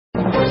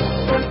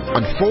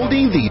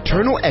unfolding the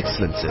eternal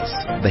excellences,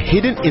 the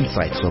hidden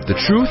insights of the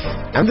truth,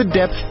 and the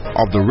depth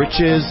of the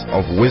riches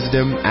of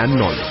wisdom and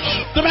knowledge.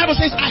 The Bible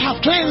says, I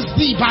have cleansed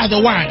thee by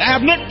the word. I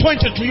have not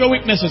pointed to your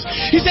weaknesses.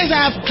 He says,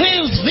 I have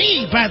cleansed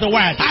thee by the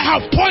word. I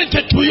have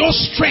pointed to your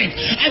strength.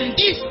 And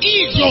this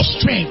is your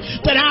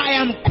strength, that I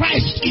am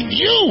Christ in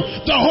you,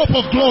 the hope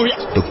of glory.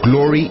 The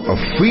glory of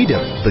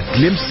freedom, the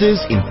glimpses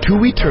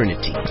into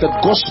eternity. The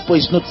gospel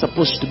is not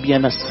supposed to be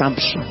an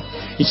assumption.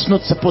 It's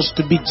not supposed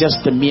to be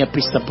just a mere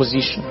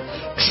presupposition.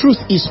 Truth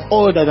is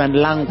older than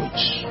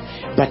language,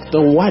 but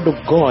the word of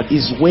God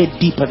is way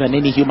deeper than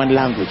any human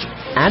language.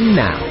 And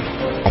now,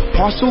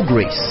 Apostle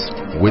Grace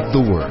with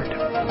the word.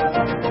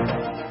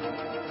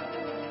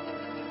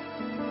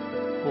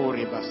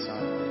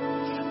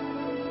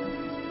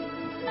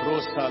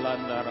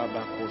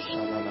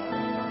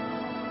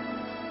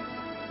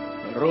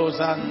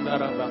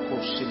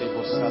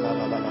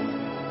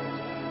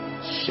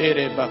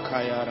 Shere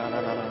bakaya la la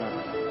la la.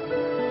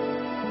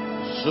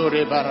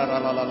 Zore bara la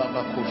la la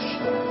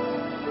bakusha.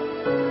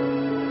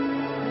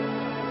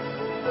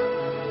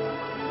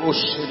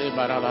 Oshere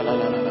bara la la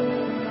la la.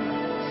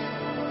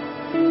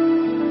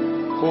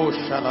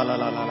 Kosha la la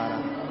la la la.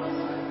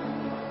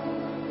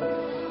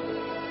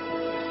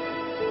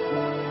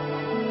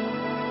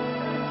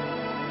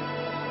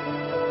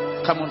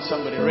 Come on,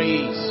 somebody,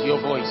 raise your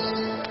voice.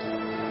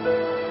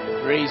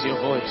 Raise your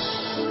voice.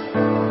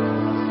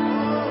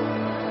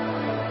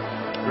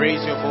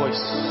 Raise your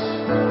voice.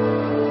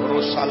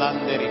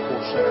 Rosalandere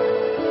koshara.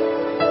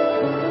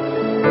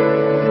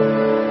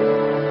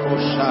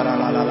 Koshara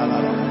la la la la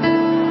la.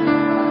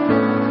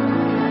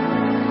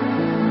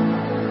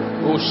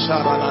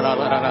 Koshara la la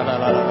la la la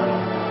la la.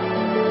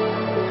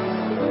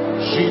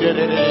 Shire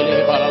le le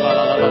la la la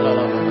la la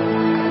la.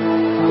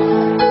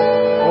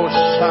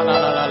 Koshara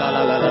la la la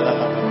la la la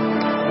la.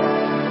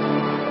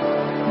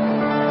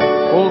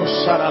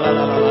 Koshara la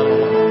la la la la.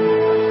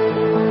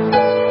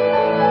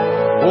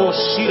 Oh,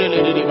 shire le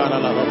le la la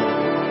la la.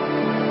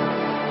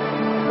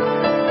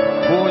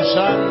 Oh,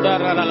 janda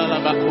la la la la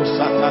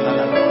bakusata la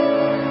la.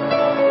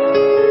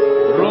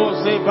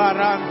 Rose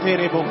barante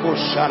reboko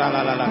shara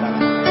la la la la.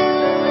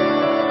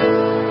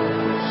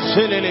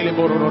 Shele le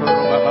bororo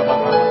ba ba ba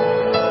ba.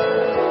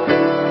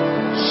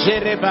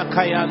 Shere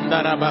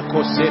bakayanda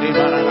rabako sere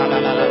bara la la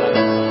la la la.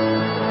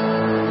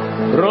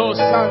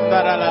 Rosanda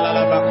la la la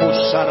la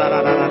bakushara la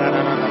la la la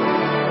la.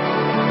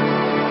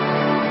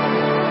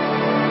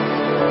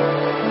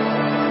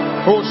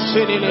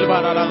 Oshele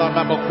bara la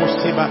baboko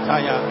se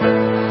bataya.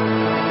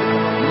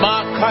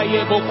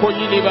 Makaye boko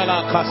yili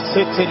bala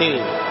kasetele.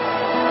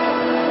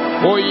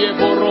 Oye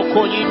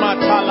boroko yima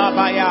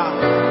talabaya.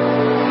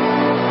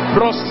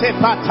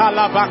 Prosepata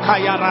la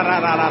bakaya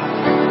rararara.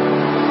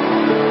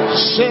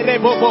 Shere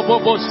bobo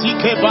bobo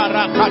sike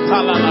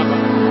barakata la laba.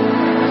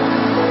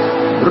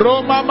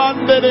 Roma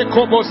mandere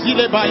kobo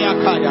sile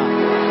bayakaya.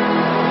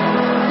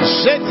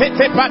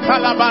 Jetete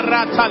patala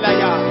barata la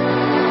ya.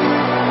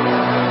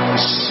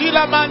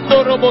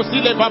 Shilamando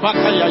robosile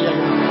babakaya ya.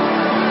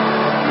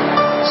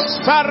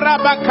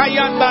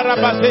 Sarabakayanda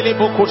rabazele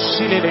boko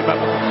shile le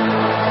baba.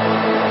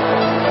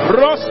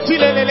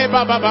 Rostile le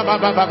baba baba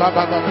baba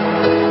baba.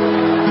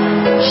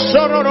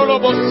 Shororo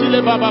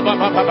robosile baba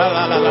baba baba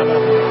la la la.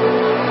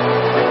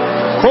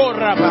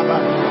 Korra baba.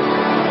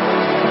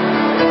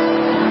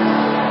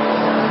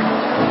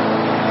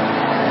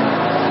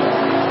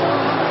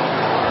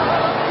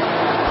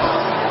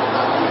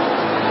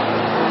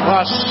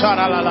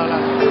 Bashara la la la.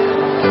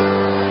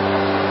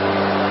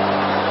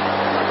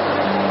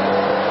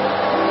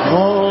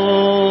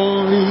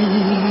 Holy,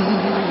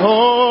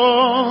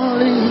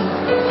 holy,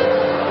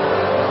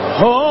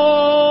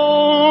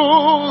 holy,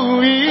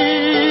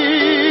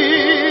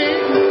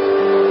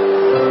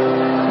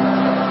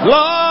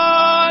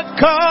 Lord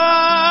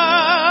God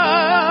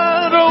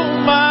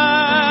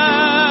Almighty.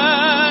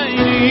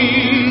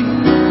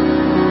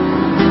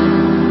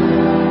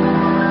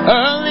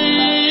 Early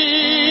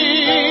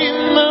in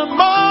the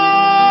morning,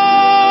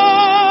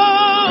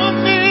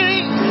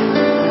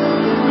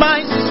 my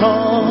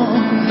soul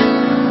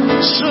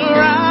shall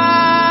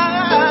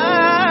rise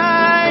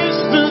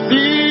to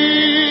thee.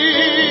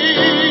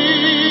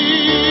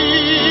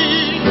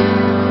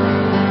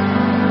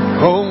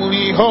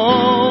 Holy,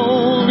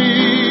 holy,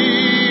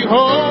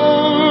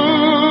 holy,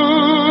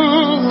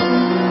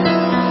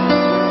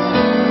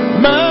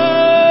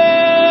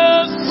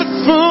 merciful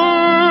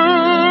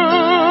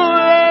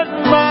and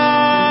mighty,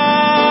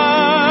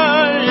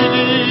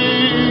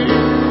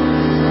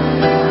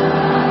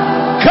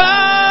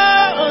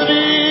 God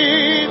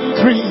in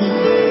three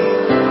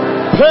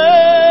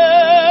persons,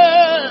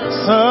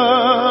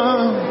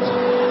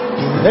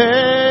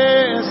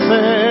 blessed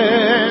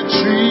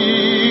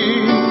Trinity.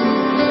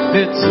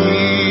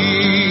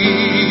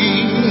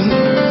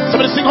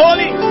 Somebody sing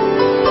holy.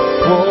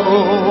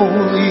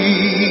 Holy,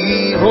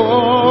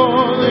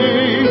 holy.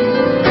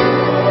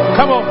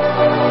 Come on.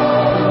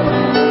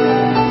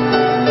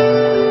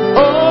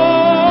 Oh,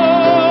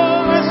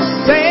 the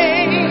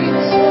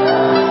saints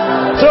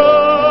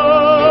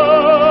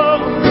adore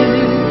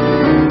thee.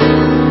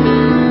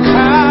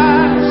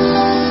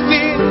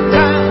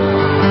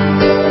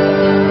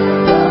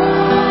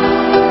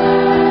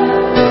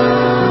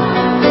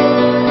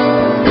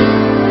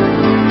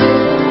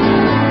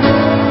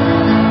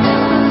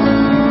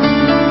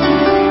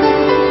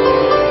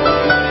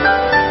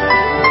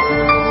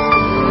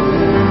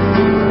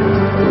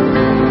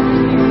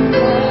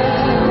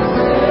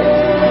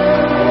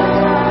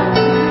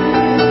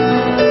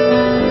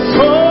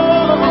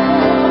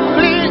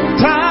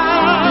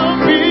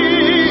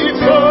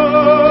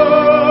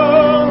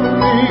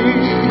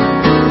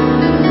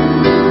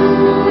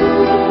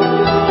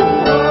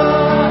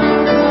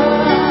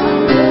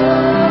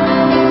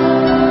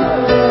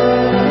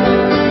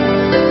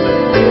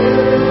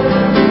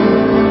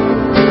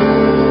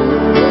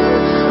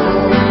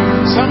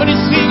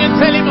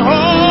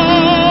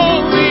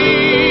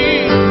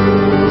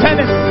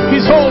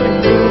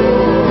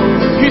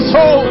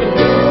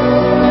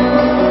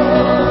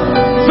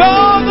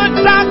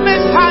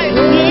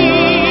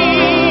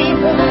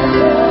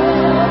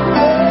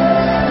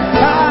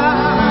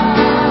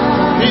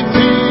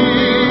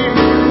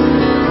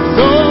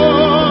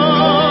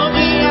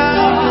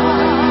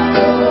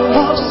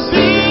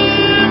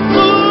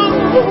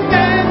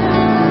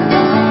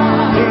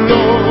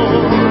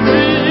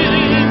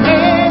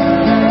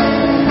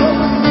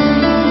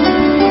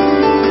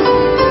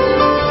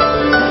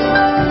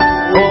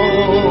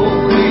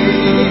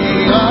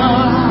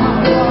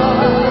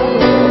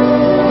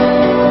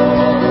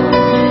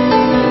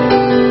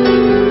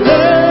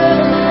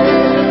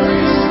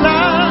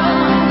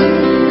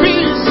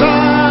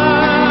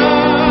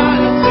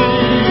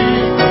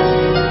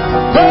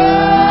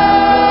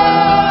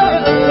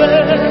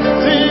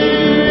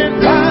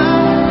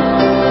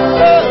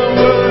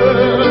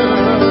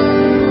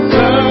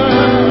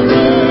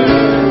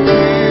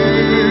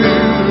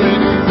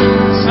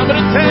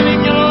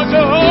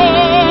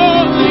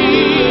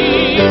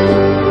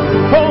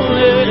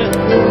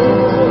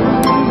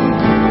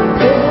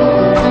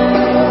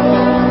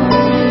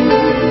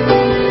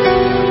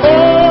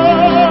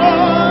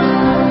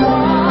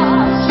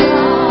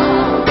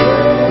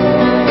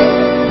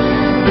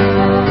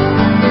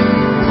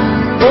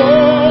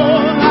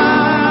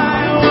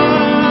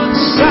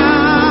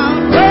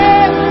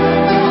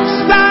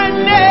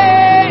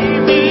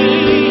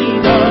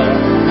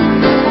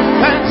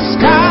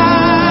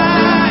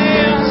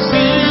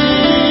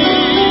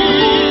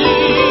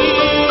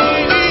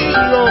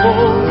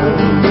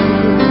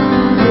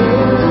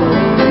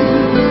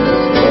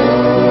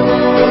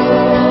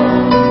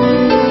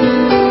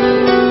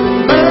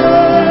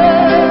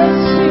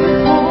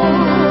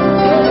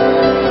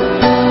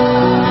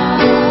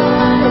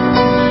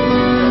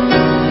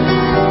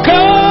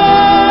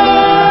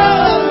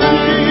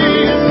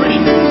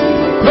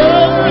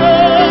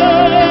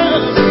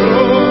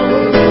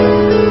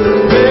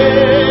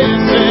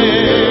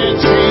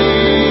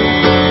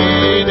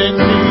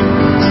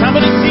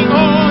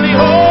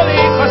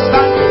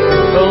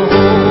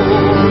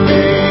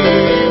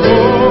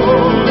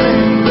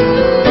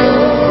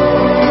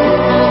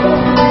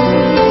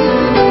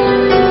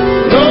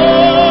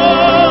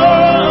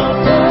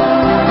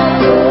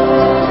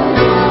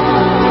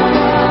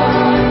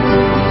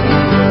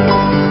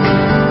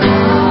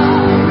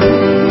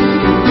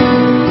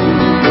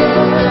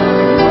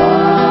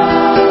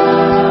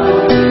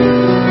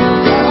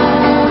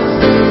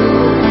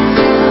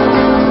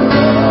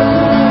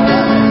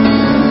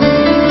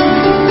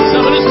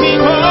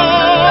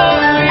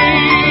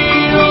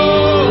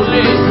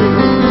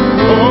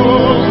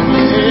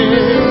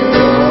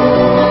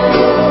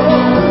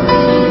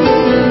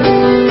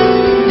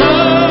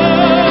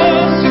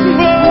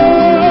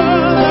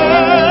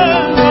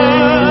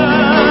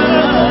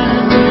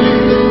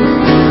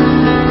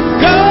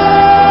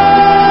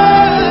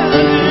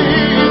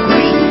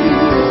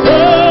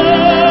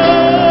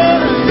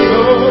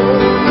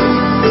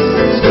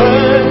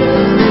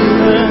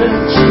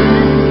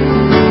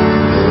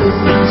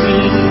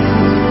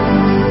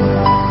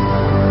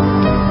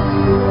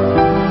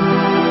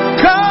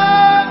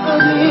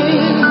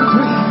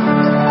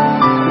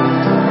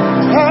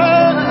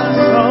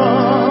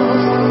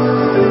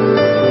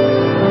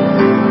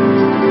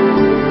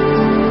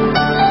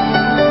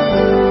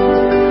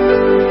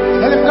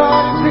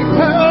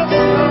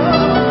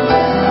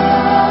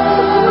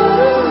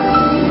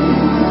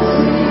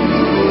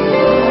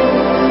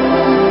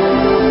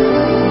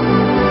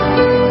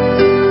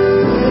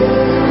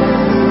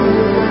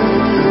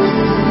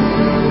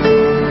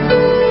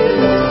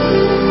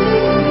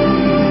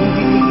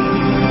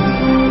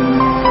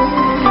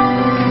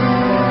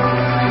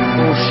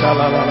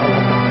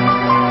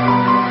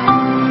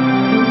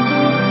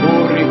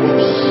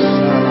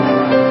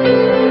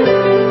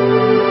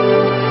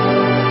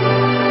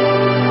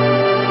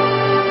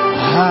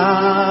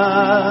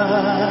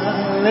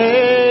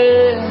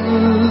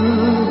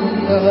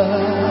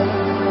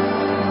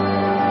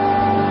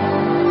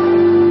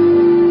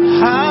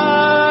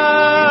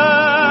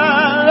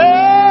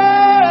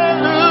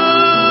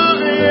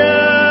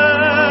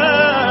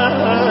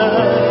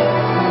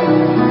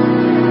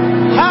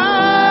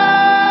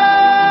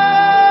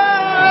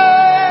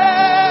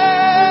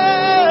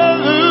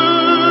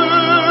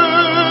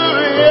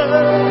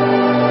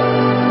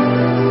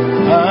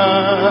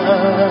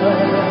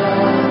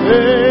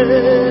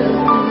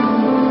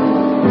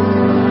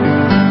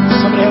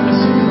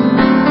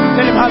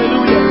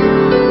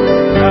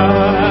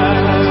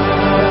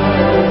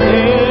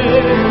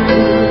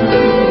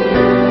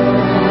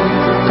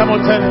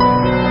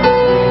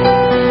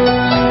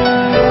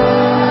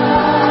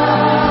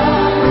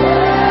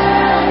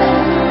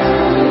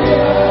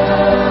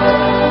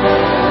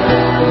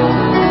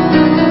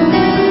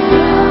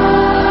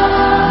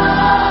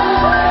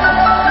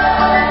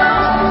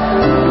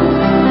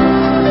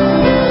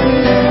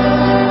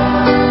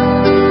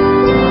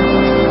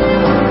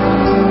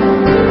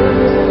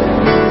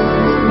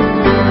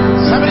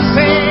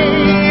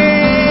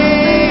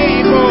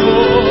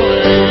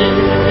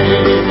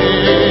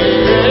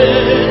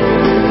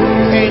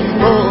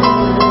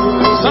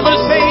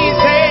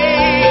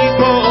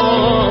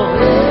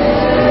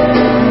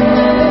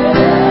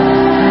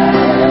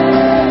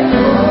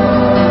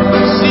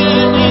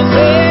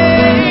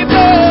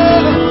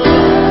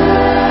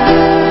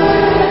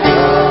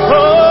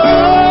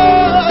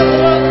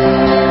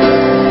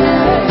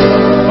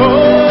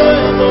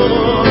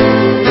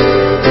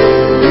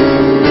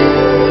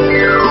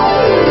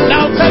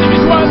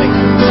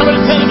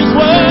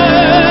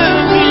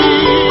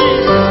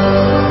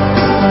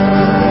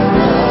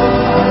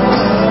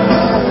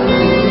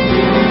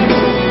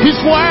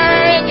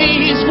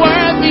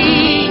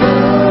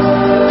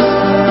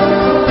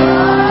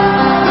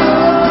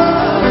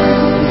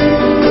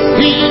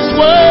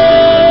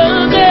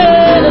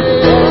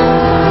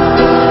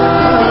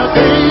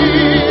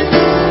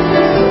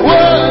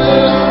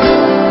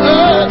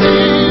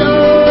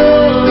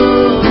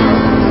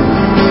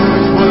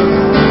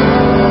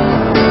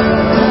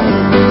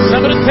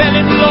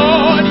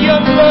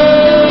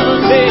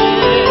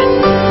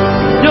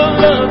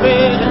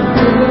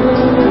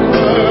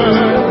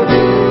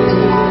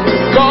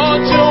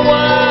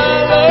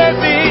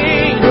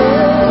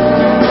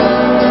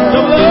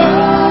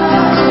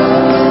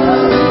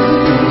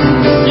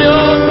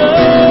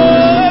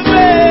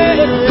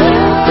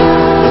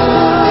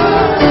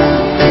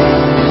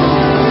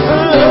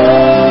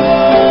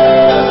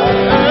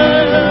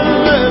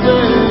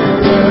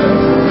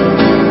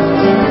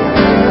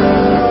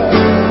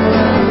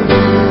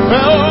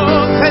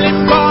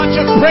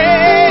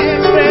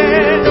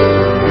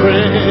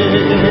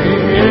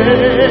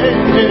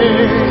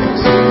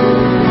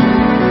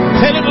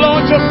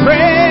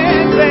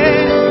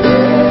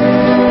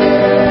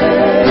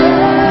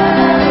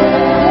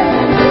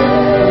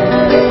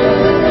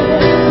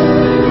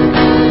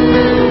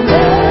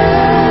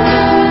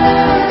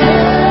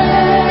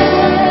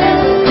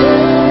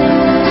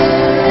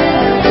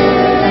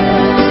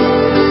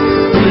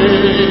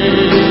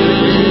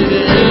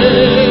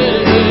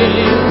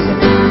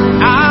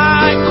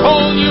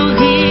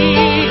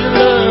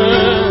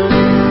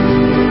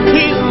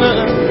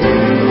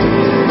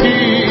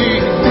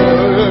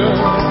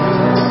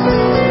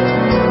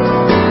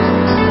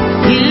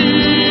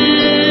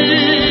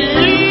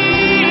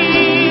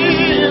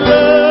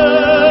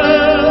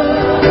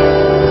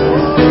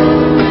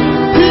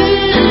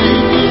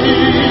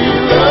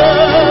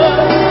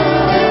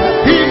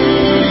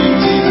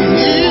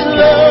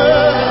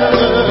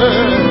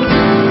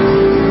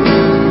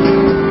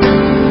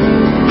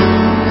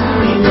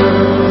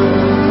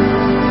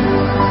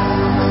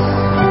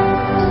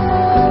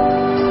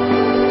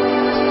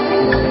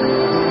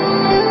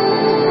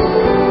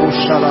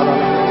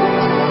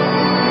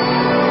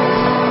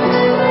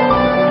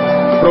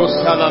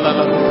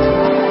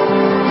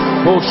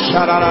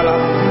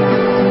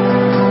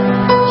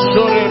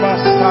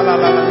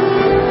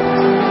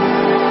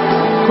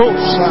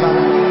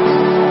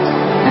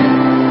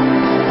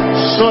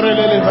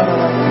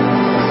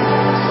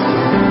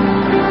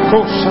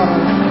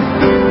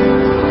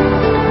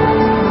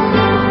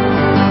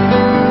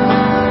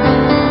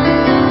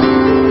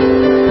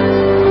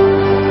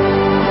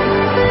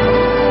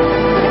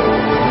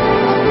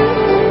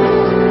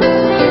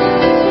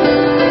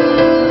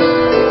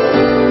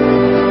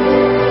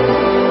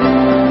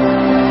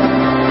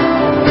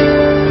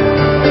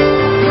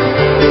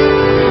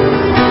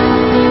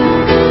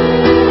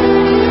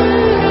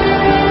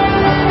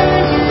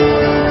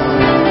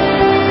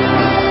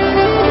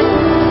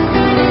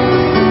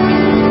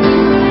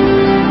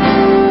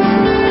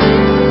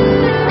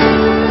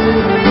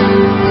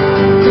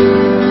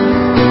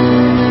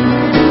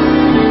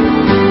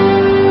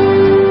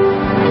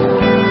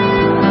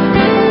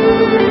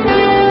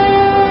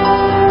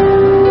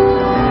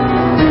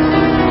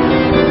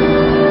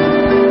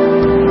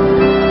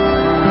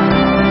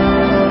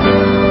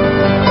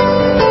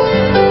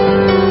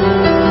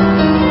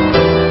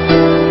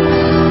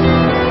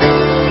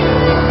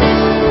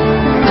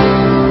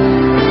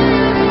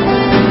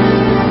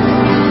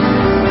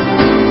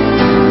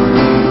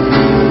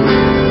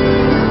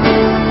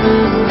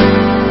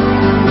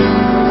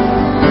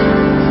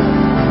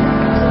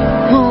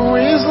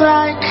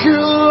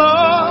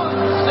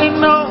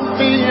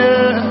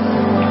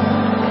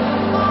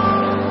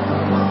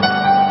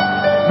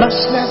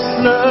 Matchless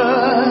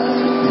love,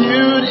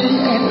 beauty,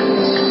 and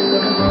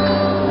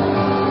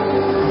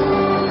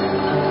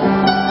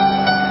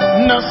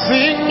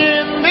nothing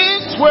in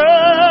this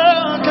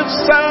world can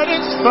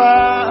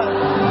satisfy.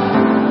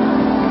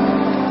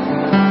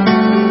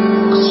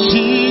 'Cause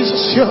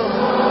Jesus, you're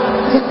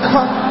the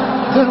cup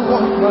that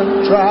won't run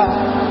dry.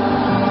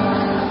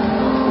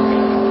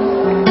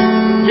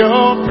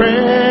 Your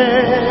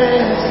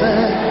presence,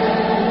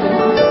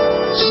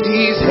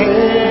 she's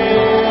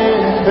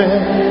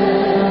heaven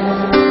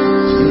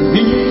to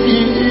me.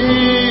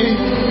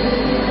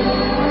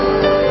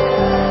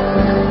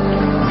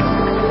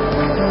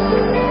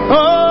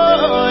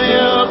 Oh,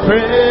 your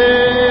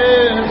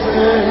presence,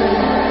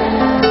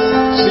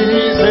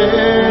 she's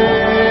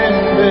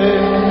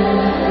heaven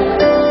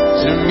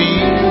to me.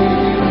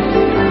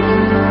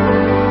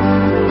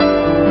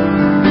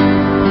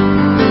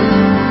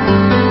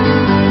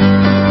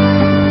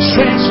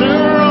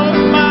 Treasure of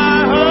my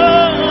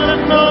heart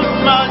and of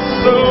my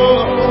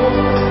soul.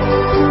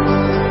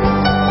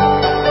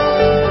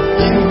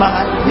 In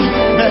my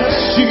weakness,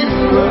 you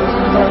were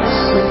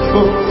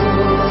merciful.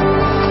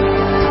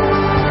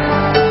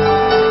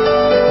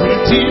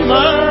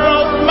 Redeemer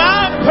of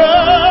my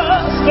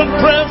past and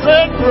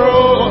present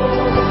growth.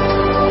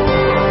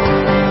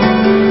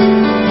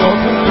 You're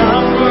the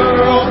lover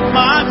of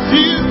my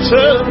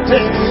future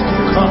days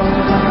to come.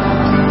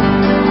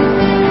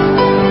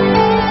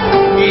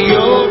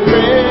 Your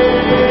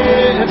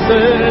presence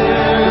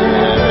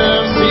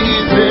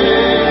is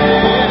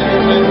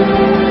heaven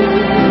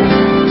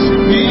to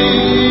me.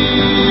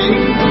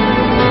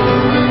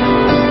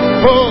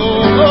 Oh,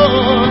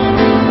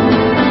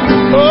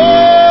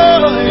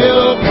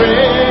 your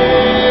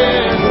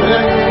presence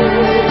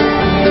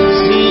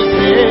is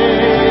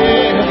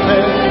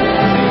heaven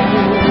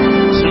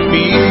to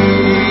me.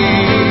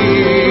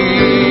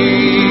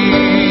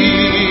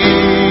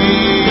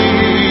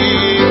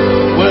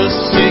 We're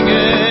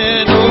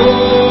singing,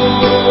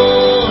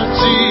 oh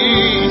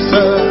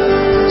Jesus,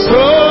 oh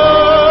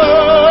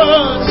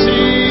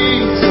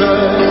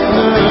Jesus.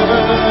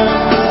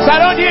 I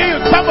don't hear you,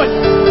 somebody.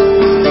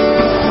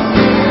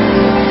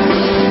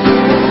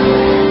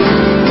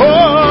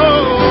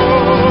 Oh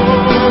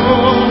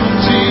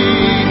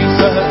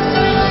Jesus,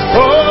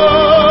 oh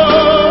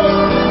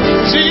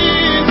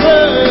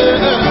Jesus.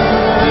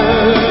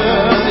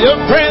 Your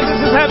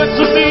presence is heaven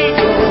to me.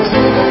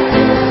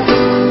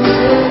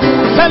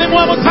 Tell him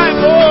one more time.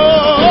 Oh,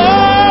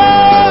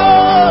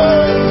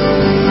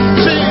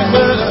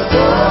 Jesus,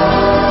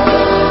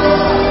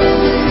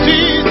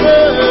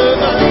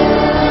 Jesus.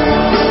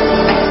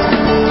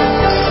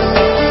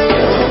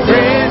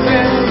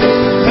 Presence,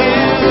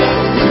 heaven.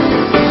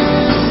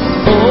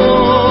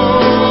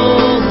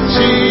 Oh,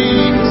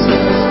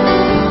 Jesus.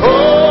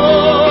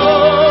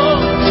 Oh,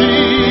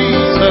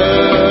 Jesus.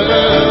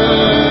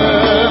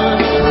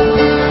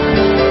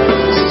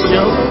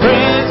 Your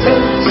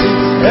presence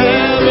is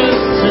heaven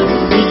to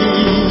me.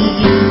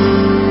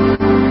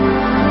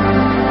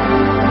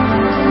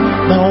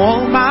 Now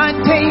all my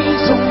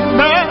days on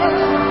earth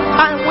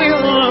I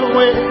will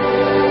await.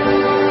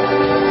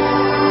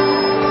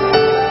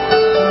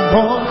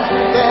 More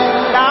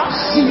than I'll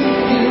see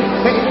you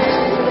face.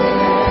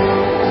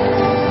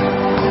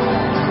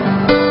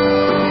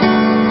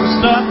 'Cause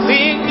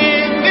nothing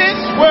in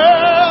this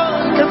world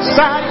can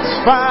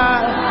satisfy.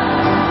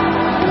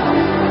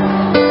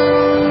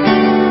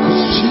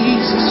 'Cause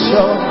Jesus,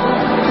 your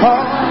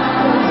heart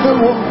the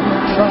won't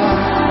try.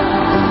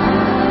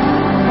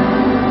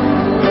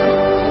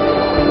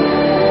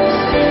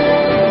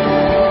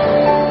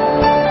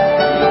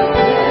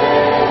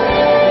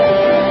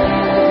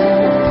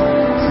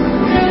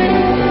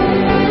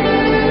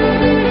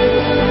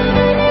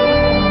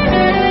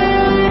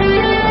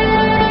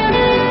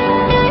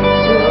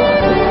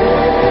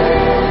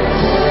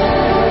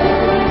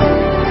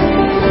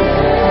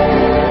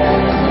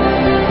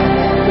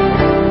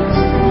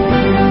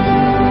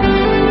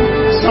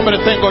 Somebody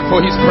thank God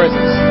for his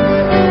presence.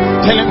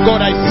 Tell him,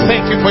 God, I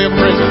thank you for your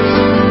presence.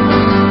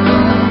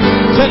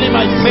 Tell him,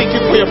 I thank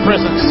you for your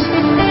presence.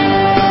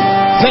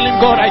 Tell him,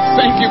 God, I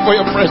thank you for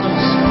your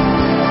presence.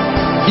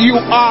 You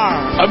are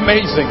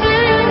amazing.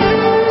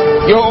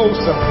 You're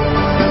awesome.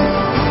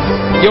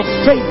 You're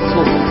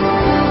faithful.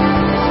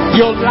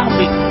 You're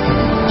loving.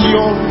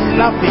 You're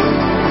loving.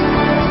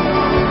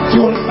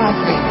 You're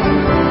loving.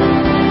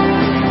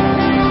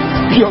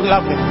 You're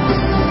loving.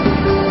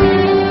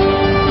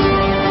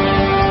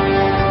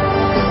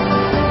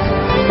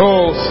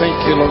 Oh, thank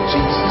you, Lord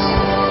Jesus.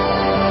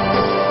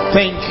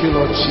 Thank you,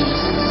 Lord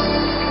Jesus.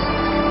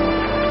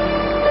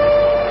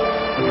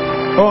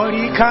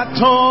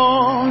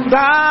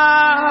 Orikatonda,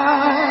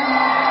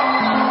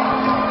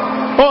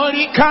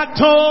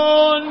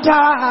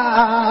 Orikatonda,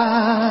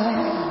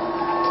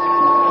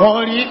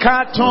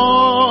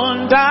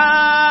 Orikatonda,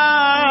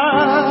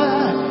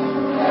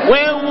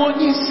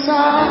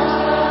 Wewunisa,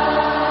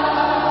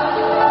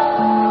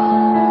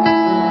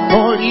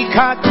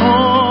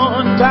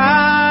 Orikatonda,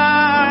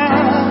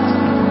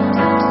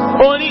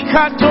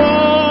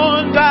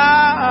 Orikatonda,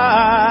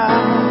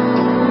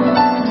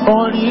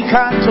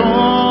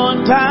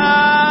 Katonda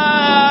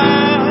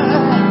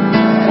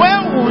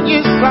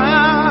wewunyisa.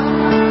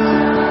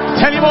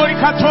 Tell him Oli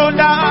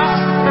Katonda.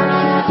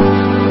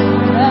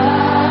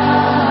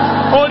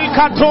 Oli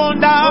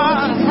Katonda.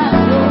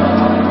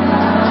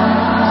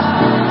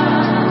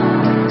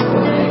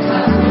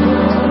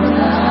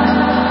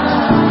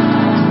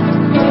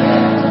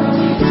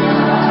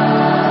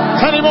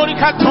 Tell him Oli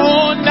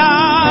Katonda.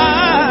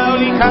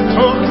 Oli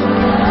Katonda.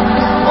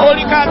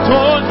 Oli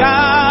Katonda.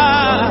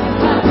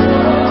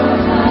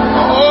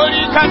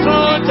 Oli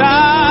Katonda.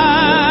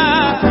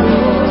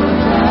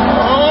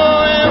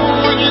 Oh,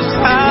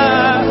 ewunyisa.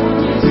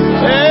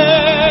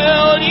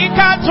 Oli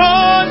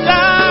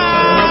Katonda.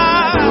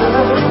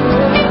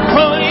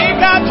 Oli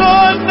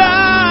Katonda.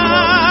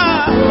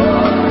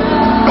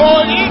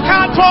 Oli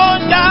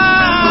Katonda.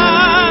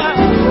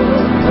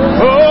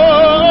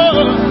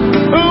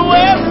 Oh,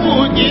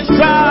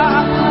 ewunyisa.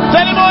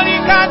 Tell him Oli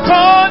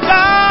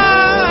Katonda.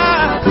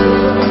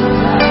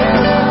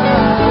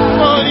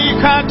 Oli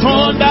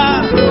Katonda.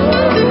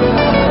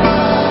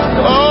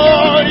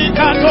 Oli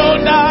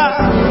Katonda.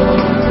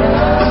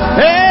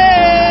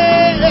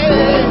 Hey,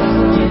 hey.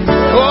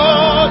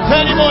 Oh,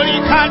 tell him Oli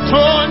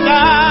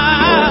Katonda.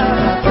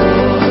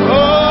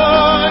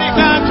 Oli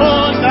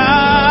Katonda.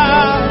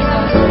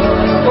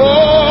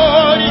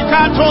 Oli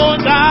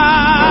Katonda.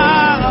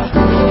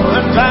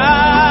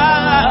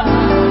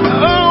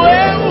 Oh,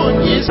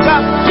 ewunyisa.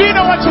 Do you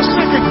know what you're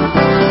singing?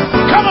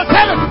 Come on,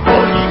 tell him.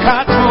 Oli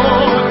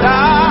Katonda.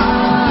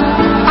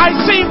 I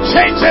see him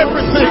change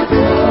everything.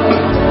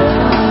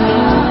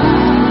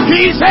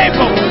 He's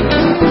able.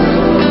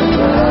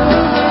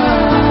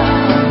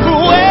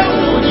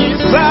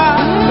 Ewunyisa.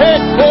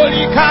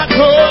 Oli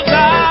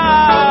Katonda.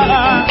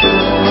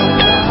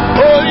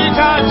 Oli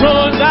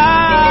Katonda.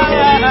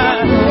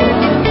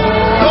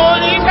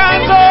 Oli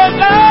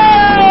Katonda.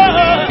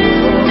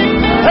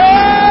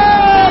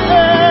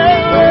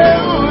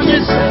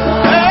 Ewunyisa.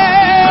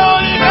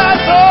 Oli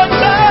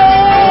Katonda.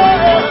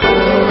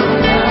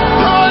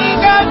 Oli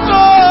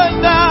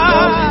Katonda.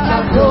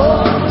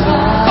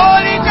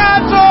 Oli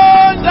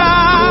Katonda.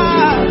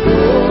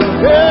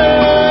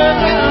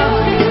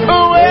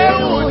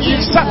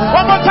 Ewunyisa.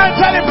 One more time,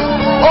 tell him.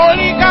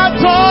 Oli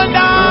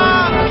Katonda.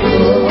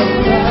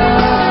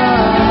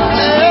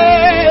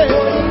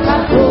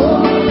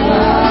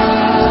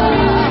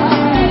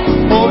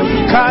 Oli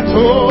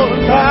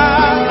Katonda.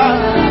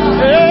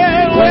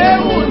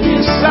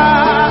 Ewunyisa.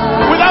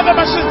 Without the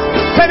machine,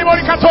 tell him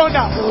Oli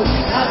Katonda.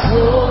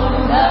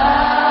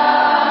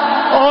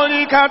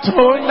 Oli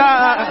Katonda.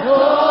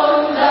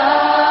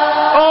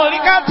 Oli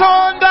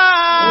Katonda.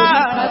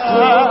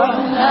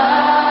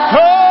 Oh,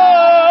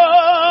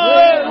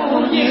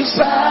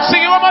 ewunyisa.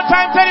 Sing it one more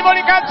time, tell him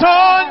Oli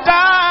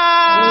Katonda.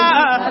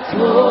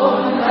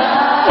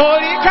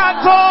 Oli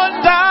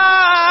Katonda.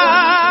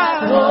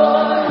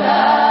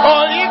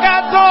 Oli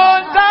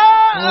Katonda.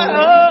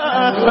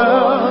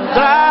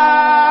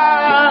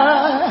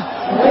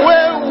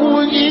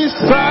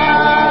 Ewunyisa.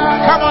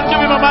 Come on, give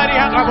him a mighty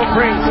hand of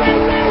praise.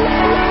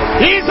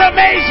 He's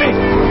amazing.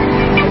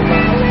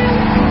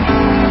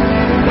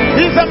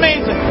 He's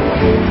amazing.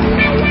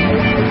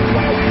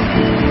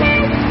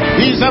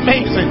 He's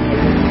amazing.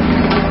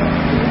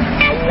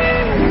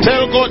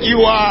 Tell God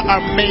you are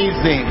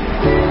amazing.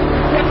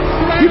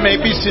 You may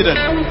be seated.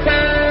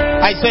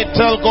 I said,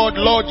 tell God,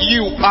 Lord,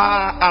 you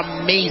are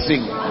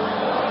amazing.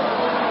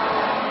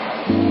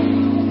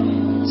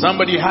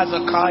 Somebody has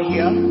a car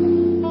here.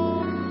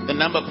 The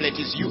number plate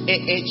is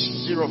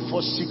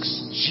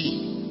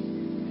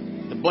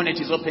UAH046G. The bonnet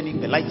is opening.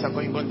 The lights are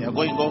going on. They are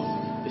going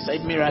off. The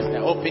side mirrors, they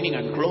are opening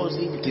and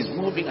closing. It is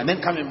moving and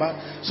then coming back.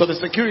 So the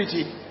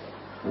security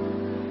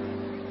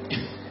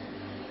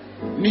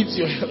needs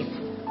your help.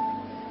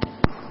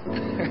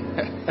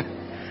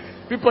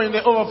 People in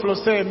the overflow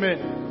say amen.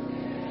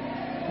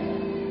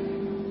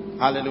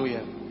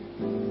 Hallelujah.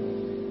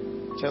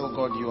 Tell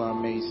God you are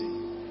amazing.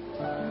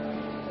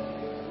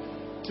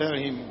 Tell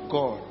him,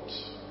 God,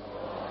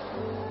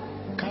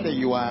 Kale,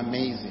 you are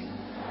amazing.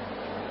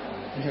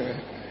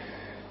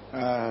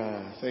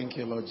 Thank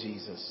you, Lord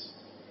Jesus.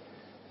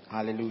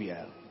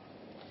 Hallelujah.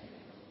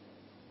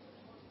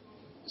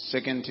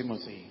 2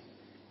 Timothy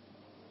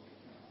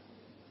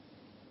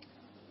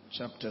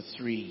chapter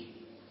 3.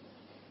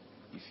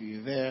 If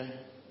you're there,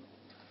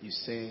 you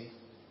say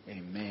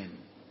amen.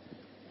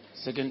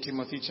 2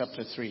 Timothy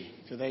chapter 3.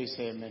 If you're there, you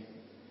say amen.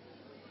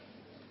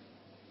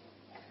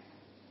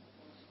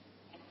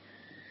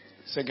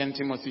 2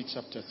 Timothy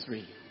chapter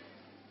 3.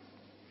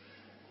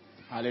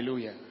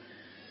 Hallelujah.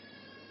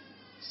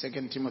 2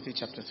 Timothy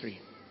chapter 3.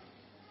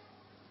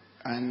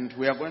 And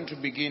we are going to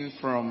begin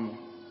from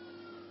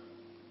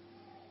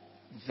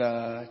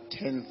the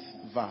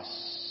 10th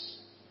verse.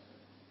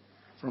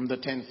 From the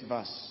 10th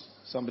verse.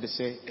 Somebody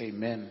say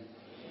amen.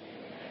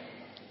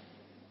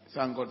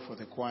 Thank God for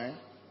the choir.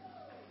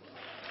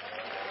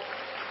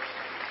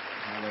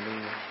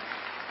 Hallelujah.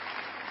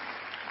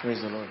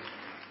 Praise the Lord.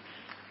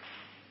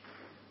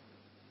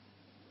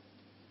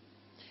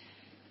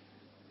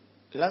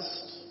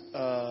 Last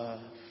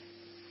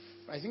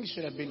I think it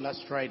should have been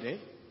last Friday.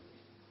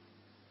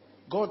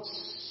 I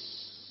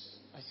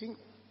think,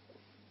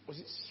 was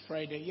it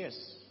Friday? Yes,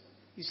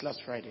 it's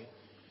last Friday.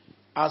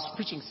 I was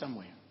preaching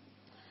somewhere,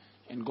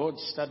 and God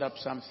stirred up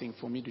something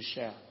for me to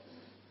share,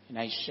 and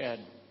I shared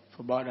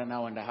for about an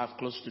hour and a half,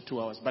 close to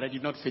 2 hours, but I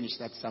did not finish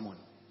that sermon.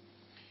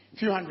 A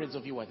few hundreds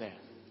of you were there,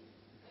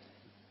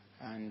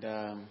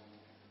 and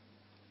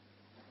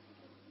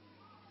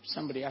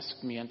somebody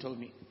asked me and told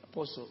me,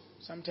 Apostle,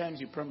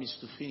 sometimes you promise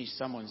to finish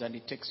sermons and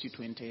it takes you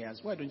 20 years.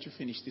 Why don't you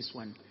finish this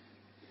one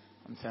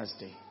on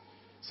Thursday?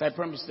 So I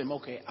promised them,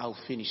 okay, I'll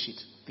finish it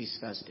this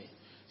Thursday.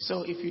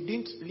 So if you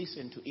didn't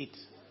listen to it,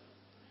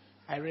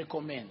 I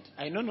recommend.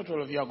 I know not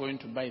all of you are going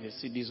to buy the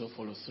CDs or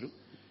follow through.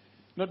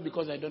 Not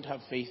because I don't have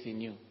faith in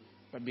you,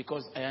 but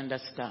because I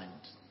understand.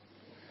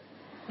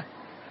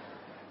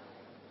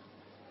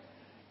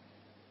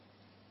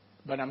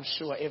 But I'm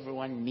sure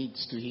everyone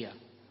needs to hear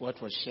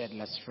what was shared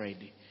last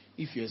Friday.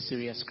 If you're a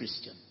serious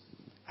Christian.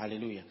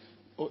 Hallelujah.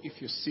 Or if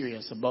you're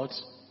serious about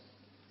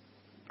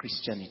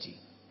Christianity.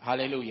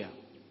 Hallelujah.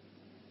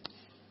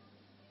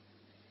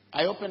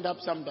 I opened up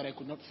some that I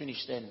could not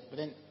finish then. But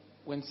then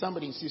when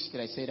somebody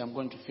insisted, I said, I'm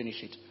going to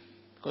finish it.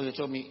 Because they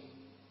told me,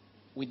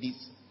 with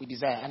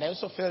desire. And I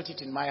also felt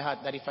it in my heart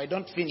that if I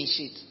don't finish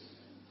it,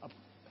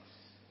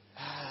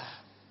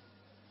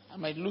 I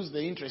might lose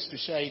the interest to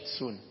share it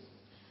soon.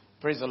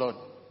 Praise the Lord.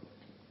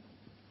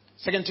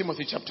 2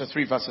 Timothy chapter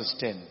 3 verses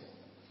 10.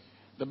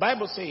 The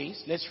Bible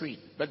says, let's read.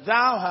 But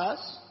thou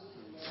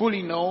hast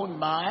fully known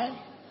my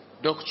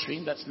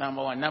doctrine. That's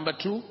number 1. Number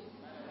 2,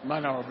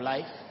 manner of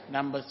life.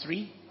 Number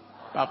 3,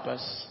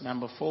 purpose.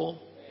 Number 4,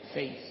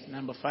 faith.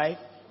 Number 5,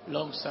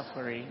 long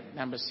suffering.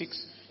 Number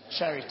 6,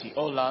 charity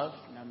or love.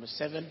 Number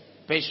 7,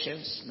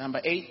 patience. Number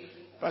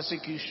 8,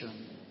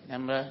 persecution.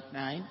 Number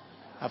 9,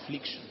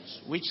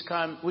 afflictions. Which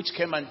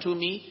came unto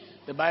me,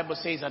 the Bible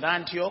says, at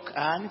Antioch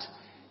and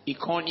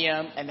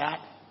Iconium and at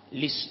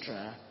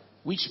Lystra.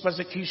 Which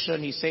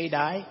persecution, he said,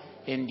 I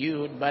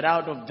endured, but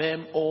out of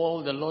them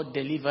all the Lord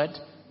delivered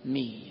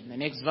me. And the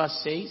next verse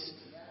says,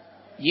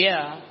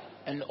 yeah,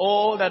 and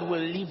all that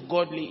will live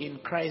godly in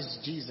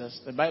Christ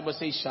Jesus, the Bible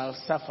says, shall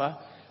suffer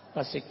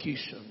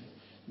persecution.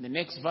 And the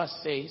next verse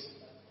says,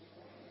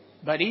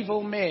 but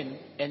evil men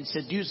and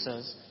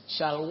seducers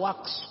shall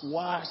wax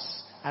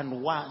worse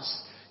and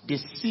worse,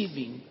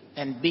 deceiving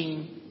and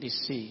being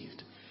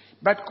deceived.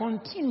 But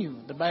continue,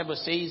 the Bible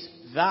says,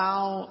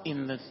 thou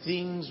in the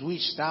things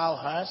which thou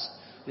hast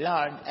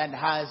learned and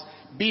hast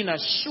been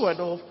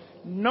assured of,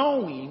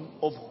 knowing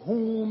of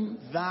whom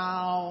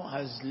thou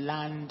hast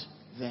learned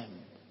them.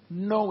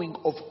 Knowing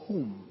of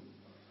whom?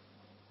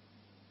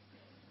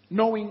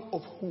 Knowing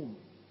of whom?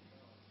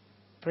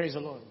 Praise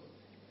the Lord.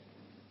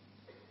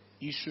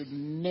 You should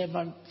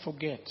never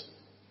forget,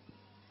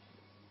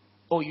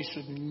 or you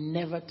should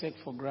never take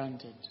for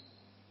granted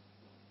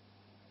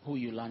who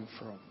you learn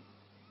from.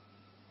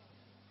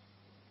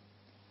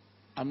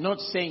 I'm not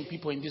saying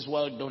people in this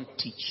world don't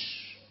teach.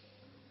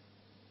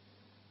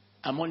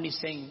 I'm only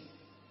saying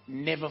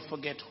never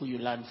forget who you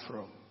learn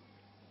from.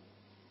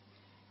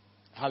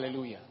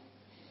 Hallelujah.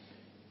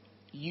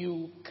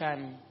 You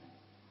can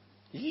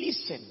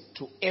listen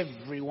to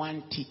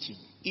everyone teaching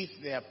if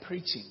they are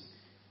preaching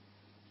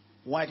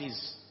what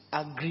is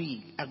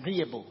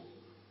agreeable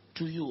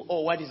to you,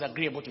 or what is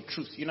agreeable to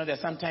truth. You know, there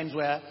are some times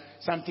where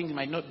something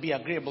might not be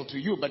agreeable to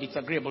you, but it's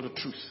agreeable to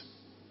truth.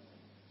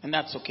 And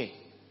that's okay.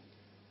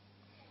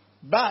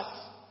 But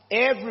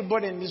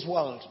everybody in this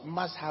world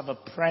must have a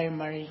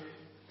primary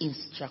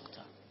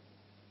instructor.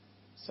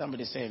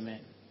 Somebody say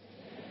amen.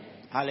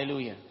 Amen.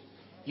 Hallelujah.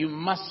 You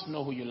must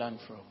know who you learn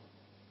from.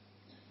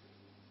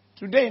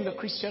 Today in the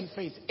Christian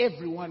faith,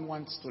 everyone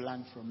wants to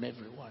learn from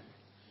everyone.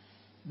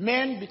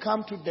 Men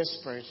become too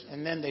desperate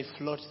and then they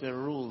float the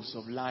rules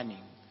of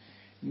learning.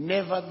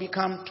 Never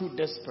become too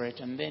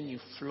desperate and then you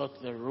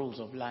float the rules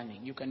of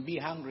learning. You can be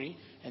hungry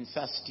and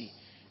thirsty,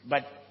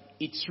 but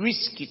it's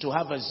risky to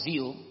have a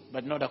zeal,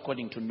 but not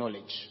according to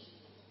knowledge.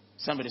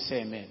 Somebody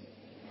say amen.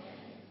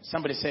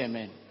 Somebody say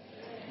amen.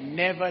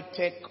 Never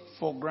take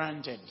for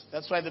granted.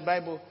 That's why the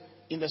Bible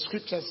in the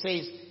scripture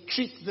says,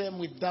 treat them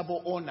with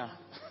double honor.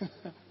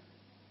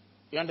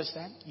 You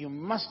understand? You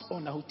must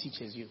honor who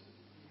teaches you.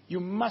 You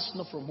must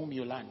know from whom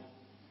you learn.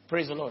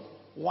 Praise the Lord.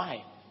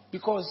 Why?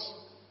 Because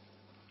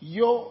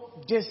your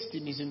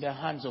destiny is in the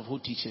hands of who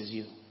teaches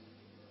you.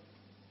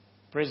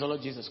 Praise the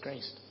Lord Jesus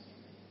Christ.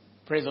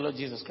 Praise the Lord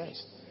Jesus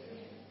Christ.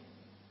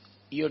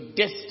 Your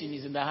destiny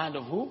is in the hand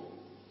of who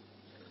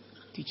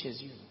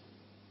teaches you.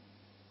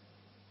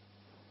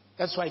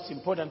 That's why it's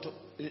important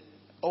to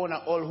honor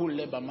all who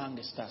labor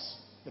amongst us.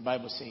 The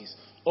Bible says,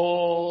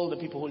 all the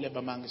people who labor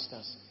amongst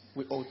us,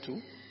 we ought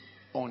to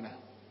honor.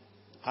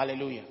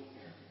 Hallelujah.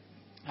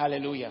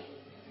 Hallelujah.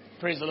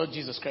 Praise the Lord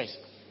Jesus Christ.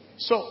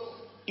 So,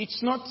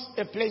 it's not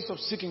a place of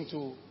seeking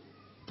to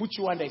put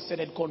you under a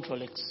certain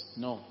control.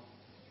 No.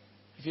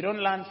 If you don't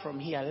learn from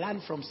here,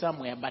 learn from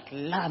somewhere, but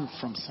learn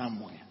from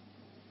somewhere.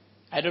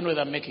 I don't know if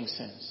I'm making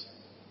sense.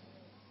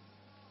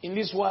 In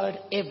this world,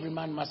 every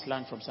man must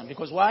learn from something.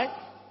 Because why?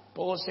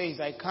 Paul says,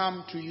 I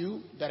come to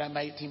you that I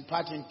might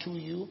impart into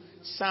you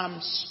some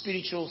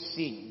spiritual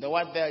thing. The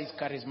word there is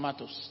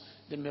charismatos,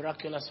 the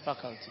miraculous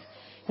faculty,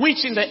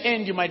 which in the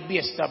end you might be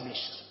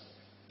established.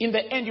 In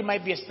the end you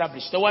might be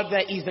established. The word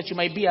there is that you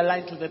might be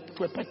aligned to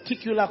a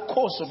particular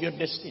course of your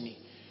destiny.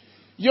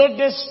 Your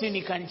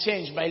destiny can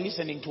change by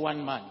listening to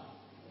one man.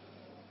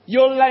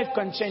 Your life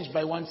can change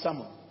by one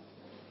sermon.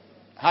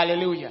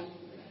 Hallelujah.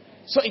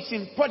 So it's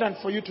important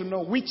for you to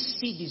know which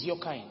seed is your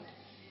kind.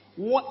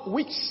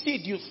 Which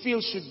seed you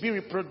feel should be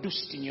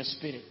reproduced in your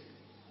spirit.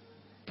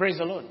 Praise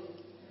the Lord.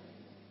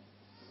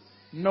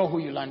 Know who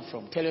you learn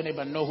from. Tell your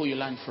neighbor, know who you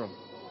learn from.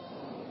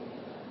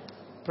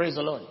 Praise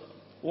the Lord.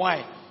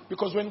 Why?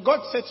 Because when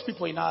God sets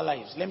people in our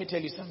lives, let me tell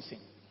you something.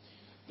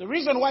 The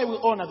reason why we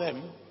honor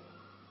them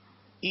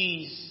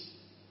is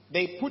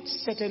they put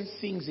certain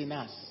things in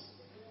us.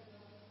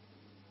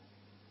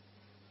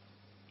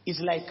 It's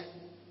like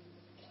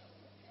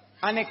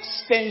an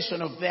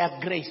extension of their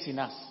grace in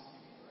us.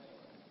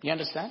 You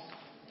understand?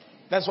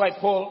 That's why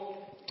Paul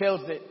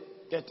tells that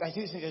I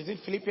think is it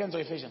Philippians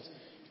or Ephesians?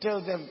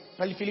 Tells them,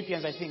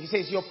 Philippians I think. He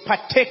says, you're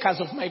partakers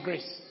of my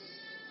grace.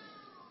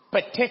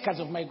 Partakers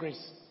of my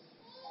grace.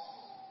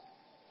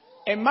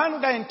 A man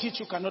who doesn't teach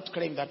you cannot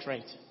claim that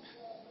right.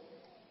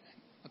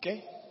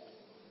 Okay?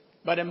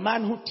 But a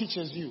man who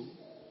teaches you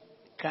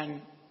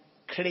can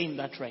claim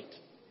that right.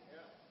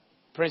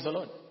 Praise the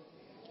Lord.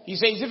 He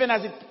says, even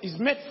as it is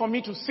meant for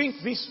me to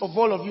think this of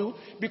all of you,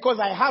 because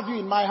I have you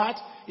in my heart,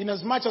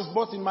 inasmuch as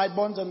both in my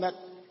bonds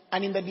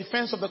and in the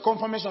defense of the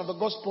confirmation of the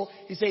gospel,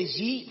 he says,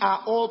 ye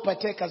are all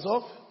partakers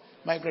of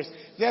my grace.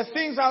 There are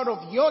things out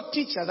of your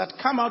teacher that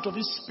come out of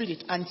his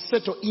spirit and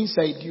settle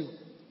inside you.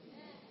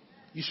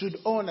 You should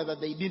honor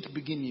that they didn't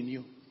begin in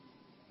you.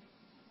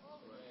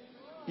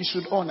 You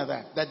should honor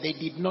that they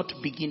did not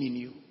begin in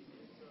you.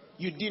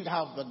 You didn't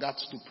have the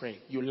guts to pray.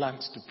 You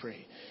learned to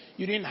pray.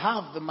 You didn't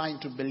have the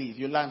mind to believe.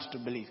 You learned to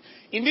believe.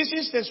 In this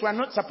instance, we are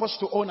not supposed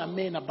to honor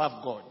men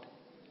above God.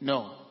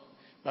 No.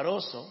 But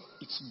also,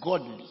 it's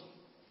godly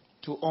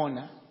to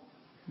honor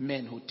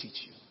men who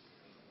teach you.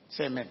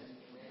 Say amen.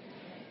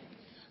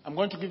 I'm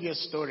going to give you a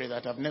story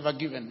that I've never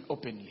given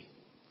openly.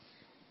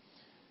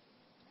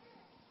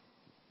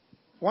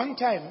 One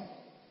time,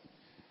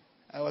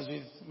 I was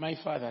with my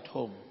father at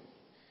home.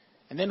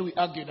 And then we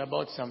argued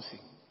about something.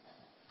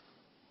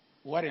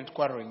 We weren't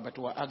quarreling, but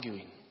we were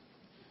arguing.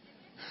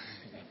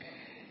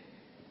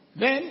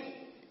 Then,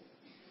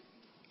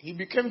 he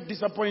became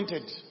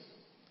disappointed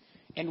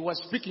and was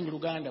speaking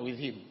Luganda with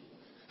him.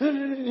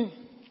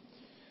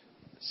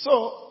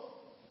 So,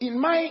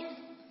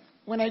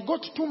 when I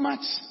got too much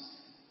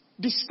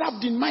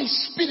disturbed in my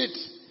spirit,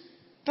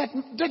 that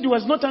Daddy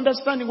was not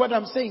understanding what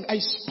I'm saying, I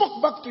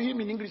spoke back to him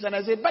in English and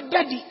I said, but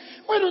Daddy,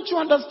 why don't you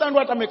understand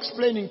what I'm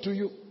explaining to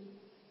you?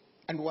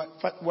 And we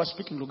were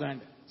speaking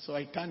Luganda. So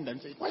I turned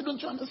and said, why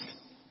don't you understand?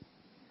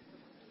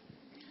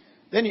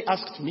 Then he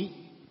asked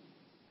me,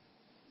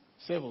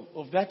 Sebo,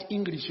 of that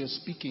English you're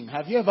speaking,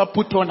 have you ever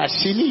put on a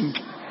shilling?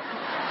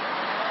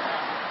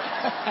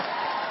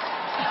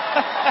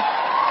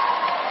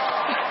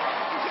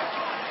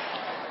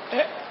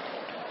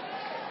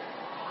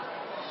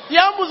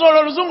 Yambuzo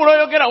oluzungu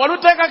lwoyogera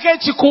waluteekako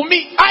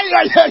ekikumi.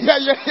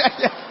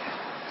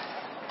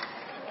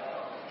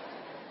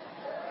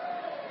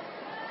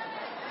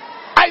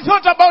 I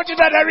thought about it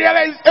and I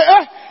realized,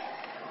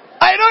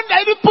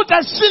 I didn't put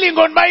a ceiling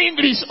on my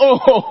English.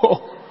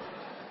 Oh.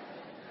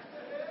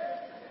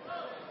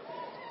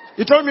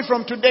 He told me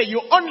from today,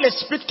 you only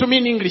speak to me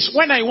in English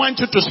when I want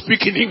you to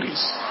speak in English.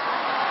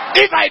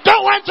 If I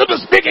don't want you to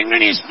speak in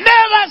English,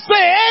 never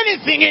say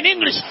anything in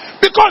English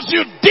because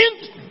you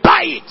didn't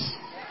buy it.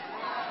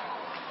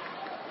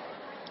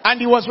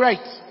 And he was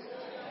right.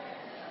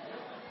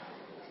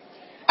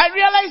 I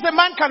realized a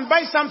man can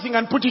buy something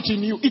and put it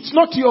in you. It's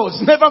not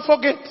yours. Never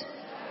forget.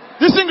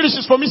 This English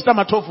is for Mr.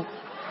 Matovu.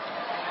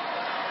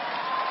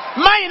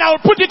 Mine, I'll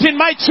put it in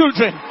my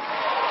children.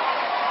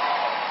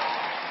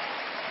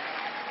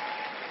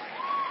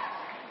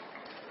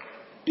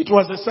 It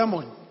was a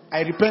sermon.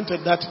 I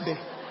repented that day.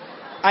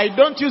 I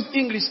don't use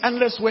English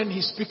unless when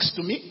he speaks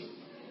to me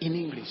in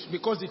English,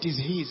 because it is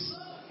his.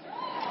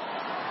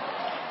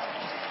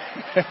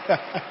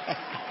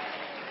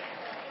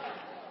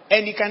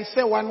 And he can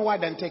say one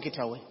word and take it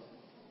away.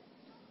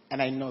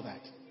 And I know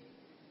that.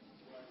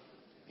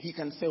 He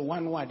can say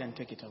one word and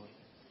take it away.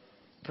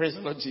 Praise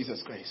the Lord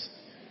Jesus Christ.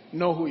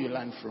 Know who you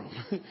learn from.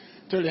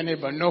 Tell your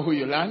neighbor, know who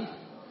you learn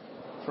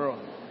from.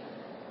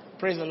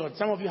 Praise the Lord.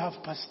 Some of you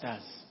have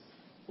pastors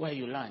where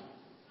you learn.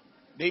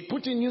 They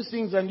put in new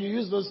things and you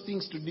use those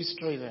things to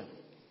destroy them.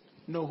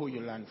 Know who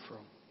you learn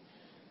from.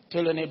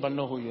 Tell your neighbor,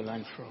 know who you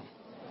learn from.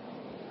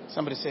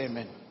 Somebody say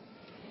amen.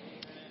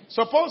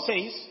 So Paul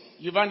says,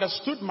 you've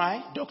understood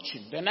my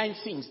doctrine. There are 9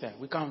 things there.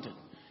 We counted.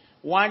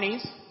 One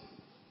is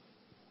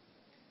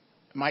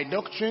my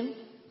doctrine.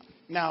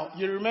 Now,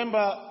 you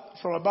remember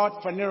from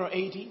about Phaneroo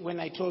 80 when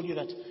I told you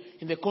that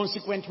in the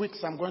consequent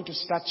weeks I'm going to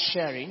start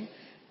sharing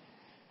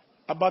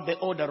about the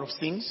order of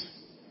things.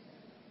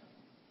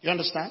 You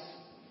understand?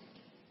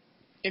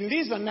 And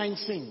these are 9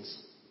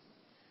 things.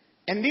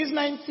 And these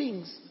 9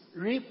 things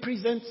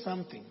represent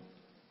something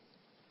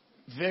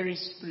very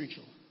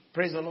spiritual.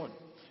 Praise the Lord.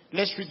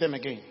 Let's read them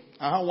again.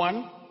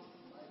 1.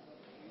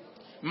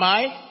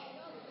 My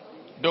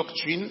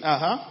doctrine.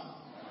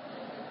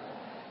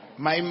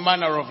 My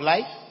manner of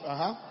life.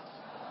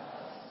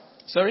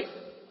 Sorry?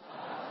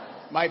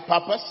 My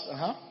purpose.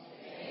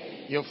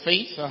 Your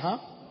faith.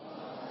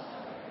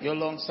 Your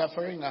long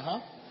suffering.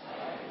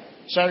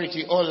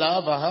 Charity or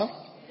love.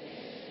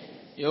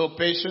 Your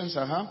patience.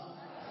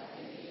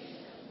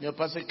 Your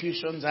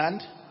persecutions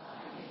and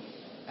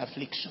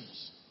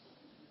afflictions.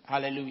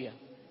 Hallelujah.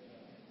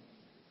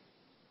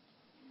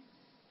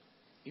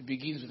 It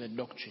begins with a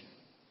doctrine.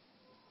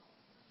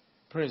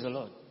 Praise the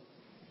Lord.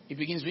 It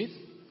begins with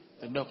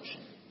the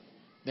doctrine.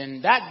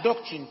 Then that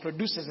doctrine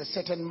produces a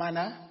certain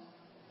manner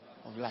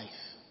of life.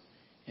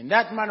 And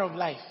that manner of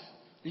life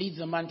leads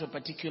a man to a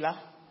particular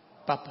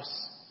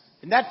purpose.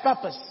 And that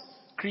purpose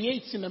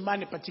creates in a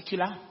man a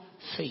particular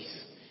faith.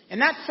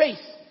 And that faith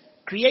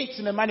creates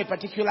in a man a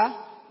particular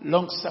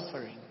long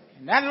suffering.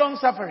 And that long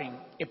suffering,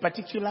 a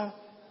particular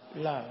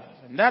love.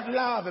 And that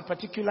love, a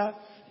particular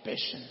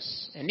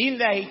patience. And in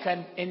there he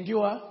can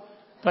endure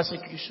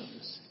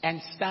persecutions and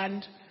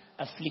stand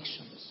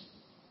afflictions.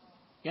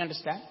 You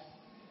understand?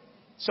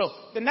 So,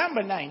 the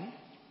number 9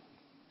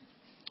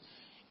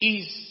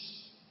 is,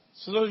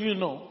 so those of you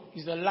know,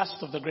 is the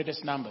last of the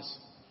greatest numbers.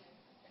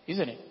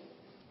 Isn't it?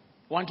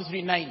 1, 2,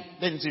 3, 9,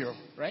 then 0,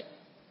 right?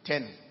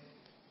 10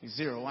 is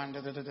 0, 1,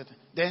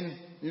 then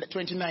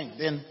 29,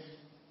 then,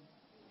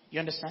 you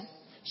understand?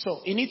 So,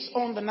 in its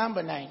own, the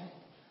number 9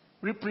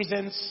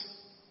 represents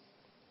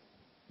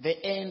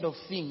the end of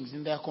things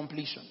in their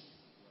completion.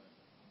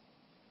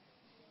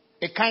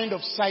 A kind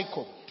of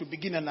cycle to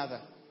begin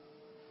another.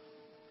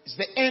 It's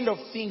the end of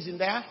things in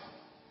their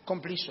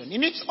completion.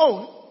 In its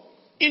own,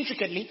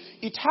 intricately,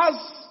 it has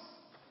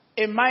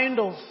a mind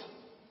of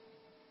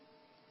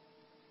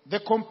the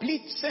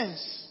complete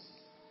sense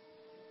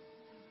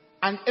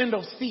and end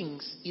of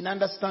things in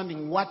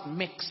understanding what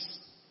makes,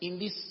 in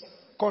this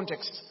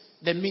context,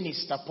 the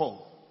minister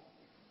Paul.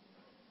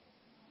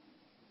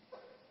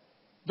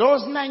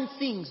 Those 9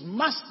 things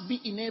must be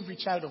in every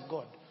child of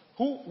God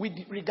who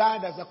we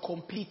regard as a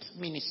complete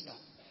minister.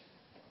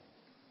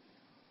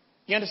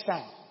 You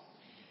understand?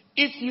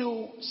 If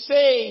you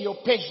say you're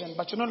patient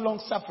but you're not long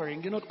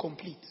suffering, you're not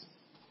complete.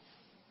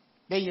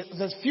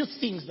 There's few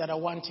things that are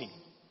wanting.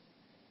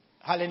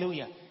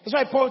 Hallelujah. That's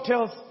why Paul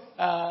tells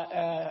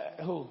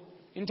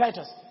in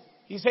Titus,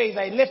 he says,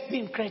 I left thee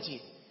in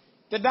Crete,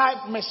 that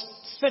I may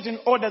set in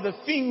order the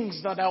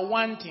things that are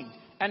wanting,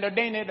 and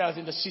ordain elders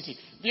in the city.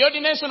 The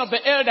ordination of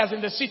the elders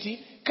in the city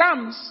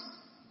comes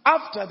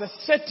after the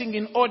setting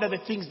in order the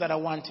things that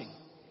are wanting.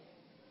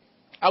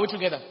 Are we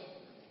together?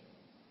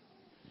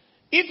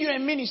 If you're a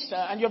minister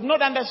and you have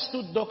not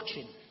understood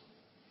doctrine,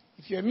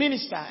 if you're a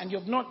minister and you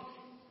have not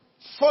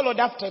followed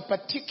after a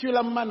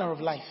particular manner of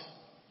life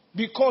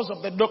because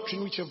of the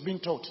doctrine which you've been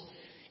taught,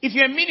 if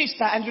you're a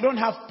minister and you don't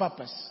have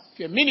purpose, if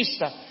you're a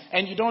minister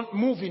and you don't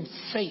move in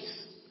faith,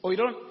 or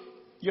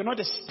you're not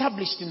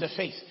established in the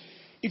faith,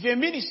 if you're a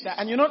minister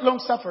and you're not long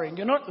suffering,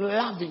 you're not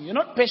loving, you're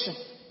not patient,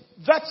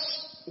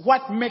 that's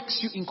what makes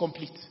you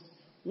incomplete.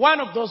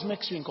 One of those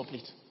makes you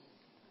incomplete.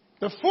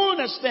 The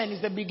fullness then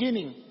is the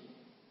beginning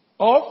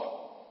of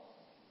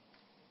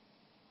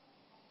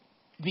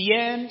the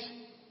end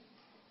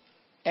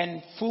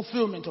and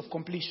fulfillment of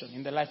completion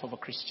in the life of a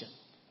Christian.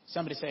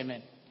 Somebody say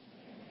amen.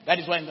 That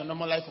is why in the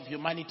normal life of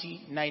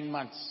humanity, 9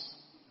 months.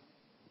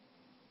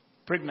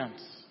 Pregnant.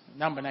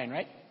 Number 9,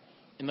 right?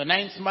 In the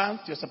 9th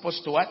month, you're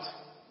supposed to what?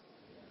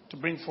 To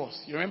bring forth.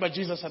 You remember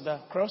Jesus at the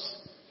cross?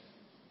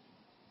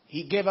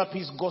 He gave up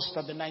his ghost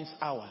at the 9th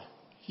hour.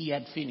 He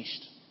had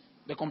finished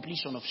the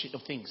completion of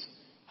things.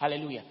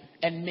 Hallelujah.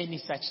 And many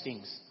such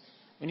things.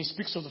 When he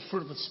speaks of the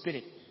fruit of the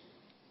Spirit,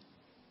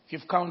 if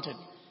you've counted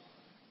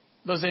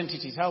those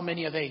entities, how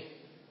many are they?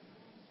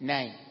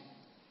 9.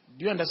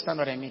 Do you understand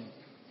what I mean?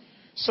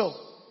 So,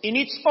 in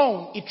its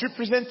own, it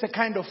represents a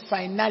kind of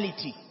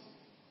finality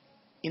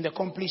in the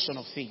completion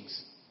of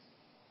things.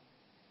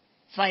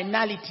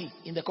 Finality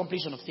in the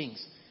completion of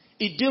things.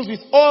 It deals with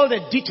all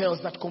the details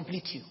that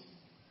complete you.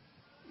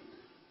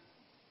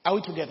 Are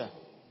we together?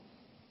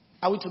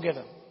 Are we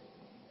together?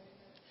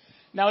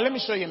 Now let me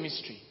show you a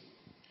mystery.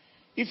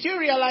 If you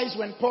realize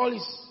when Paul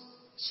is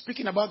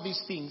speaking about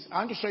these things, I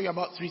want to show you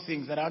about 3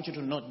 things that I want you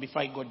to note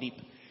before I go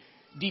deeper.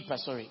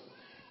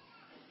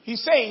 He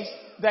says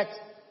that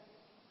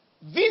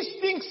these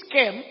things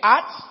came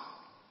at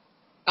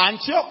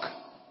Antioch,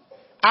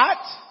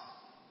 at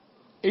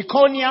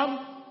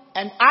Iconium,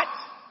 and at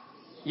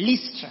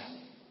Lystra.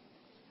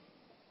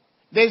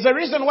 There's a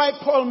reason why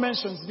Paul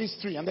mentions these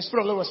 3, and the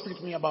Spirit of the Lord was speaking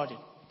to me about it.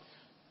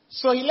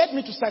 So he led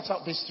me to search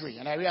out these 3,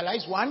 and I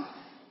realized 1,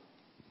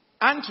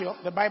 Antioch,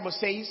 the Bible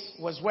says,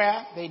 was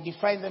where they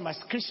defined them as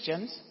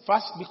Christians,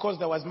 first because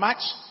there was much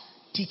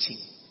teaching.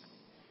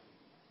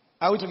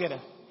 Are we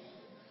together?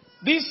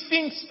 These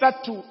things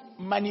start to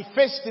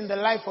manifest in the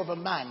life of a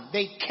man.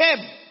 They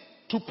came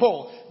to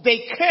Paul. They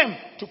came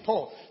to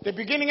Paul. The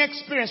beginning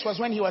experience was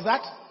when he was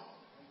at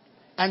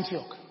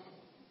Antioch.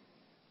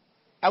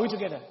 Are we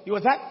together? He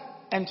was at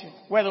Antioch,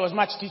 where there was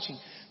much teaching.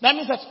 That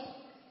means that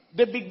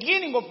the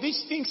beginning of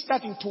these things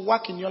starting to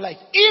work in your life,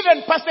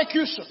 even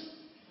persecution,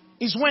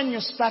 is when you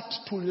start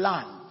to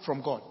learn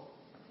from God.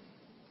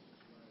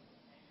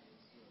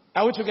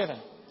 Are we together?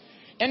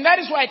 And that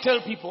is why I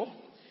tell people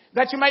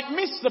that you might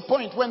miss the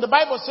point when the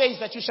Bible says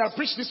that you shall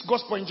preach this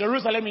gospel in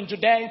Jerusalem, in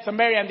Judea, in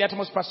Samaria, and the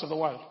uttermost parts of the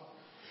world.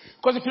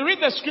 Because if you read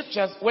the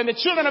scriptures, when the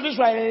children of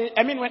Israel,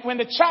 when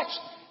the church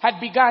had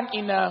begun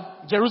in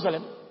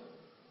Jerusalem,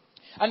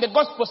 and the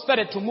gospel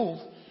started to move,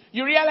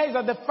 you realize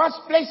that the first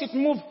place it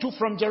moved to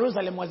from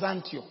Jerusalem was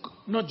Antioch,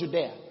 not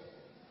Judea.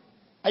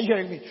 Are you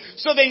hearing me?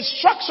 So the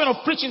instruction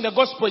of preaching the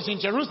gospel is in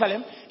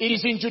Jerusalem, it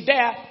is in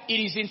Judea, it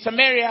is in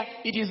Samaria,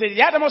 it is in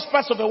the uttermost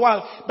parts of the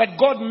world, but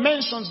God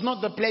mentions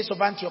not the place of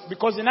Antioch,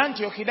 because in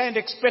Antioch he doesn't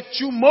expect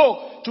you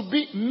more to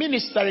be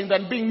ministering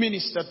than being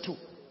ministered to.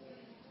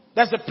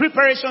 That's the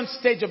preparation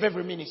stage of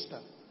every minister.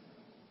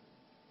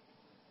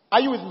 Are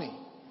you with me?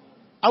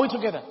 Are we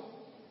together?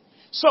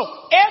 So,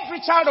 every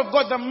child of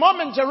God, the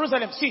moment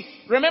Jerusalem, see,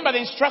 remember the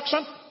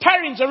instruction,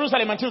 tarry in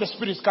Jerusalem until the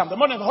Spirit comes. The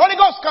moment the Holy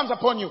Ghost comes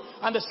upon you,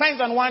 and the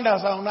signs and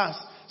wonders are on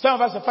us. Some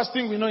of us, the first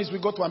thing we know is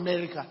we go to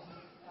America.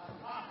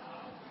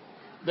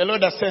 The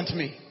Lord has sent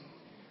me.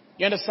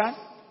 You understand?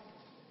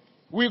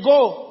 We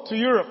go to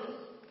Europe,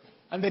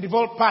 and the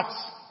devolved parts,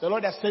 the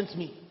Lord has sent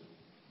me.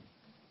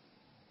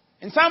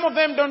 And some of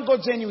them don't go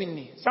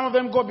genuinely. Some of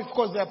them go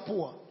because they're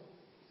poor.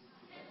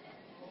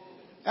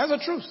 That's the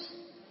truth.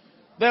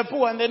 They're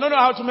poor and they don't know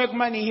how to make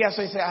money here.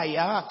 So they say,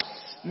 I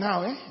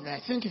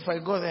think if I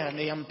go there and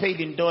I am paid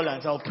in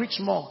dollars, I'll preach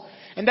more.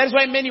 And that's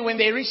why many, when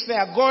they reach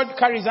there, God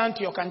carries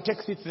Antioch and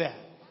takes it there.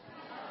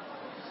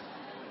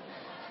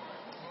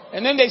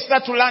 And then they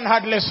start to learn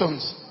hard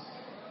lessons.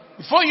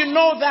 Before you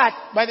know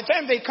that, by the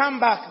time they come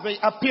back, they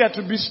appear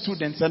to be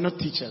students and not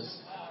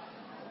teachers.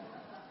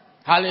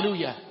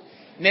 Hallelujah.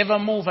 Never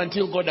move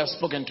until God has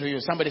spoken to you.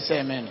 Somebody say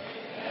amen.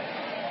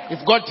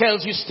 If God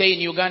tells you stay in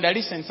Uganda,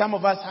 listen, some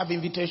of us have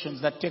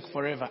invitations that take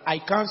forever. I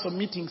cancel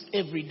meetings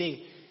every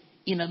day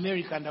in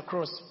America and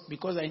across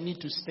because I need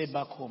to stay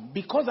back home.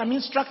 Because I'm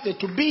instructed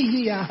to be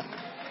here.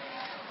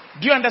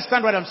 Do you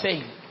understand what I'm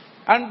saying?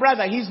 And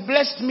brother, he's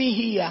blessed me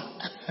here.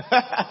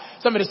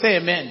 Somebody say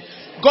amen.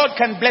 God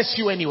can bless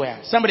you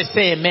anywhere. Somebody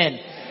say amen.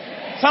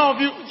 Some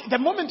of you, the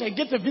moment I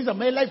get the visa,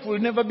 my life will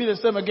never be the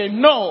same again.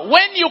 No.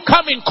 When you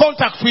come in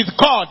contact with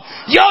God,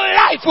 your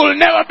life will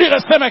never be the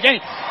same again.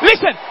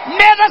 Listen,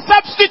 never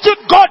substitute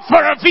God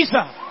for a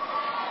visa.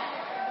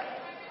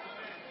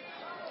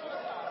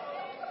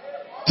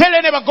 Tell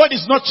your neighbor, God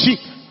is not cheap.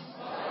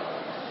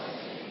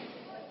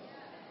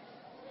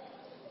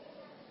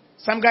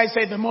 Some guy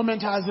said the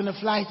moment I was in a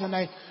flight and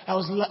I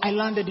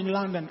landed in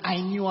London,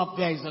 I knew up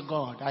there is a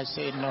God. I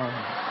said no.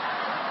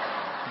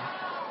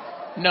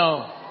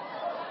 No.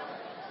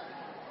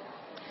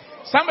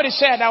 Somebody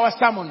shared our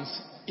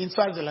sermons in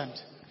Swaziland.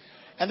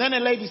 And then a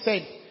lady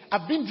said,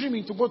 I've been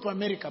dreaming to go to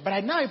America,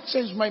 but now I've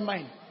changed my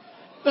mind.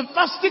 The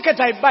first ticket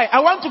I buy, I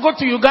want to go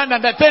to Uganda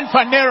and attend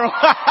Phaneroo.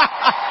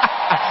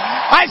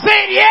 I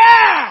said,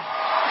 yeah!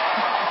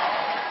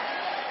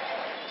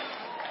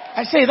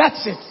 I say,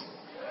 that's it.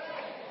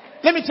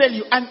 Let me tell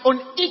you, and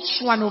on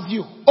each one of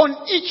you,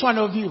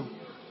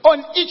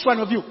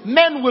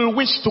 men will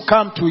wish to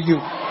come to you.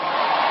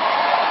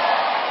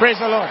 Praise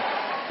the Lord.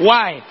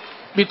 Why?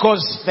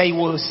 Because they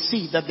will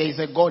see that there is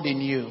a God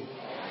in you.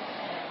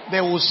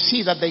 They will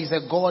see that there is a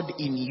God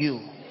in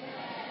you.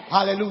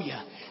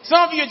 Hallelujah.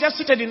 Some of you are just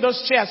seated in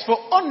those chairs for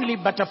only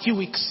but a few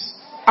weeks,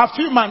 a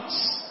few months,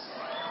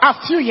 a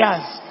few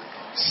years.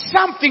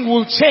 Something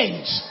will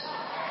change.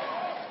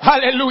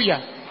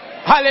 Hallelujah.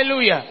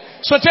 Hallelujah.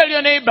 So tell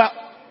your neighbor,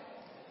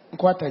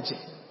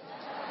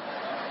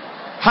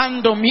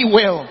 handle me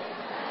well.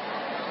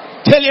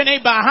 Tell your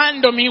neighbor,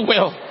 handle me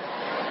well.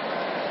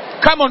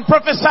 Come on,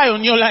 prophesy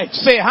on your life.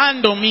 Say,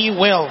 handle me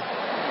well.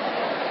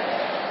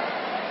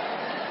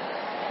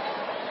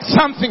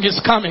 Something is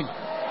coming.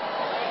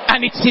 And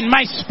it's in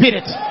my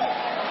spirit.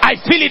 I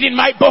feel it in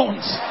my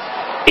bones.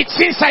 It's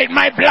inside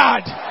my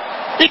blood.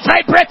 It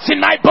vibrates in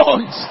my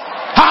bones.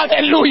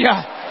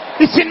 Hallelujah.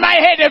 It's in my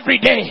head every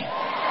day.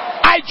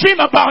 I dream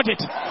about it.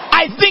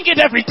 I think it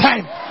every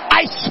time.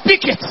 I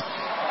speak it.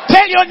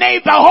 Tell your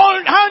neighbor,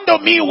 handle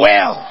me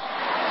well.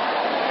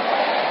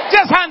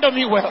 Just handle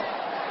me well.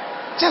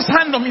 Just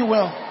handle me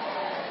well.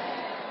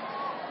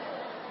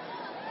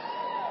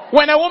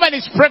 When a woman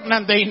is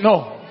pregnant, they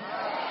know.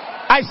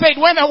 I said,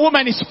 when a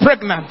woman is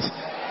pregnant,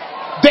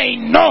 they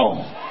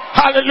know.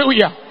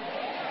 Hallelujah.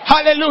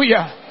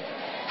 Hallelujah.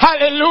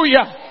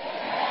 Hallelujah.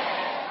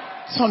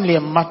 It's only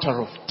a matter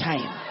of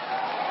time.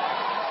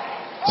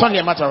 It's only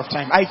a matter of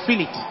time. I feel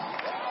it.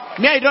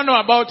 Me, I don't know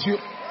about you.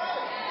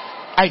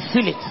 I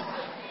feel it.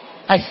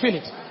 I feel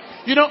it.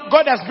 You know,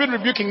 God has been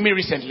rebuking me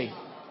recently.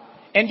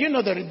 And you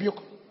know the rebuke.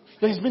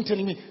 He's been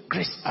telling me,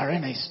 Grace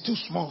Arena is too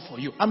small for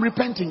you. I'm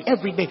repenting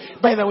every day.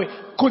 By the way,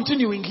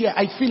 continuing here,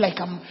 I feel like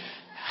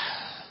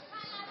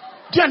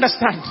Do you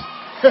understand?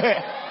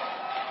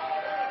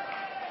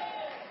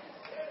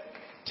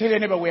 Tell your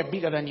neighbor, we are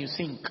bigger than you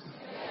think.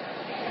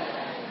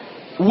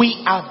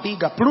 We are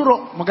bigger.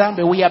 Plural,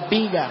 Mugambe, we are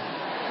bigger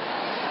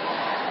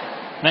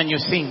than you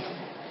think.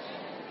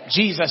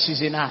 Jesus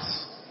is in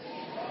us.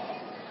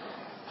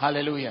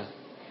 Hallelujah.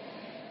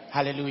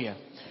 Hallelujah.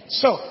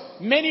 So,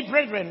 many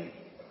brethren,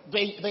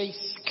 they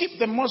skip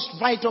the most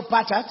vital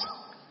part at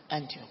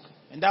Antioch.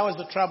 And that was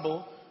the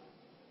trouble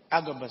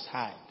Agabus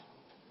had.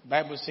 The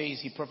Bible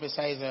says he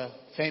prophesies a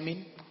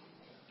famine.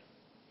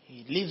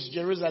 He leaves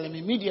Jerusalem,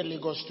 immediately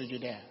goes to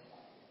Judea.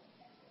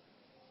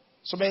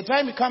 So by the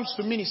time he comes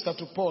to minister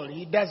to Paul,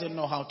 he doesn't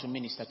know how to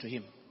minister to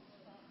him.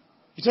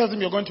 He tells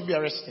him, you're going to be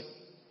arrested.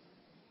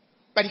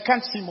 But he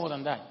can't see more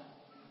than that.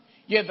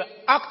 Yet the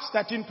Acts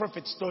 13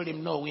 prophets told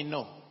him, no, we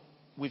know.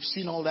 We've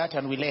seen all that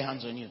and we lay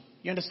hands on you.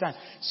 You understand?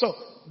 So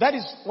that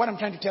is what I'm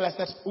trying to tell us,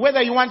 that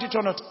whether you want it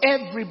or not,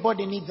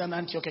 everybody needs an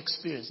Antioch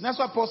experience. And that's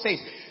what Paul says.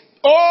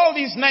 All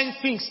these 9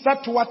 things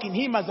start to work in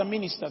him as a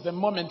minister the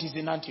moment he's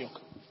in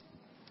Antioch.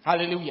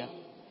 Hallelujah.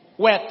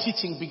 Where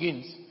teaching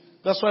begins.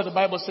 That's why the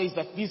Bible says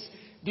that these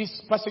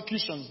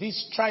persecutions,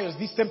 these trials,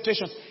 these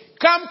temptations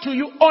come to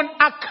you on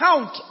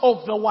account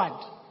of the word.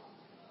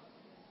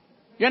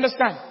 You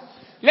understand?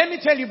 Let me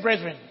tell you,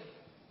 brethren.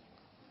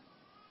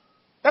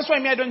 That's why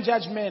I don't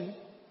judge men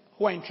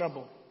who are in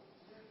trouble.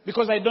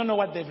 Because I don't know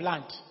what they've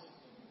learned.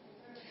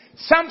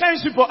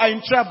 Sometimes people are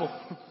in trouble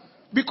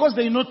because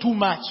they know too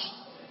much.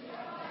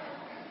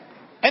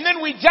 And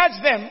then we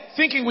judge them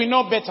thinking we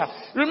know better.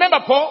 Remember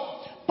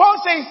Paul?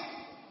 Paul says,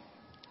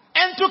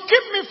 and to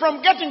keep me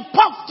from getting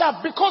puffed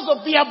up because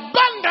of the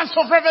abundance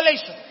of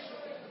revelation,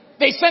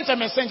 they sent a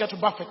messenger to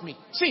buffet me.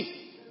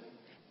 See,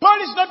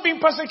 Paul is not being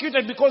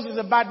persecuted because he's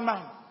a bad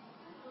man.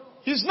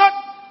 He's not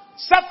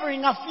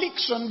suffering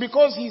affliction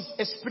because he's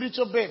a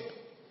spiritual babe.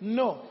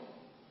 No.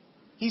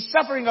 He's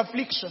suffering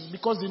affliction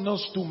because he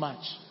knows too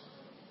much.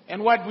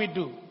 And what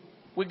do?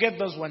 We get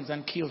those ones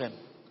and kill them.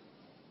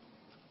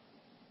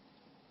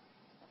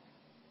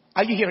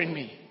 Are you hearing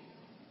me?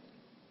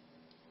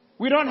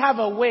 We don't have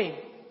a way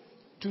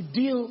to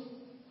deal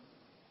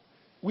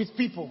with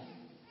people.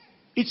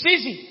 It's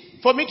easy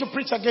for me to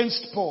preach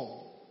against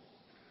Paul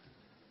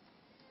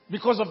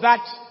because of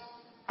that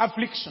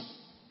affliction.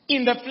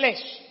 In the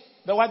flesh,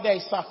 the word there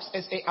is sarx,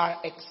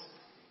 S-A-R-X.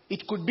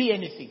 It could be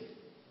anything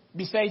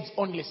besides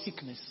only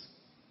sickness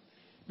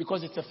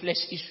because it's a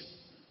flesh issue.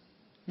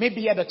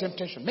 Maybe he had a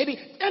temptation. Maybe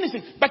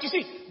anything. But you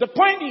see, the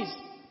point is,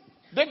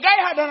 the guy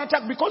had an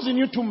attack because he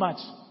knew too much.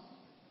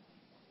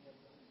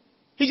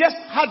 He just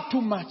had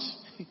too much.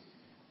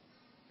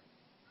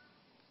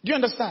 Do you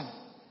understand?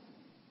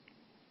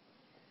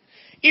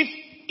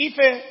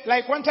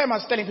 Like one time I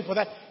was telling people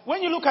that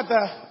when you look at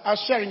I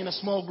was sharing in a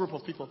small group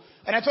of people,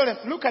 and I told them,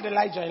 look at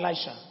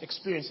Elisha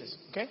experiences,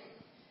 okay?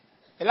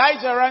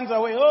 Elijah runs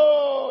away.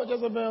 Oh,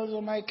 Jezebel is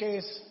on my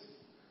case.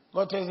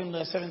 God tells him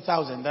there are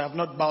 7,000. They have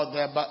not bowed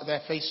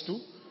their face to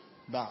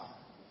bow.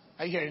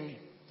 Are you hearing me?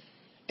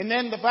 And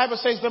then the Bible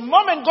says the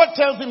moment God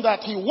tells him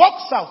that, he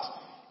walks out.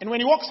 And when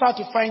he walks out,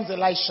 he finds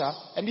Elisha,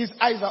 and his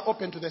eyes are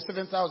open to the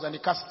 7,000. He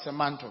casts a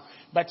mantle.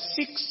 But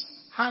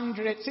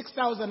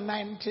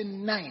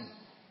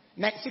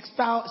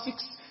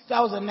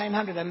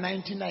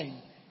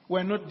 6,999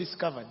 were not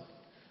discovered.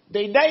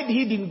 They died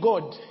hid in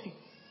God.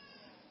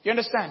 You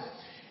understand?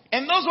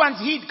 And those ones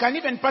hid can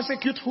even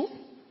persecute who?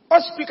 Or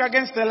speak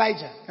against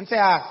Elijah and say,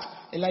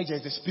 Elijah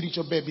is a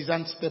spiritual babe, he's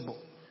unstable.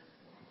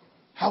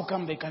 How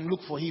come they can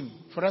look for him?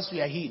 For us,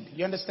 we are hid.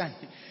 You understand?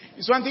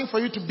 It's one thing for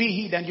you to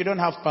be hid and you don't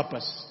have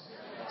purpose.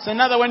 It's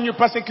another when you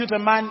persecute a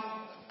man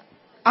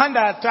under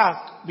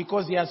attack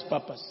because he has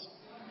purpose.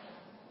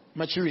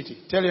 Maturity.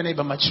 Tell your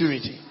neighbor,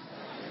 maturity.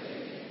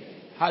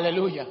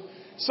 Hallelujah.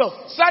 So,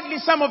 sadly,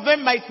 some of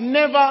them might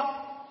never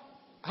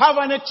have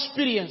an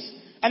experience.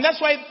 And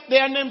that's why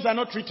their names are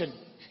not written.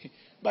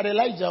 But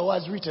Elijah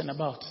was written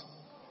about.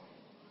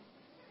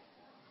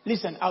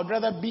 Listen, I would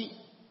rather be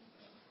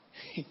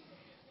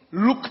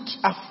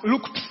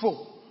looked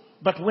for,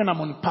 but when I'm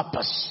on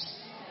purpose,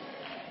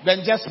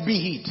 than just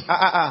be hid.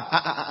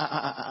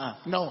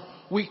 No,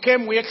 we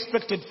came, we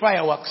expected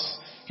fireworks.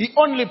 He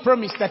only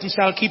promised that he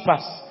shall keep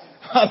us.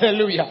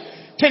 Hallelujah.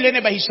 Tell your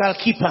neighbor, he shall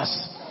keep us.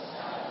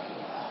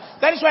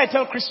 That is why I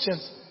tell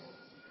Christians,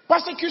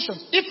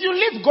 persecutions, if you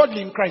live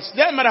godly in Christ,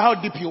 doesn't matter how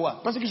deep you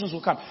are, persecutions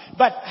will come.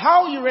 But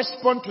how you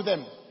respond to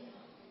them,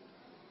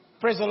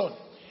 praise the Lord.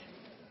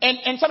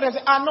 And somebody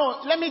say,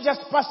 no, let me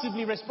just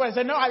passively respond. I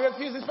say, no, I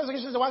refuse. This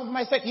persecution is the one for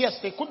my sake. Yes,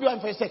 they could be one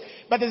for your sake.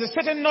 But there's a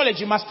certain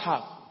knowledge you must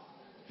have.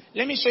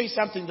 Let me show you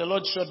something the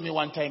Lord showed me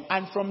one time.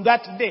 And from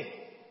that day,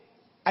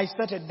 I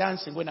started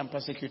dancing when I'm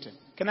persecuted.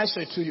 Can I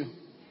show it to you?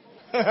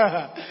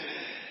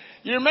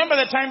 You remember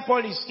the time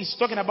Paul is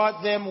talking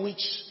about them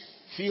which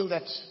feel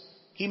that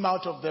him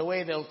out of the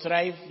way, they'll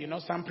thrive. You know,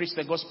 some preach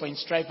the gospel in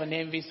strife and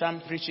envy.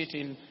 Some preach it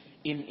in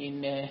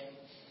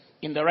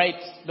the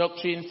right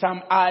doctrine.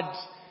 Some add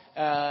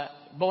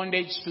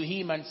bondage to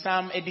him, and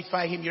some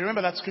edify him. You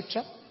remember that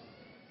scripture?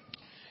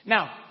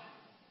 Now,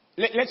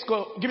 let's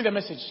go. Give me the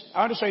message. I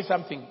want to show you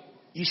something.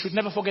 You should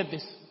never forget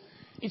this.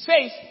 It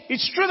says,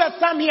 it's true that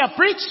some here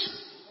preach.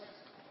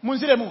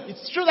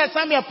 It's true that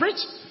some here preach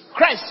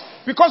Christ.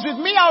 Because with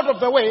me out of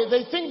the way,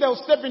 they think they'll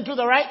step into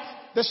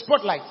the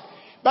spotlight.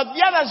 But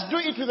the others do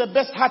it with the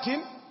best heart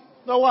in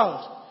the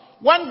world.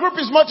 One group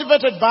is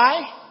motivated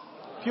by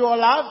pure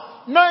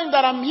love, knowing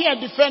that I'm here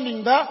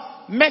defending the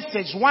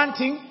message,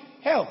 wanting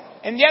help.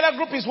 And the other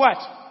group is what?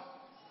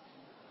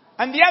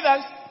 And the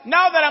others,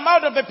 now that I'm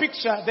out of the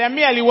picture, they're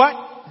merely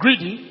what?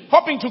 Greedy,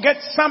 hoping to get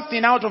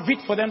something out of it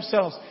for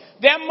themselves.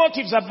 Their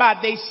motives are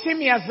bad. They see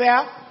me as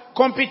their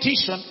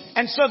competition.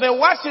 And so the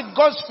worse it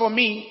goes for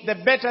me, the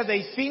better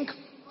they think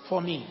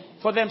for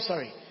them.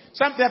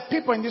 There are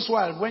people in this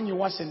world, when you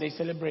worsen, they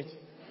celebrate.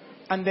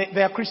 And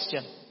they are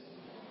Christian.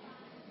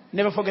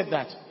 Never forget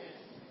that.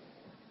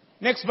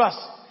 Next verse.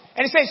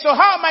 And he says, so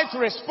how am I to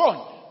respond?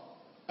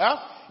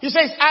 He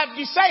says, I've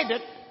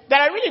decided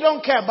that I really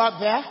don't care about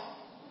their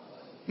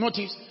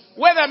motives.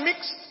 Whether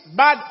mixed,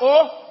 bad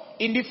or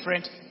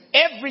indifferent.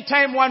 Every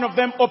time one of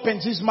them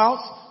opens his mouth,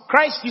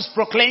 Christ is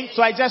proclaimed.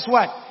 So I just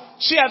what?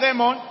 Cheer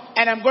them on.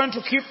 And I'm going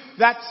to keep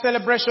that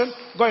celebration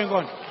going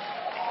on.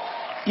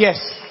 Yes.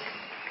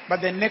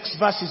 But the next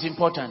verse is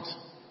important.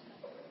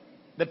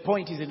 The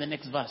point is in the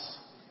next verse.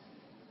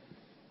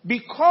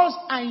 Because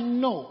I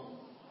know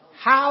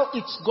how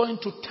it's going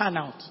to turn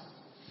out.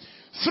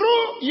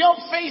 Through your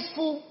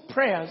faithful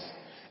prayers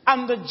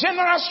and the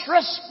generous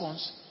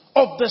response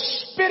of the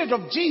Spirit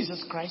of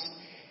Jesus Christ,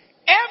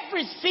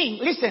 everything,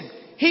 listen,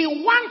 He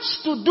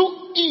wants to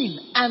do in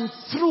and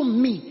through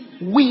me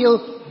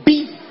will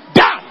be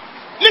done.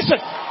 Listen,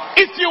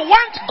 if you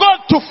want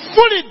God to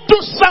fully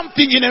do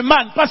something in a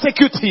man,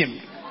 persecute him.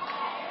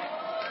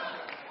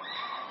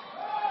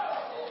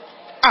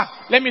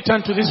 Let me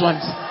turn to these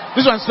ones.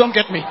 These ones don't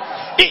get me.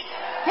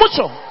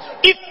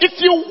 If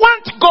you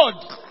want God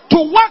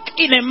to work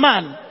in a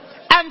man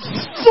and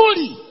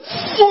fully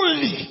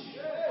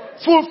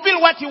fulfill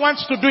what He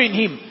wants to do in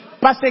him,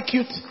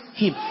 persecute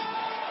him.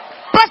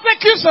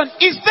 Persecution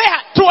is there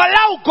to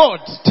allow God.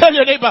 Tell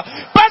your neighbor,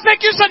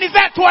 persecution is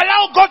there to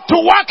allow God to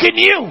work in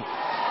you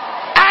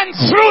and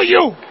through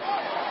you.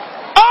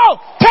 Oh,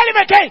 tell him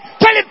again.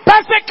 Tell him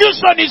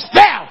persecution is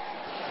there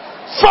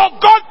for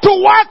God to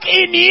work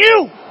in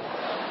you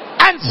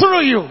and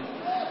through you.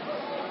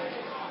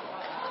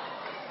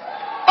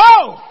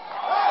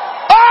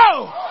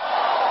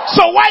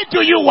 So why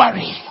do you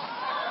worry?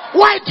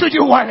 Why do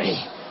you worry?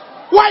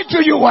 Why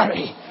do you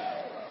worry?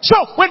 So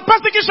when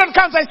persecution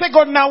comes, I say,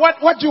 God, now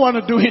what do you want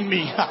to do in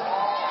me?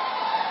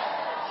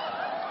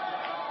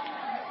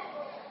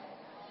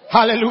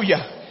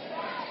 Hallelujah.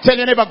 Tell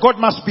your neighbor, God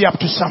must be up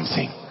to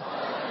something.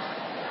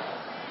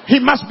 He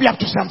must be up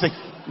to something.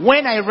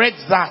 When I read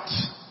that,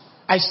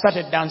 I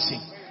started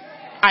dancing.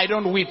 I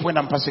don't weep when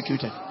I'm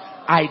persecuted.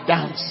 I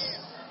dance.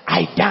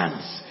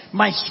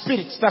 My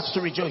spirit starts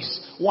to rejoice.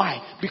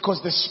 Why? Because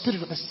the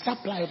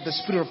supply of the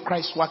Spirit of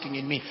Christ working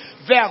in me.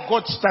 There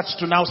God starts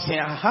to now say,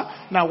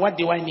 now what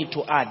do I need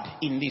to add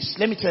in this?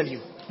 Let me tell you.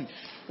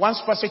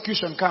 Once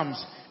persecution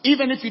comes,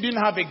 even if you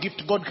didn't have a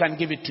gift, God can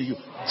give it to you.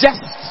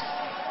 Just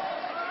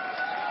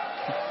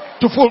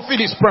to fulfill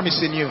His promise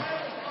in you.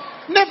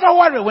 Never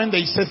worry when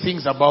they say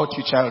things about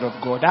you, child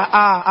of God.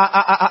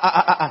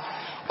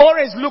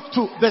 Always look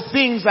to the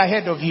things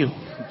ahead of you.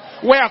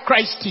 Where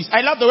Christ is.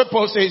 I love the way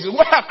Paul says,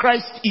 where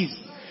Christ is.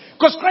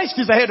 Because Christ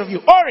is ahead of you.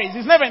 Always.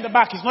 He's never in the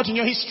back. He's not in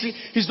your history.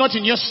 He's not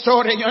in your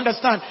story. You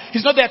understand?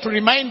 He's not there to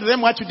remind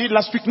them what you did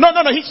last week. No.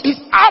 He's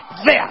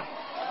up there.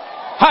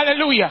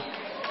 Hallelujah.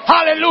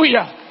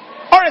 Hallelujah.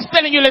 Always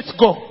telling you, let's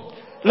go.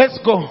 Let's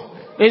go.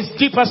 There's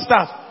deeper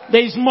stuff.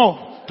 There is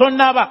more. Don't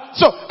never.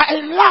 So, I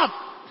love.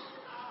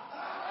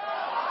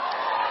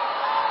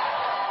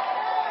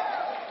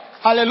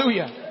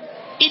 Hallelujah.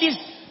 It is.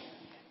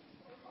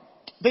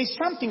 There's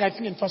something I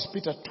think in 1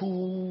 Peter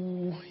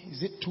 2,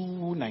 is it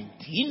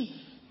 2:19?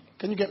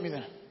 Can you get me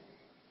there?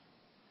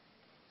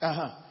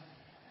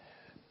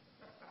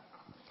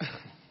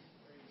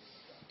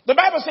 The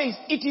Bible says,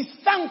 it is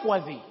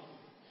thankworthy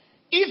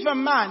if a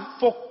man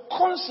for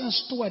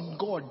conscience toward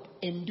God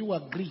endure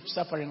grief,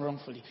 suffering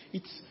wrongfully.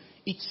 It's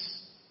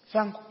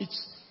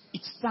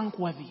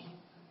thankworthy.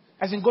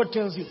 As in God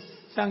tells you,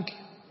 thank you.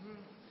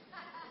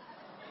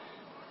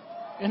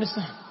 You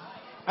understand?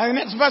 And the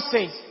next verse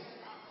says,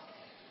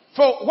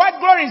 for what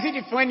glory is it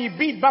if when you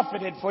be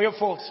buffeted for your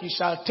faults, you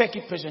shall take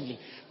it patiently.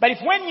 But if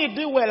when you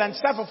do well and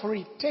suffer for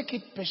it, take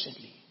it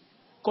patiently.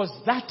 Because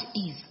that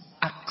is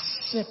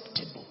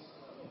acceptable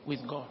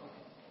with God.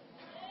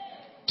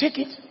 Take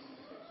it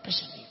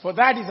patiently. For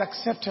that is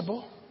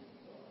acceptable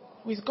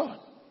with God.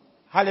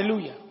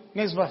 Hallelujah.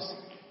 Next verse.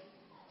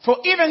 For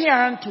even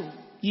hereunto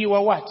you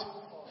are what?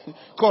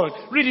 Called.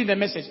 Reading the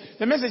message.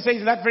 The message says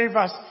in that very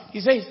verse, he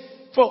says,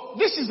 for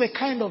this is the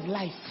kind of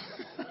life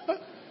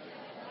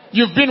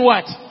you've been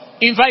what?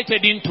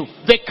 Invited into.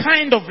 The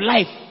kind of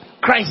life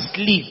Christ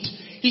lived.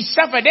 He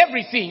suffered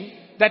everything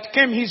that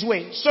came his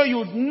way. So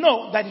you'd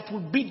know that it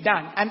would be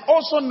done. And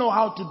also know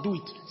how to do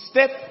it.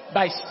 Step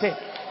by step.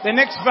 The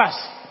next verse.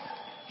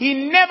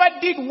 He never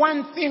did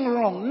one thing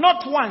wrong.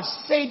 Not once.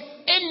 Said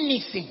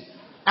anything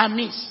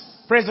amiss.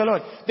 Praise the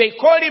Lord. They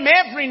called him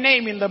every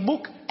name in the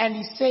book and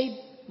he said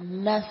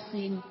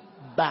nothing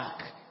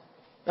back.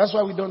 That's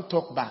why we don't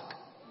talk back.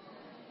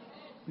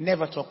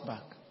 Never talk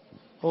back.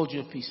 Hold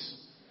your peace.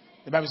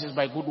 The Bible says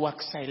by good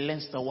works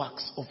silence the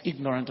works of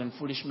ignorant and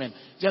foolish men.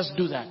 Just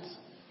do that.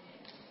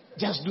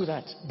 Just do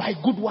that. By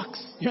good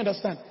works. You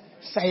understand?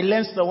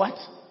 Silence the what?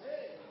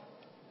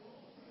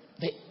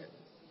 The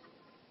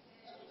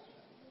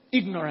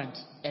ignorant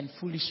and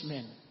foolish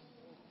men.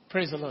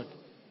 Praise the Lord.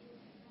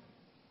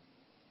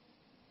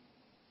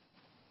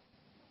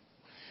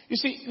 You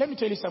see, let me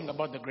tell you something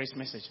about the grace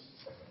message.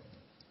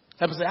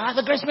 People say,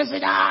 the grace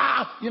message,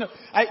 You know,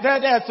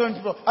 there are some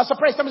people. I was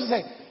surprised somebody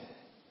say,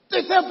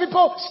 they tell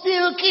people,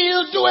 steal,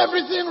 kill, do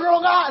everything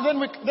wrong.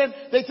 Then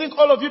they think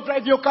all of you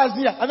drive your cars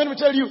here. And then we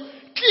tell you,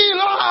 kill,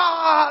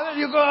 Then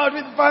you go out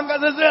with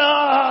fingers and say,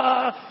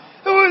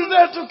 who is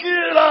there to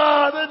kill?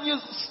 Then you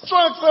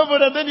strike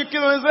someone and then you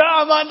kill them and say,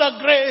 I'm under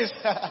grace.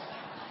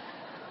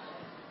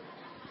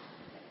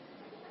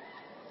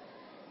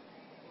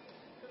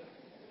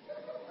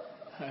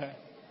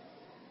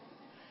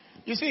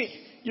 You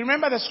see, you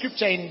remember the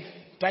scripture in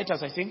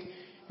Titus, I think,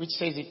 which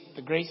says it,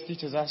 the grace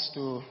teaches us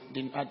to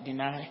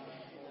deny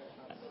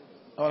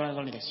all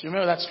ungodliness. You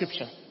remember that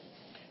scripture?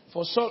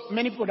 For so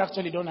many people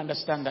actually don't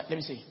understand that. Let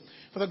me see.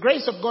 For the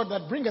grace of God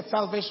that bringeth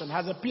salvation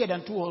has appeared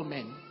unto all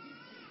men,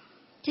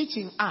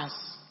 teaching us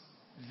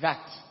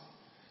that,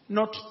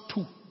 not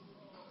to.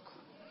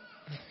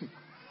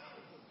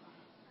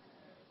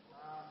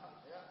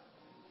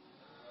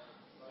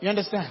 You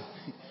understand?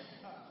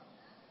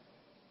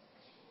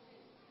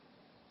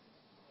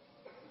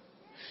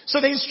 So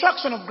the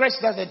instruction of grace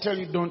doesn't tell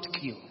you don't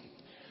kill.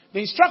 The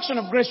instruction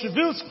of grace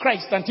reveals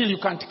Christ until you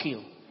can't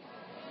kill.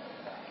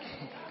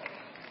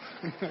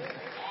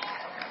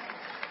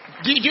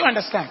 Do you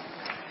understand?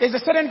 There's a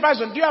certain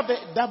version. Do you have the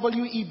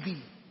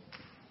WEB?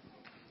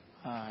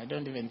 I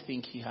don't even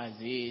think he has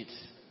it.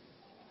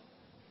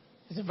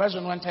 There's a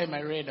version one time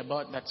I read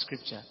about that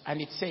scripture.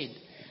 And it said,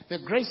 the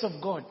grace of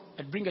God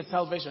that bringeth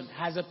salvation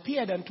has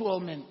appeared unto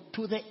all men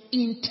to the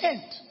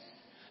intent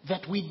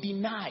that we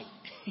deny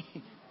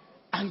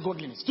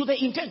ungodliness. To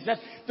the intent that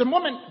the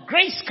moment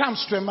grace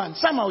comes to a man,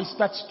 somehow he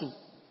starts to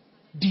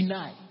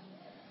deny.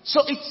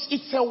 So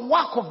it's a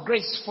work of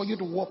grace for you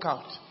to walk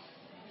out.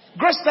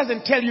 Grace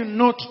doesn't tell you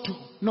not to.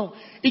 No.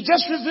 It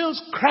just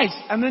reveals Christ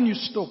and then you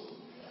stop.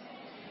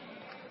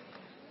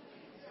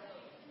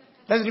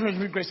 That's the difference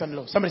between grace and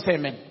law. Somebody say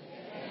amen.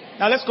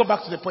 Now let's go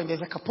back to the point.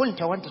 There's like a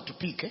point I wanted to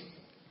pick.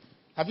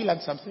 Have you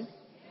learned something?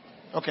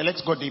 Okay,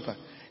 let's go deeper.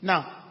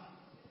 Now,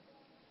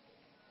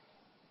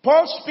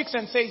 Paul speaks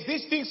and says,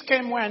 these things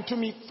came where unto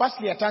me,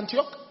 firstly at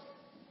Antioch.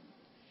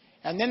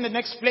 And then the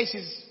next place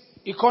is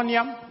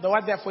Iconium. The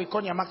word there for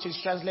Iconium actually is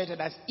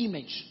translated as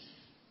image,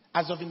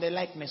 as of in the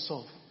likeness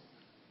of.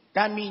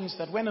 That means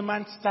that when a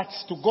man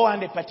starts to go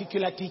on a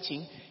particular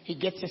teaching, he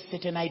gets a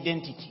certain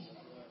identity.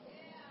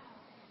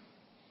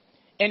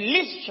 And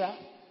Lystra,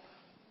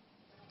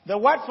 the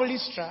word for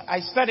Lystra, I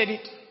studied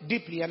it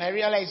deeply and I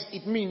realized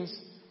it means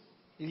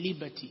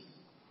liberty.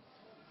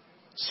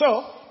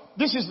 So,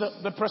 this is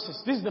the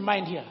process. This is the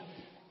mind here.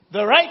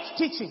 The right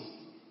teaching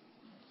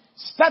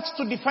starts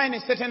to define a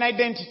certain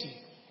identity.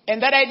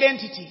 And that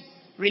identity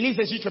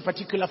releases you to a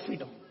particular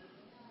freedom.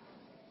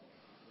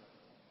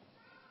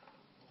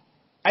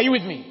 Are you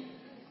with me?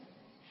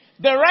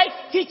 The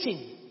right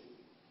teaching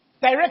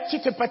directs you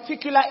to a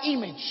particular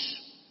image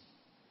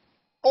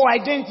or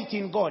identity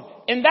in God.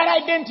 And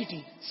that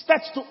identity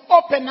starts to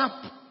open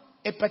up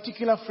a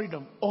particular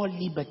freedom or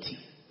liberty.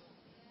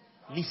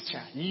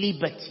 Lystra,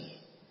 liberty.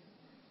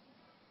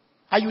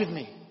 Are you with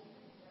me?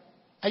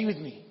 Are you with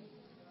me?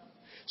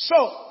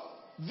 So,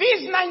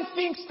 these 9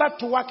 things start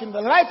to work in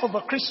the life of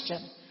a Christian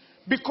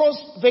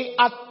because they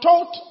are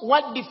taught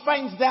what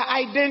defines their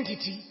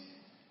identity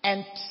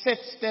and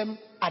sets them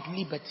at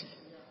liberty.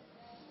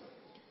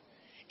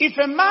 If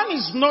a man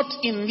is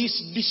not in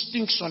this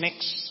distinction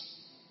X,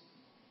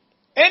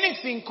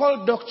 anything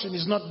called doctrine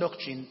is not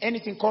doctrine.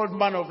 Anything called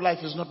manner of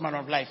life is not manner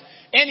of life.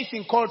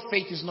 Anything called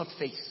faith is not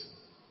faith.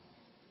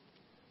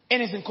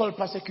 Anything called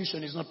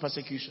persecution is not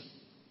persecution.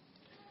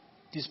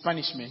 It is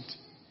punishment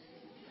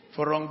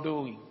for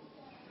wrongdoing.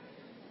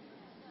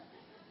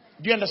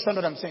 Do you understand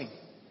what I'm saying?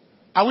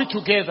 Are we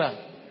together?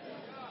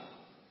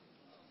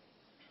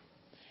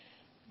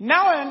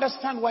 Now I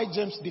understand why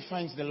James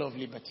defines the law of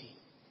liberty.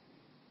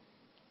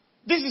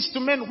 This is to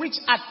men which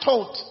are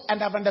taught and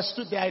have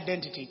understood their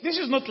identity. This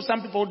is not to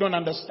some people who don't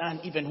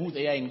understand even who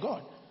they are in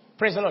God.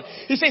 Praise the Lord.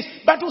 He says,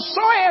 but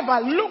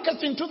whosoever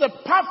looketh into the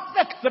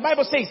perfect, the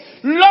Bible says,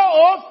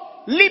 law of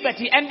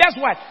liberty, and that's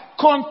what?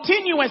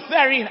 Continuous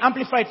therein.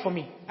 Amplified for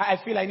me. I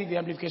feel I need the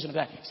amplification of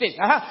that. It says,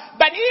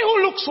 but he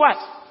who looks what?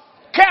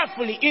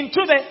 Carefully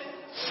into the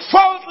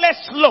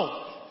faultless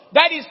law.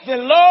 That is the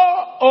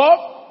law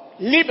of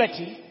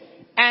liberty,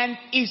 and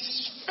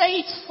is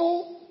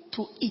faithful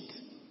to it.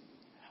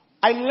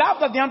 I love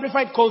that the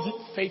Amplified calls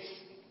it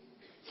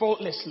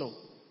faultless law.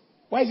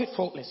 Why is it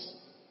faultless?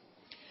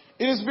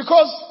 It is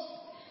because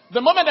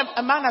The moment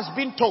a man has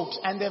been taught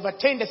and they've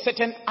attained a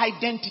certain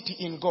identity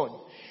in God,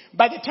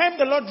 by the time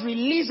the Lord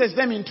releases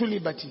them into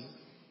liberty,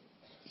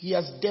 he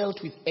has dealt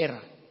with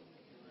error.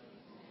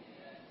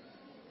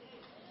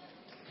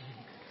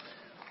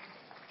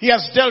 He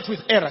has dealt with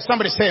error.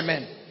 Somebody say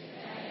amen.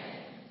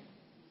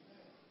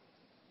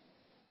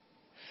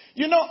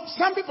 You know,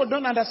 some people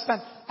don't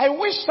understand. I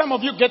wish some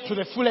of you get to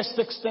the fullest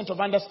extent of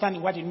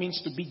understanding what it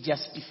means to be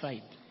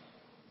justified.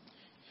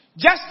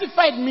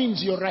 Justified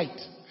means you're right.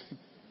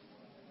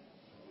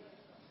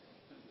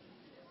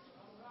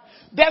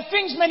 There are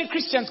things many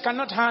Christians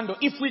cannot handle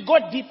if we go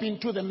deep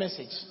into the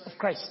message of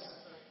Christ.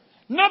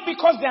 Not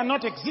because they are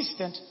not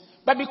existent,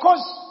 but because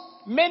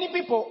many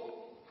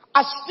people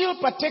are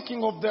still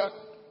partaking of the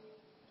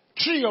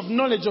tree of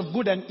knowledge of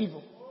good and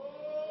evil.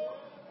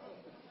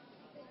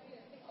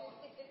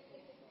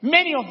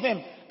 Many of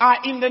them are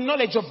in the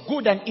knowledge of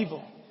good and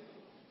evil.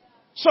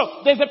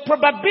 So there's a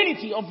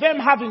probability of them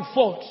having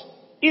fault,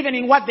 even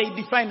in what they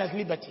define as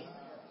liberty.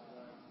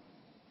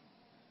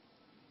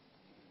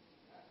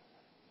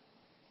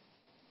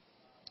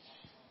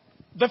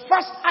 The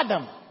first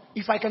Adam,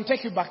 if I can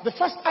take you back, the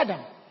first Adam,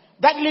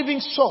 that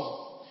living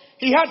soul,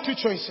 he had two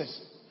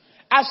choices.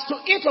 As to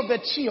eat of the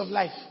tree of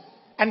life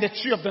and the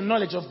tree of the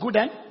knowledge of good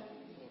and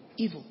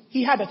evil.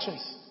 He had a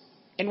choice.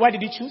 And what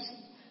did he choose?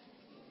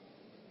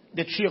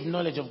 The tree of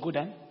knowledge of good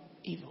and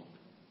evil.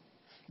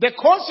 The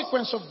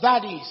consequence of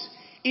that is,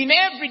 in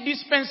every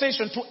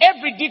dispensation, to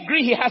every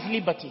degree he has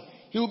liberty,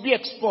 he will be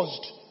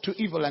exposed to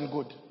evil and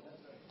good.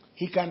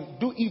 He can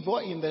do evil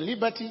in the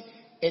liberty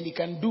and he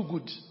can do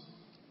good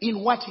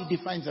in what he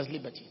defines as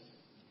liberty.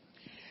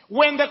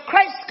 When the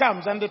Christ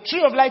comes and the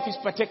tree of life is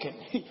partaken,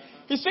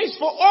 he says,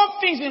 for all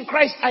things in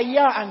Christ are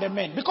yea and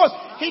amen. Because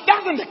he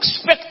doesn't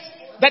expect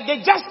that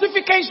the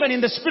justification in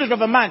the spirit of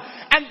a man,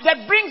 and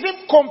that brings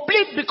him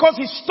complete because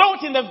he's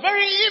taught in the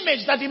very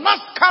image that he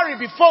must carry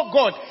before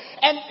God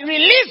and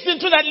released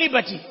into that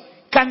liberty,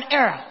 can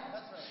err.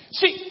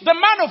 See, the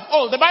man of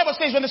old, the Bible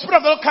says, when the Spirit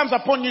of the Lord comes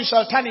upon you, you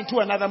shall turn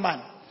into another man.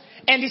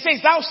 And he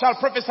says, thou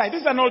shalt prophesy.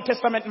 This is an Old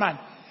Testament man.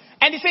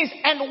 And he says,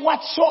 and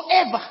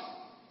whatsoever.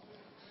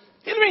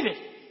 You read it.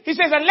 He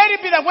says, and let it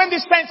be that when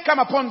these signs come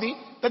upon thee,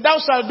 that thou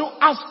shalt do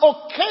as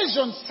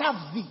occasion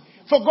serve thee.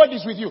 For God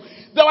is with you.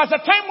 There was a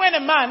time when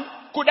a man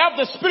could have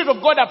the Spirit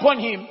of God upon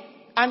him,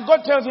 and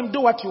God tells him,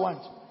 do what you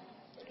want.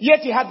 Yet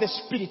he had the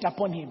Spirit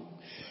upon him.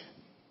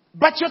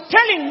 But you're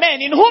telling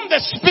men in whom the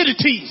Spirit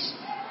is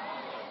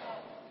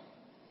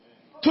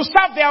to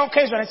serve their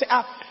occasion and say,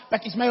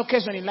 but is my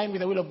occasion in line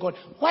with the will of God?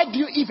 Why do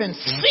you even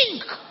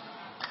think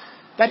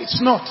that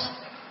it's not?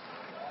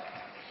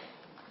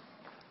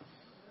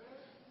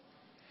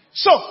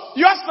 So,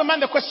 you ask the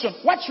man the question,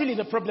 what's really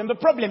the problem? The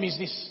problem is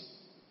this.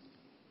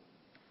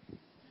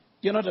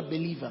 You're not a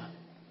believer.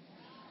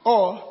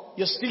 Or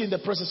you're still in the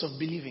process of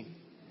believing.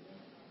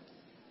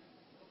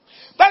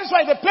 That is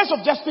why the place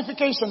of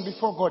justification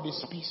before God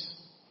is peace.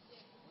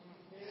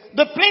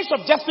 The place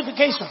of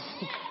justification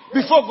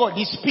before God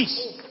is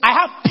peace. I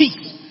have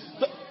peace.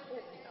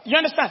 You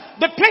understand?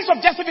 The place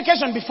of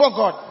justification before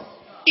God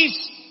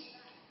is,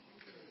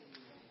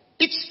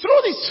 it's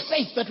through this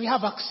faith that we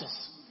have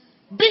access.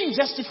 Being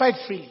justified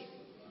freely.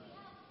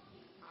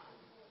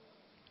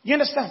 You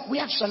understand? We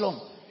have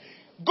shalom.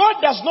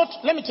 God does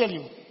not, let me tell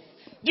you,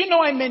 do you know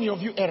why many of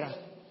you err?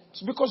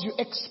 It's because you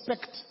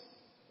expect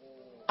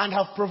and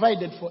have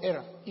provided for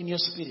error in your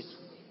spirit.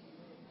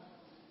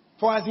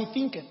 For as he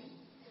thinketh,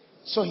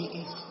 so he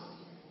is.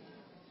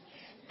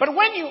 But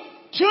when you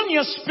tune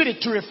your spirit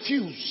to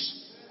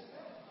refuse,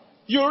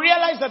 you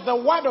realize that the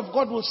word of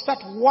God will start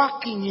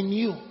working in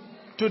you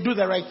to do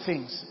the right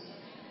things.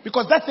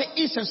 Because that's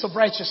the essence of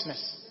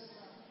righteousness.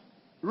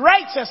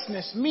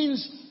 Righteousness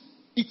means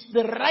it's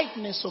the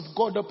rightness of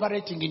God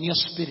operating in your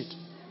spirit.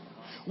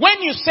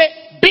 When you say,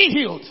 be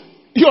healed,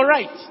 you're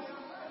right.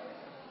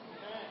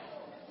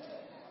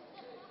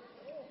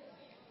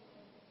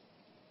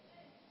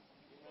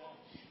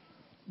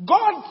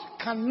 God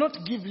cannot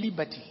give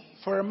liberty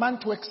for a man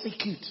to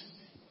execute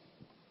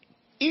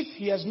if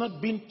he has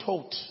not been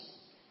taught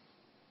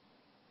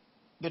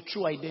the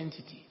true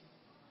identity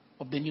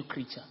of the new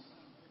creature.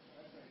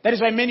 That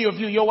is why many of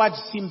you, your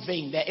words seem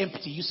vain. They're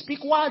empty. You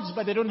speak words,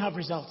 but they don't have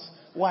results.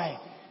 Why?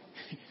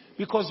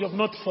 Because you have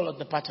not followed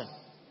the pattern.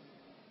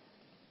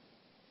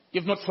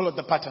 You have not followed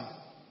the pattern.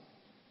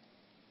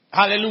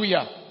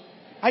 Hallelujah.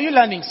 Are you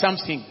learning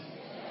something?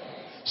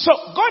 So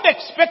God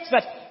expects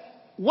that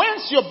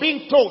once you're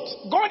being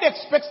taught, God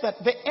expects that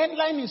the end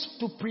line is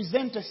to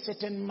present a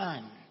certain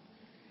man.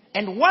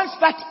 And once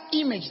that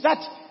image, that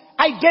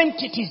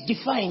identity is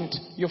defined,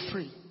 you're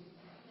free.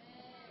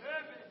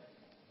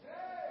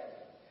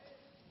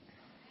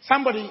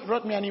 Somebody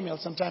wrote me an email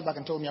some time back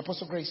and told me,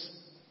 Apostle Grace,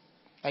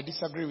 I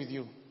disagree with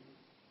you.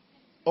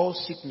 All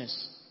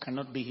sickness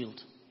cannot be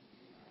healed.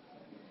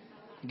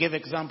 Gave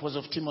examples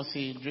of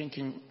Timothy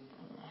drinking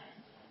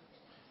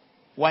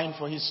wine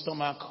for his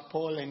stomach,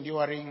 Paul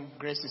enduring,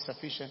 grace is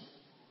sufficient.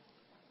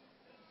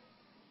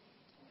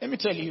 Let me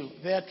tell you,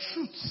 there are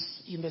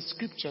truths in the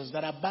scriptures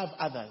that are above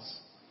others.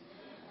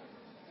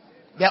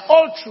 They are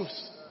all truth,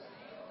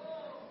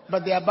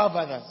 but they are above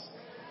others.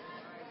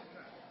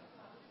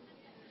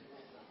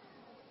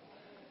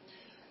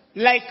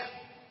 Like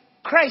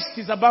Christ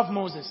is above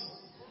Moses,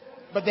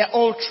 but they are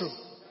all true.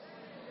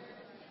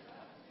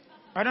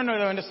 I don't know if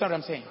you understand what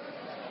I'm saying.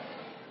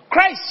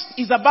 Christ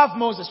is above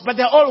Moses, but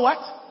they are all what?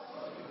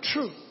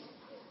 True.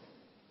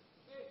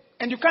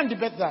 And you can't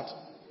debate that.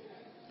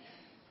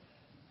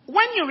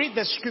 When you read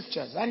the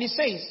scriptures, and it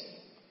says,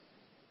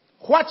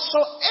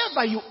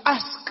 whatsoever you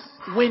ask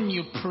when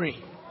you pray,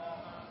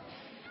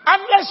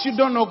 unless you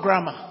don't know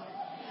grammar,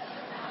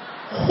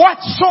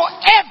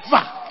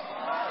 whatsoever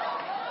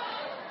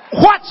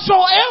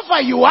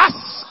you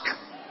ask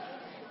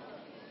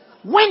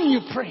when you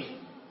pray,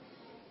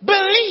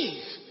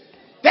 believe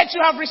that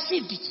you have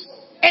received it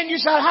and you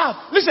shall have.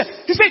 Listen,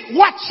 he said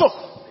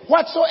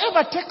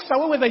whatsoever takes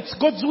away whether it's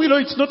God's will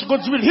or it's not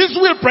God's will. His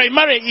will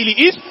primarily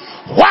is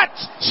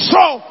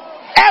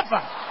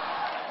whatsoever.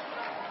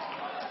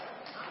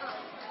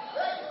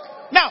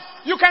 Now,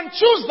 you can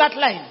choose that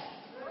line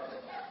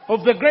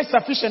of the grace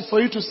sufficient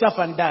for you to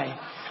suffer and die.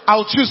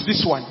 I'll choose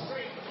this one.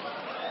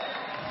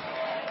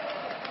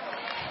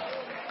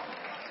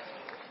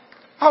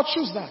 I'll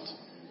choose that.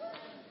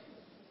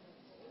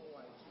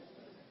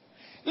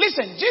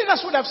 Listen,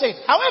 Jesus would have said,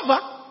 however,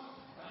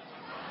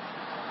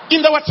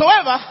 in the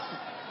whatsoever,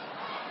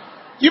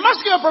 you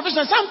must give a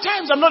provision.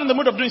 Sometimes I'm not in the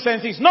mood of doing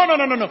certain things. No.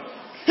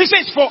 He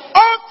says, for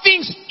all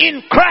things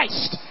in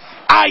Christ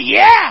are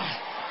yeah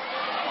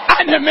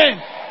and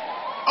amen.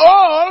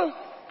 All,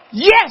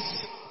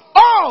 yes,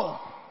 all.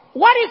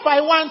 What if I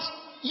want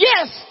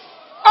yes,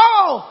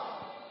 all?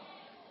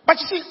 But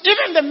you see,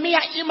 even the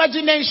mere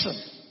imagination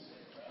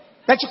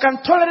that you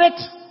can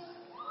tolerate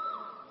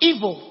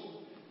evil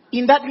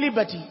in that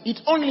liberty,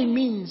 it only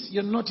means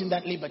you're not in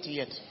that liberty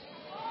yet.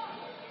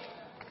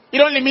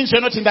 It only means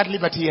you're not in that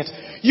liberty yet.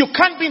 You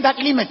can't be in that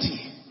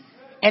liberty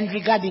and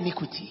regard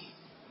iniquity.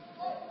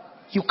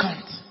 You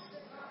can't.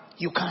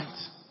 You can't.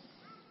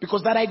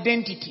 Because that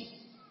identity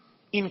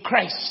in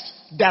Christ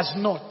does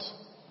not,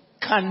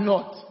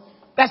 cannot.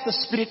 That's the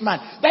spirit man.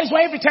 That is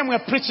why every time we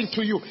are preaching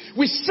to you,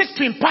 we seek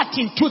to impart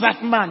into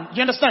that man.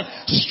 You understand?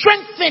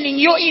 Strengthening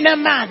your inner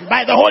man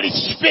by the Holy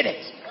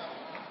Spirit.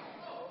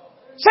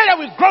 So that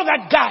we grow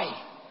that guy.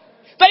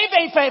 That if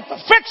there are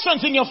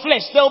imperfections in your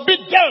flesh, they will be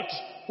dealt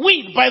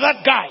with by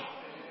that guy.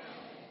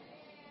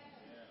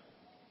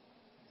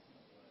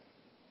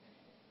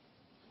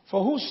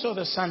 For whoso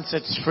the Son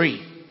sets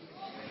free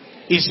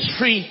is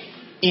free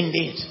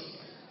indeed.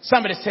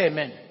 Somebody say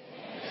amen.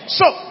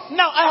 So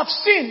now I have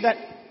seen that.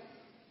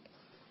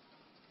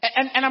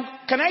 And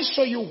can I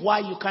show you why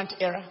you can't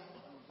err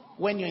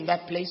when you're in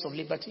that place of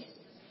liberty?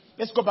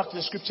 Let's go back to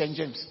the scripture in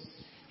James.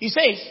 He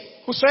says,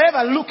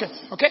 whosoever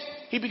looketh, okay?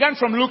 He began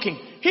from looking.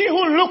 He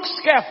who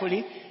looks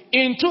carefully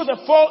into the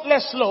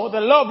faultless law,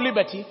 the law of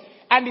liberty,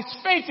 and is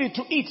faithful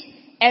to it,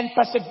 and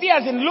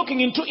perseveres in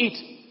looking into it.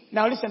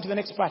 Now listen to the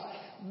next part.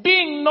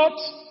 Being not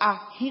a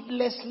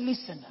heedless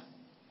listener,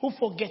 who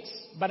forgets,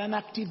 but an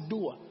active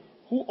doer,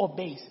 who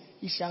obeys,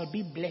 he shall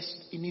be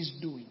blessed in his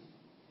doing.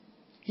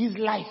 His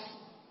life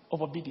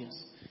of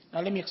obedience.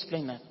 Now let me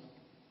explain that.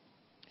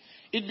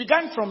 It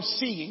began from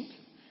seeing,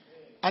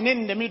 and then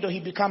in the middle he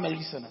became a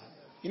listener.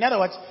 In other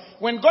words,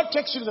 when God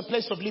takes you to the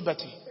place of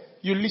liberty,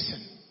 you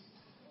listen.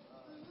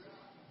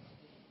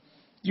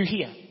 You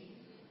hear.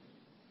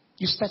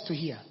 You start to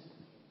hear.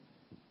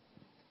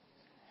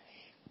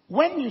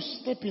 When you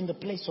step in the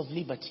place of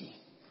liberty,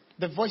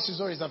 the voice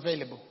is always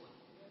available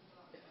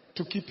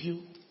to keep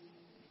you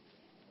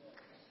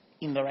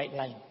in the right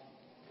line.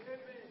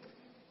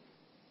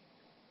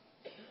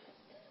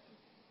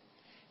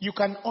 You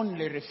can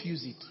only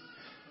refuse it.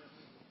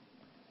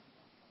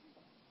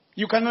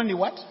 You can only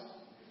what?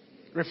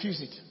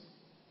 Refuse it.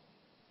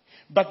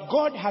 But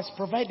God has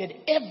provided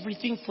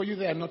everything for you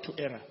there not to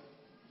err.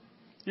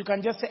 You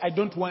can just say, I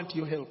don't want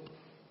your help.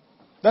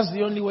 That's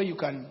the only way you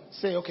can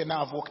say, okay,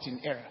 now I've walked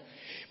in error.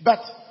 But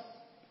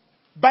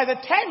by the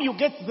time you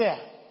get there,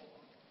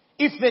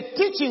 if the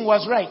teaching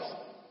was right,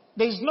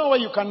 there is no way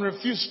you can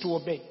refuse to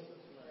obey.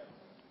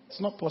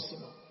 It's not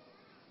possible.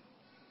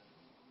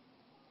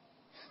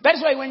 That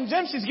is why when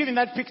James is giving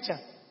that picture,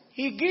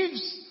 he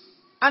gives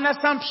an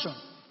assumption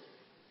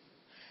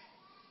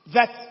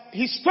that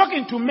he's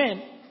talking to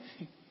men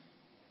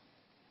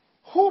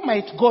who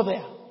might go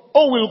there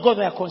or will go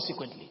there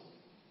consequently.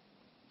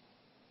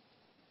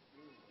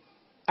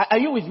 Are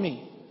you with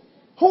me?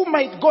 Who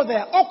might go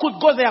there or could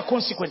go there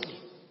consequently.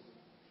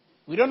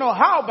 We don't know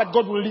how, but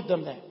God will lead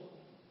them there.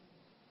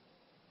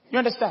 You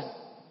understand?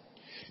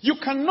 You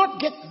cannot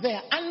get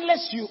there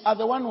unless you are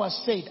the one who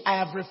has said,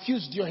 I have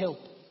refused your help.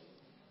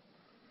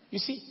 You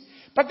see?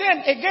 But then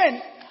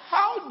again,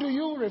 how do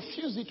you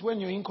refuse it when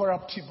you're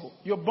incorruptible?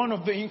 You're born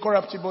of the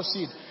incorruptible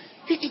seed.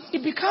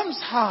 It becomes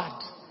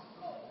hard.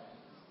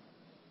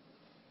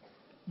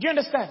 Do you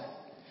understand?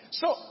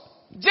 So,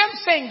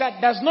 James saying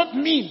that does not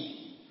mean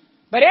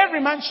that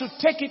every man should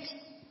take it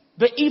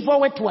the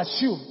evil way to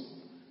assume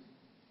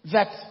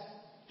that,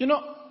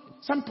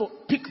 some people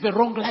pick the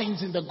wrong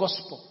lines in the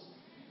gospel.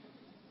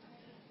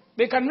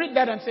 They can read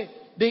that and say,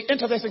 they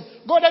enter there saying,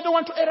 God, I don't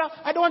want to err.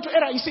 I don't want to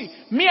err. You see,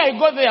 me, I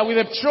go there with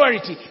a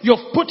purity.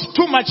 You've put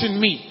too much in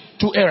me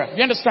to err.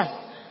 You understand?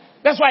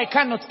 That's why I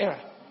cannot err.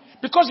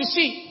 Because you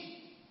see,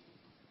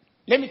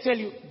 let me tell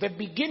you, the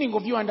beginning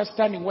of you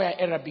understanding where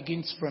error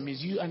begins from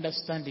is you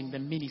understanding the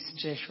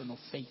ministration of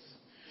faith.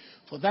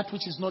 For that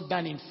which is not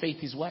done in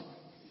faith is what?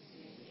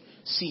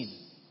 Sin.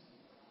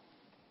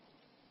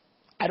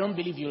 I don't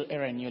believe you'll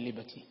err in your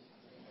liberty.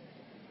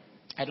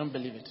 I don't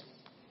believe it.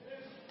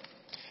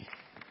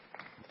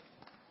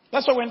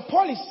 That's why when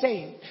Paul is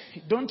saying,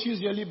 don't use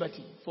your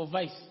liberty for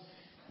vice,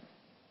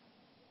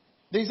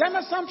 there is an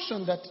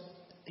assumption that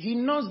he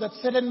knows that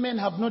certain men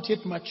have not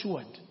yet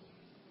matured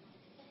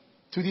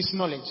to this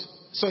knowledge.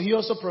 So he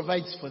also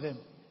provides for them.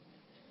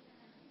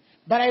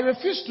 But I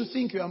refuse to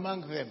think you're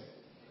among them.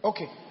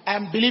 Okay, I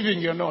am believing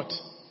you're not.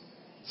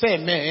 Say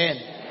amen.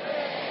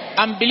 Amen.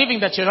 I'm believing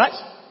that you're not.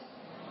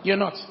 You're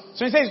not.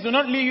 So he says, do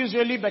not use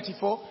your liberty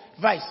for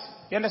vice.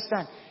 You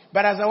understand?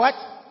 But as a what?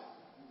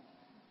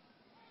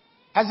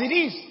 As it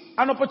is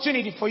an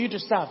opportunity for you to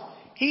serve.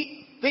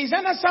 There is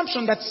an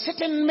assumption that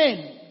certain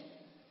men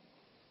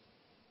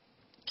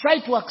try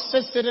to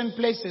access certain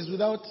places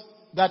without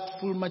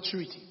that full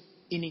maturity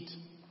in it.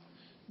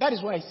 That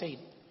is why I said,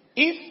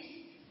 if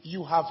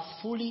you have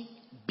fully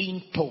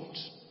been taught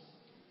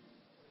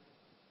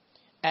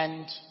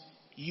and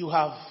you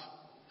have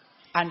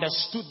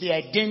understood the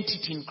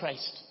identity in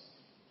Christ,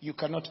 you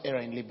cannot err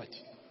in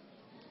liberty.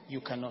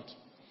 You cannot.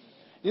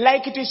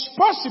 Like it is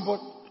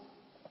possible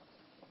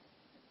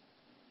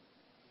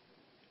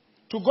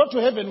to go to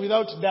heaven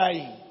without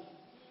dying.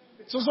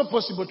 It's also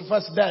possible to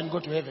first die and go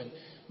to heaven.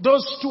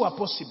 Those two are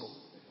possible.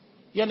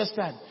 You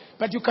understand?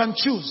 But you can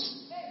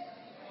choose.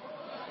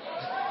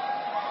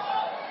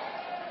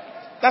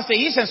 That's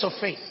the essence of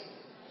faith.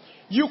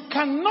 You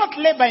cannot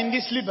labor in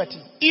this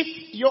liberty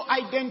if your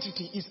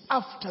identity is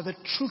after the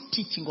true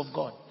teaching of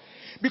God.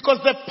 Because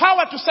the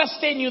power to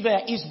sustain you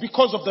there is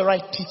because of the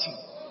right teaching.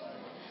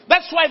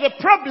 That's why the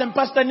problem,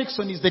 Pastor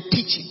Nixon, is the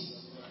teaching.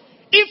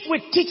 If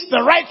we teach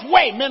the right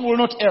way, men will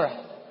not err.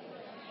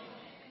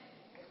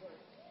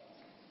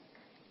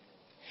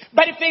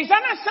 But if there is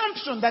an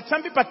assumption that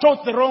some people are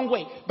taught the wrong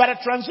way, but are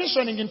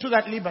transitioning into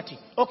that liberty,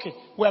 okay,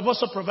 we have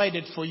also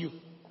provided for you.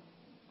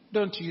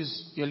 Don't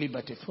use your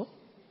liberty for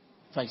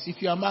vice.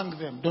 If you're among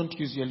them, don't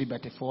use your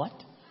liberty for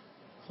what?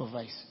 For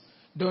vice.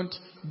 Don't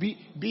be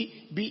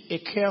a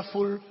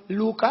careful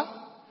looker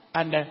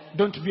and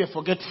don't be a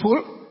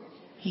forgetful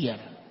hearer.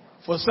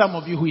 For some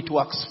of you who it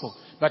works for.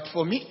 But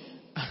for me,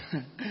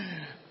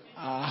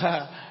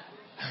 I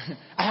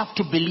have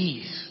to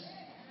believe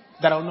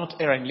that I will not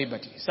err in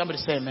liberty. Somebody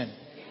say amen.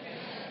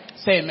 Amen.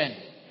 Say amen.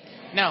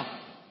 Amen. Now,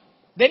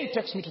 then it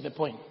takes me to the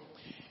point.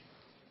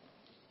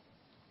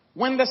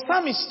 When the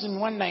psalmist in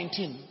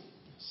 119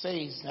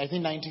 says, I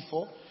think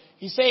 94,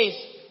 he says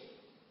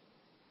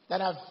that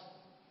I've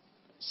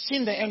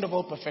seen the end of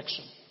all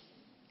perfection.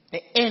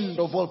 The end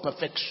of all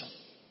perfection.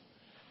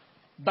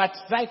 But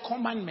thy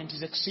commandment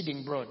is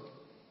exceeding broad.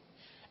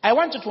 I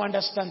want you to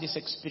understand this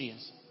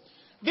experience.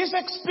 This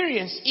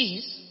experience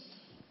is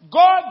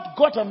God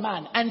got a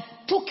man and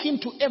took him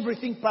to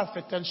everything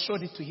perfect and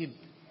showed it to him.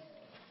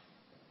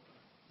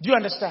 Do you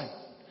understand?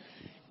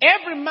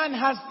 Every man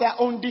has their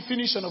own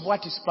definition of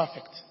what is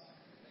perfect.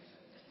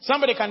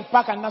 Somebody can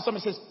pack and now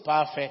somebody says,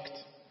 perfect.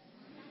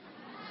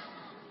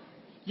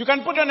 You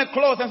can put on a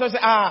cloth and somebody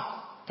says,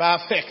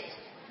 perfect.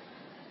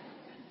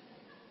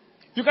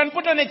 You can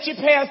put on a cheap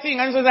hair thing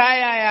and say,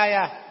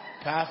 yeah,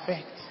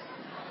 perfect.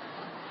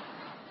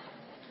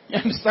 You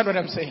understand what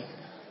I'm saying?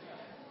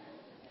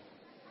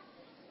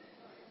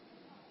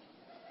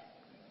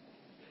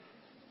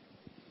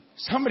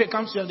 Somebody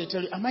comes to you and they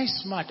tell you, am I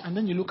smart? And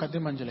then you look at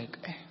them and you're like,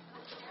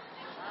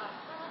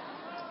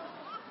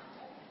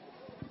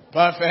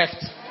 perfect.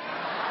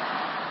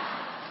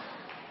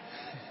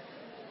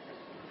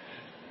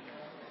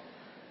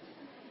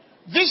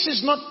 This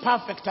is not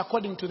perfect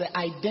according to the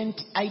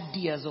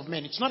ideas of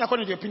men. It's not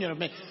according to the opinion of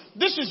men.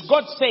 This is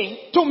God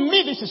saying, to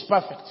me this is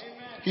perfect.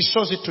 He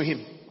shows it to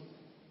him.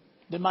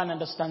 The man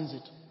understands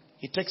it.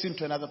 He takes him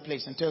to another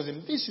place and tells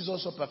him, this is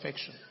also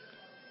perfection.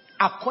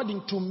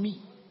 According to me.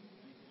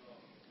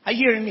 Are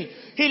you hearing me?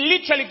 He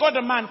literally got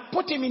a man,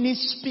 put him in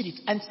his spirit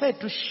and said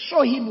to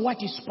show him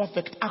what is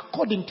perfect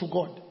according to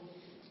God.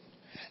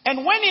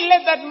 And when he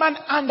led that man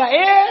under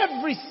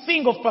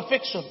everything of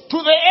perfection to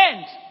the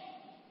end,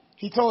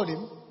 he told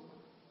him,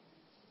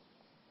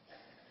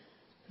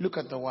 look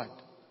at the word.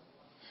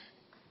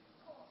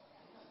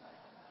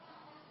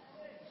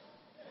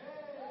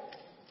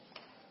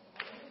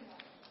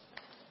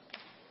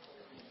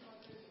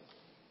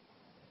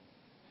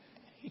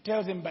 He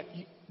tells him,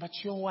 but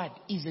your word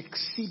is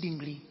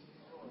exceedingly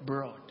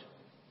broad.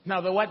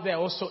 Now the word there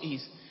also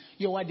is,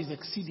 your word is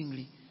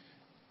exceedingly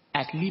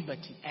at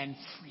liberty and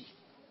free.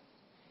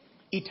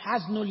 It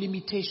has no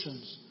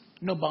limitations,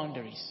 no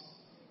boundaries.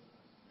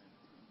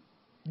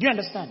 Do you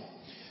understand?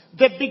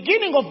 The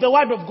beginning of the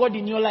word of God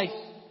in your life,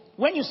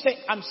 when you say,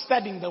 I'm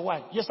studying the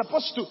word, you're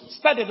supposed to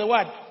study the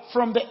word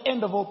from the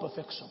end of all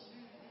perfection.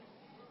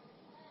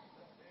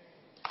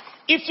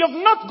 If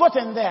you've not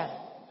gotten there,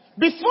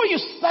 before you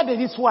study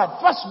this word,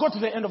 first go to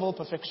the end of all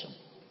perfection.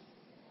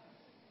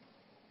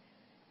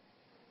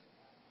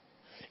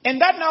 And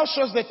that now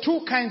shows the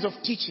two kinds of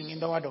teaching in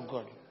the Word of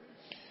God.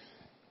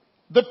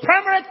 The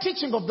primary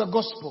teaching of the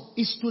gospel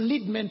is to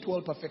lead men to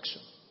all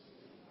perfection.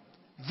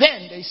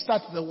 Then they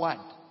start the Word.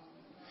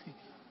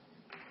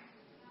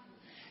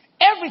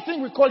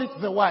 Everything we call it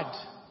the Word,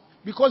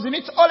 because in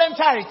its all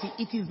entirety,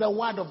 it is the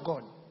Word of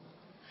God.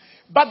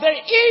 But there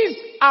is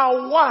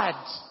a word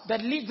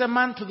that leads a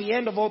man to the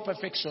end of all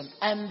perfection,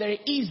 and there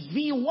is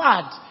the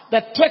word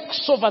that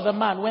takes over the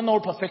man when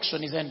all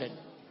perfection is ended.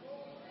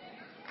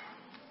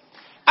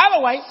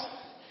 Otherwise,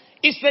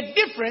 it's the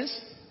difference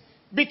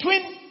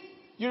between,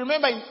 you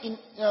remember in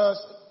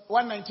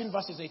 119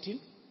 verses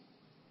 18?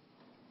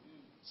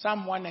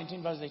 Psalm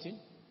 119 verse 18?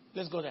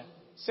 Let's go there.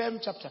 Same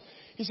chapter.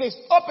 He says,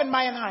 open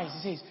mine eyes,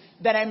 he says,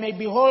 that I may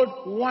behold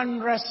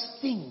wondrous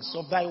things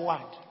of thy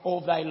word,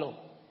 or of thy law.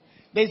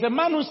 There's a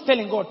man who's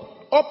telling God,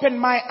 open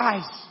my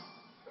eyes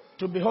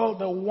to behold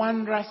the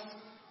wondrous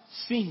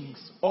things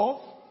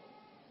of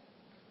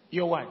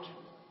your word.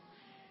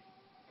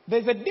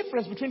 There's a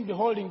difference between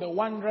beholding the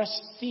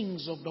wondrous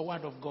things of the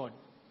word of God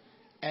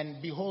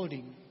and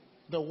beholding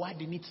the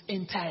word in its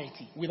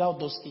entirety without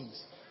those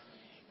things.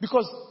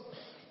 Because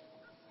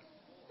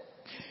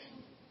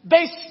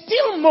there's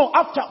still more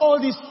after all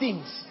these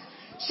things.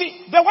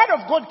 See, the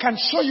word of God can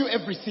show you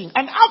everything.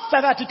 And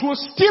after that, it will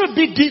still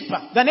be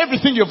deeper than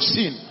everything you've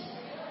seen.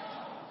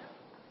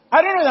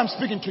 I don't know if I'm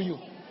speaking to you.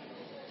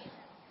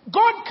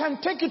 God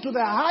can take you to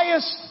the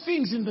highest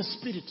things in the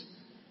spirit.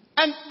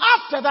 And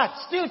after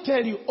that, still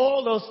tell you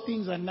all those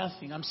things are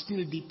nothing. I'm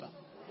still deeper.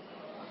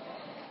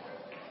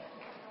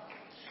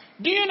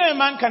 Do you know a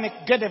man can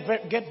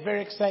get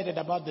very excited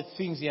about the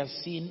things he has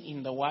seen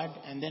in the word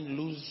and then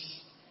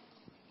lose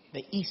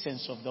the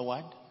essence of the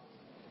word?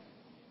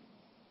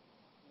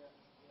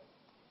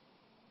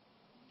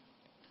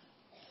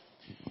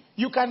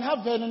 You can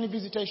have many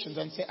visitations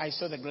and say, I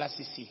saw the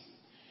glassy sea.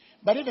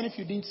 But even if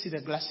you didn't see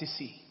the glassy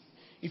sea,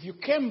 if you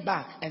came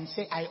back and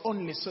say, I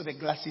only saw the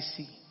glassy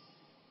sea,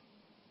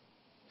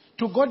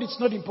 to God it's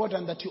not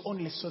important that you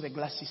only saw the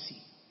glassy sea.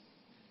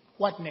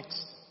 What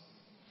next?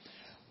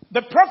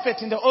 The prophet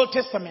in the Old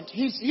Testament,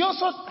 he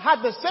also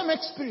had the same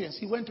experience.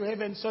 He went to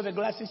heaven, saw the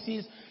glassy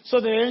seas,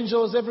 saw the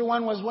angels,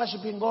 everyone was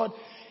worshiping God.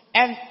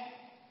 And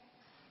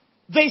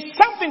there's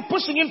something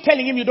pushing him,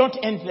 telling him you don't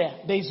end there.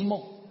 There is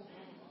more.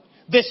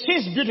 The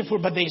sea is beautiful,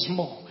 but there is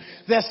more.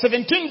 There are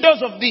 17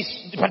 doors of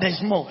this, but there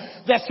is more.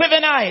 There are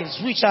 7 eyes,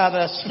 which are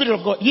the Spirit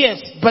of God. Yes,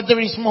 but there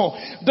is more.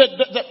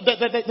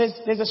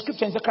 There's a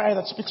scripture in Zechariah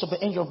that speaks of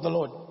the angel of the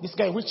Lord. This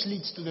guy which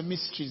leads to the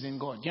mysteries in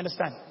God. Do you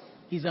understand?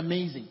 He's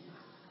amazing.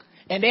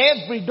 And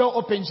every door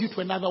opens you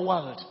to another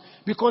world.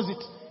 Because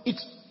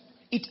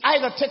it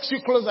either takes you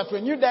closer to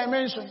a new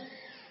dimension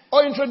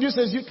or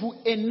introduces you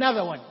to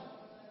another one.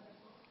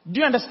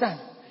 Do you understand?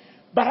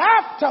 But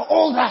after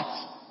all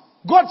that,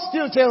 God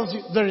still tells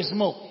you there is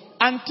more.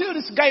 Until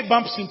this guy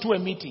bumps into a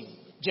meeting.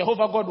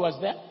 Jehovah God was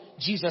there.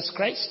 Jesus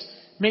Christ.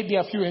 Maybe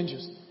a few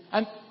angels.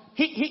 And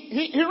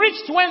he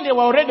reached when they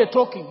were already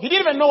talking. He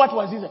didn't even know what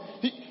was in there.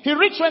 He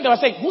reached when they were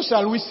saying, who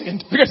shall we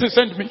send? Because he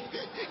sent me.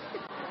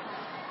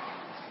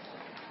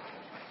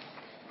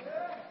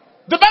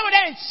 The Bible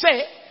didn't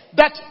say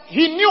that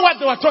he knew what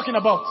they were talking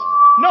about.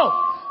 No.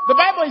 The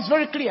Bible is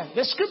very clear.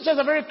 The scriptures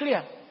are very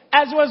clear.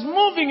 As he was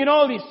moving in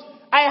all this,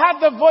 I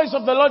heard the voice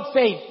of the Lord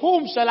saying,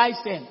 whom shall I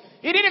send?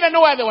 He didn't even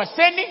know why they were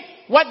sending,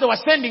 what they were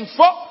sending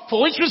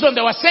for which reason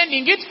they were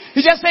sending it.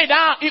 He just said,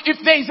 if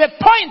there is a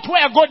point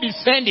where God is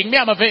sending me,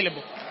 I'm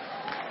available.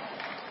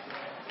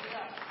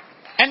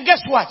 And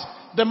guess what?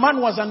 The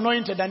man was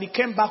anointed and he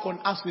came back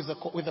on earth with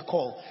a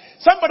call.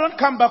 Somebody don't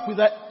come back to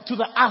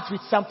the earth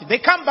with something. They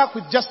come back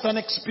with just an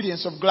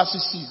experience of glassy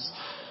seas.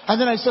 And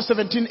then I saw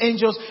 17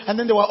 angels and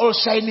then they were all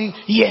shining.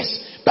 Yes,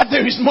 but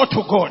there is more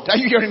to God. Are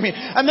you hearing me?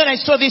 And then I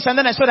saw this and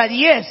then I saw that.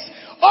 Yes,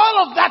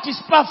 all of that is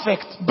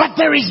perfect, but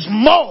there is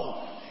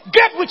more.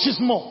 Get which is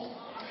more.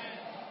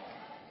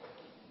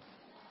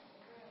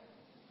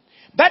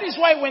 That is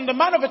why when the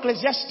man of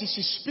Ecclesiastes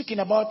is speaking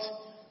about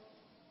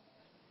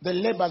the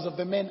labors of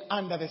the men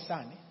under the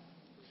sun,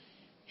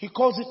 he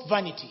calls it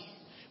vanity.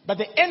 But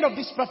the end of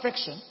this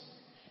perfection,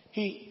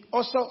 he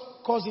also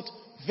calls it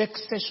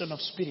vexation of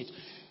spirit.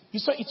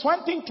 So it's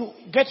one thing to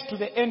get to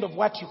the end of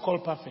what you call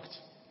perfect.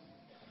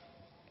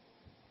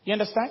 You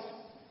understand?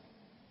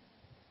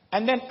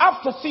 And then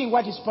after seeing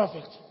what is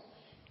perfect,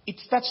 it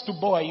starts to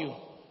bore you.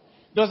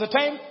 There was a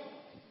time,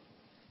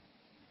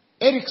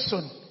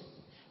 Ericsson,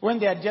 when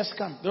they had just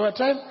come, there was a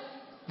time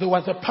there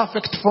were the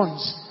perfect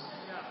phones.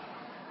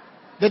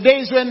 The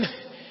days when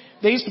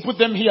they used to put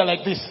them here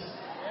like this.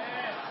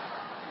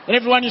 And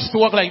everyone used to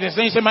walk like this.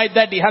 Then you say, my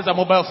daddy has a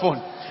mobile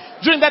phone.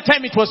 During that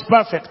time it was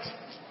perfect.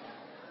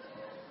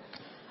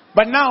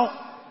 But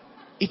now,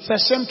 it's a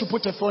shame to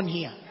put a phone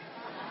here.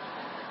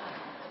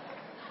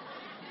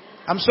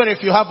 I'm sorry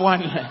if you have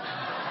one.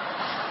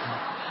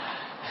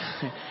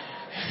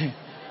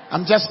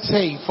 I'm just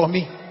saying for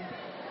me.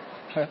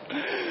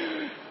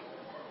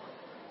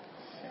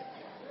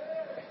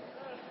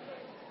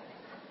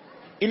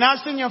 In our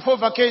senior 4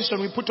 vacation,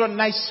 we put on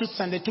nice suits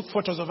and they took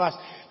photos of us.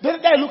 Then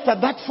I looked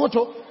at that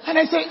photo and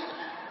I said,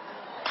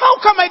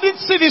 how come I didn't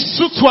see these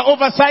suits were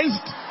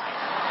oversized?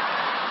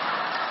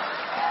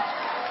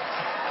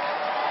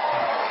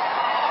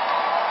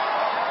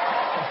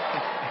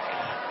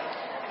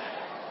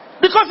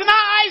 Because in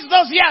our eyes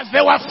those years,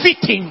 they were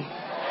fitting.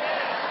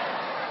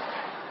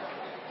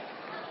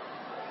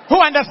 Who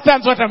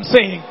understands what I'm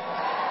saying?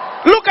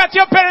 Look at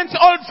your parents'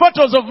 old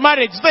photos of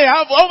marriage. They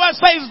have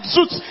oversized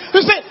suits.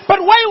 You say, but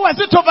why was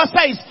it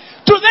oversized?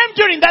 To them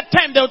during that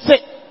time, they would say,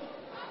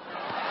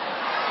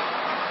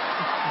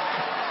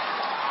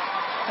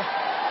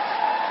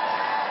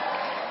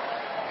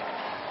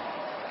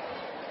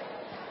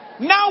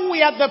 now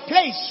we are the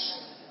place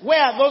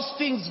where those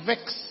things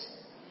vex.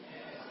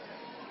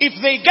 If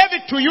they gave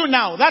it to you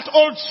now, that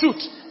old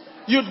suit,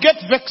 you'd get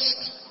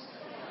vexed.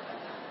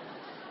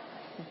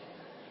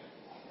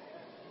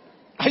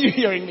 Are you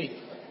hearing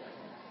me?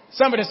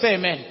 Somebody say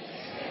amen.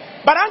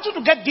 But I want you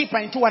to get deeper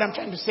into what I'm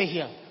trying to say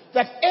here.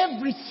 That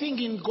everything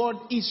in God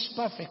is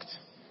perfect.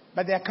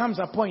 But there comes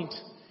a point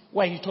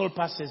where it all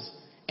passes.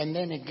 And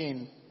then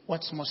again,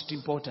 what's most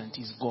important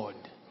is God.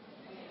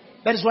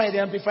 That is why the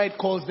Amplified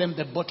calls them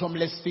the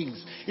bottomless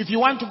things. If you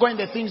want to go in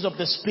the things of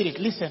the Spirit,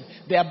 listen,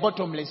 they are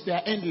bottomless, they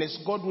are endless.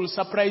 God will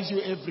surprise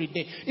you every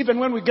day. Even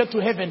when we get to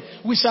heaven,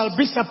 we shall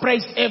be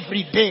surprised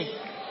every day.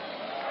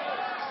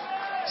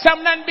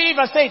 Some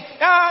non-believers say, me,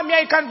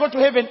 I can't go to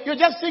heaven. You're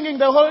just singing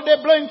the whole day,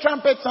 blowing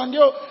trumpets, and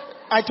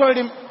I told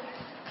him,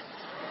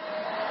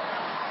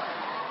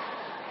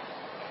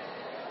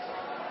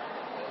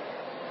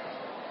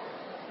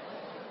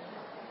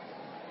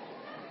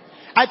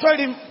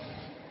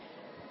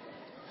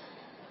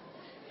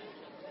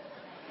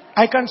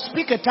 I can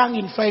speak a tongue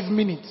in 5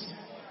 minutes.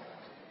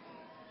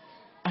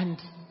 And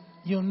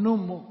you're no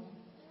more.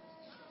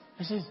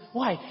 I said,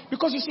 why?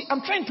 Because you see,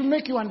 I'm trying to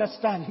make you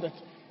understand that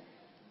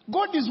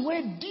God is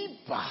way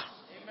deeper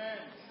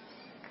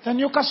than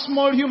your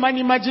small human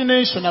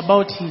imagination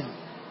about Him.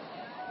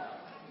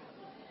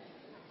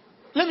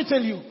 Let me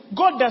tell you,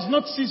 God does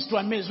not cease to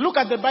amaze. Look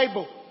at the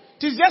Bible.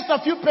 It is just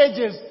a few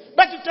pages,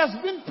 but it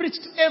has been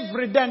preached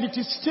every day and it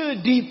is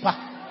still deeper.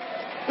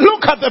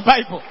 Look at the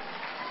Bible.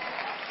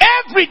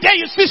 Every day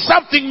you see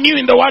something new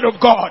in the Word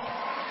of God.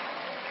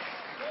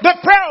 The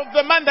prayer of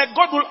the man that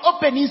God will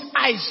open his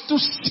eyes to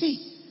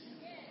see.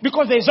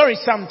 Because there is always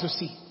something to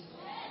see.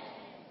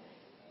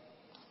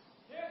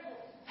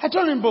 I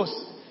told him, boss,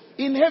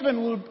 in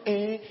heaven we'll...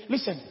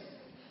 listen.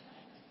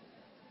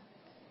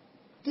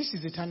 This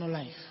is eternal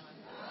life.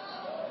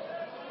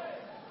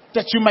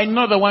 That you might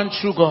know the one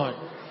true God.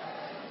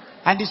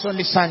 And His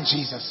only Son,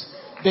 Jesus.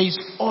 There is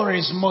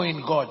always more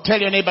in God.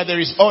 Tell your neighbor, there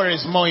is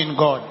always more in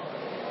God.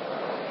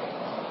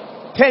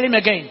 Tell him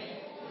again.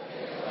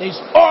 There is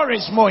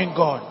always more in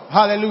God.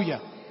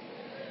 Hallelujah.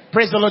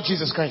 Praise the Lord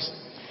Jesus Christ.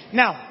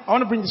 Now, I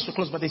want to bring this to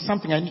close, but there's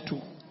something I need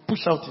to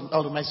push out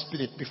of my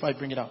spirit before I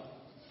bring it out.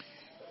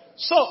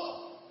 So,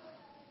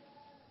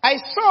 I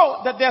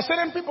saw that there are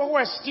certain people who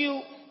are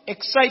still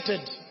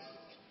excited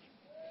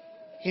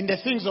in the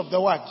things of the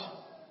Word.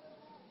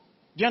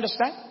 Do you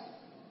understand?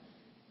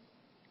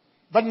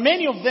 But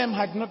many of them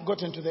had not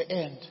gotten to the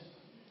end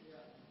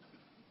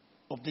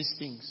of these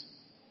things.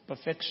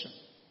 Perfection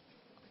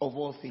of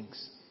all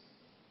things.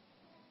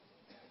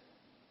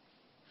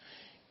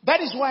 That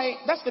is why,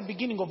 that's the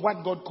beginning of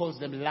what God calls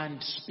the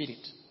land spirit.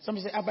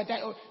 Somebody say,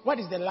 what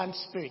is the land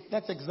spirit?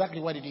 That's exactly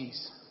what it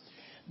is.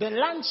 The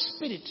land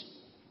spirit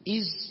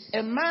is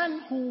a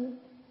man who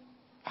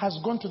has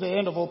gone to the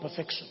end of all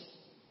perfection.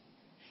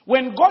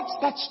 When God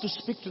starts to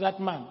speak to that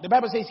man, the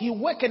Bible says, He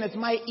wakeneth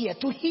my ear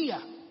to hear.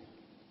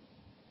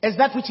 As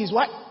that which is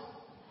what?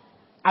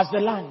 As the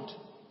land.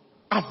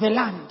 As the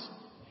land.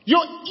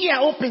 Your ear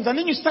opens and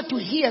then you start to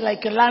hear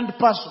like a land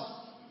person.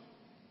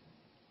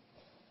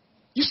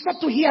 You start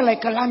to hear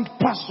like a land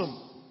person.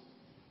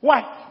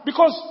 Why?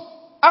 Because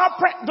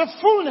the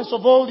fullness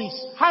of all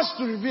this has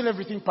to reveal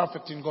everything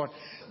perfect in God.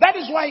 That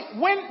is why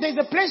when there's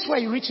a place where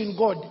you reach in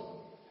God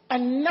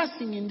and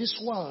nothing in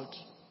this world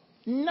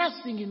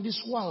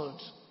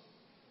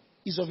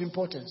is of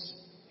importance.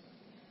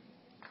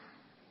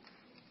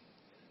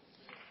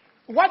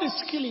 What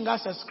is killing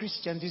us as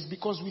Christians is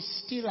because we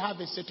still have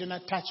a certain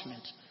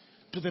attachment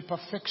to the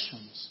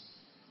perfections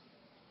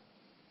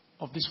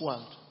of this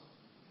world.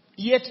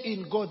 Yet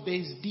in God there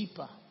is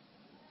deeper.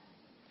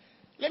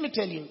 Let me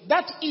tell you,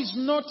 that is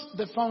not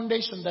the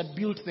foundation that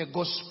built the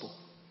gospel.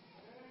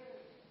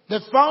 The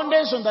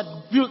foundation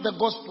that built the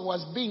gospel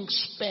was being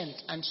spent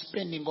and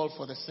spending all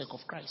for the sake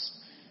of Christ.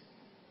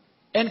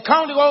 And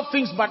counting all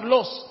things but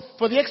loss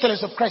for the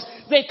excellence of Christ.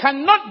 They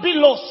cannot be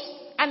lost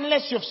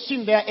unless you've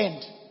seen their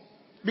end.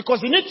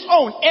 Because in its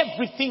own,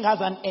 everything has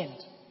an end.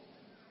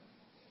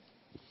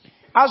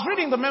 I was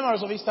reading the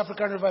memoirs of East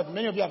African Revival.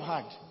 Many of you have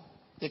heard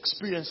the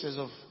experiences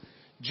of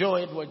Joe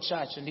Edward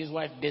Church and his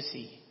wife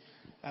Desi.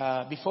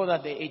 Before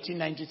that, the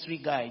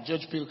 1893 guy,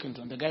 George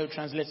Pilkington, the guy who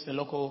translates the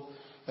local,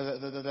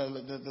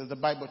 the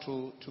Bible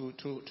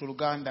to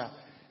Luganda.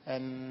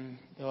 And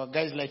there were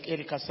guys like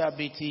Eric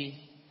Asabiti.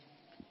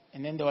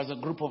 And then there was a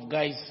group of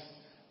guys,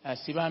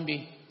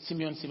 Simeon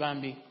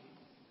Sibambi.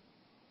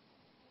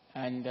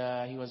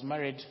 And he was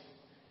married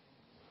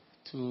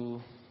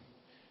to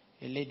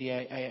a lady,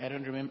 I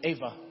don't remember,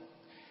 Eva.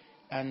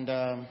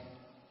 And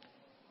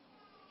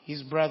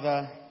his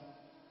brother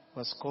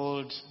was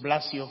called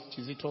Blasio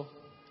Chizito.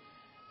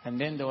 And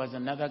then there was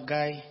another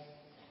guy,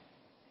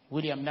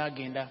 William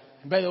Nagenda.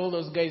 And by the way, all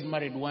those guys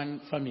married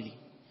one family.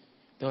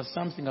 There was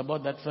something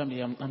about that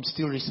family I'm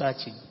still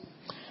researching.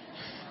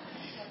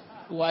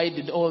 Why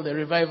did all the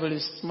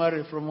revivalists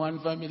marry from one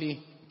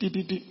family? To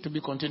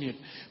be continued.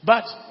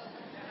 But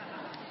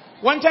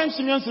one time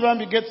Simeon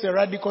Sibambi gets a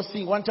radical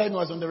thing. One time he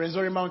was on the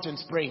Resori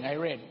Mountains praying, I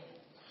read.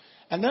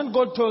 And then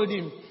God told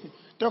him,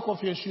 take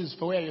off your shoes,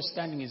 for where you're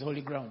standing is holy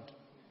ground.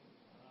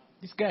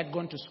 This guy had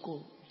gone to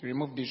school. He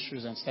removed his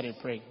shoes and started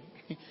praying.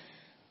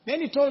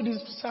 Then he told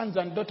his sons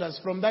and daughters,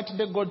 from that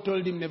day God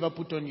told him, never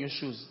put on your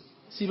shoes.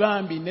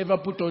 Sibambi never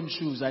put on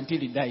shoes until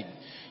he died.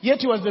 Yet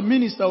he was the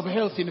minister of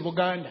health in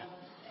Uganda.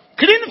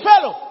 Clean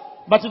fellow,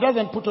 but he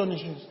doesn't put on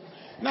his shoes.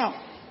 Now,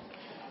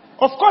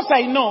 of course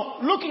I know,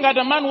 looking at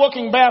a man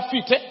walking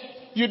barefoot,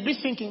 you'd be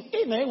thinking,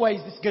 hey, why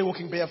is this guy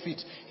walking barefoot?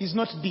 He's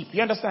not deep.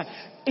 You understand?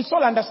 It's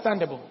all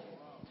understandable.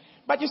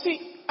 But you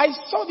see, I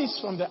saw this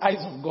from the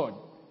eyes of God.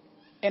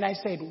 And I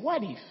said,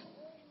 what if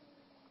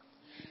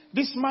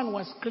this man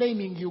was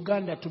claiming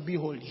Uganda to be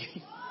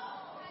holy?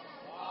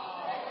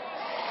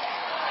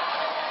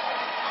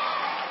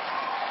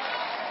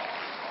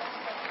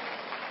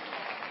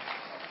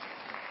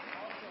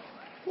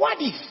 What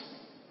if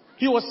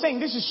he was saying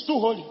this is too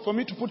holy for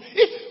me to put? What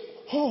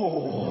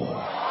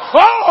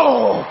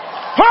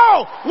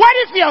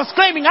if he was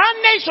claiming our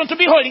nation to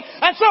be holy?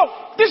 And so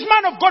this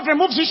man of God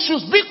removes his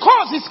shoes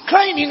because he's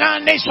claiming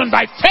our nation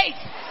by faith.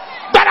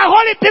 That a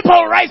holy people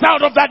will rise out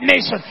of that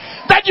nation.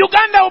 That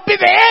Uganda will be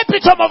the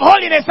epitome of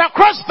holiness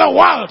across the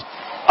world.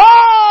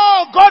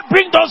 Oh, God,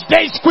 bring those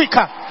days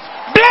quicker.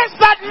 Bless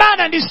that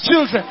man and his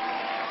children.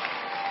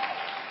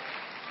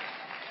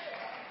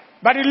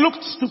 But it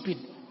looked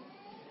stupid.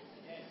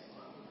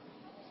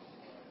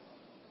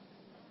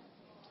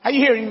 Are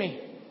you hearing me?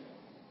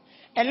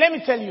 And let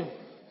me tell you,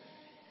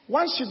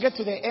 once you get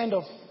to the end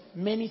of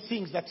many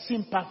things that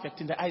seem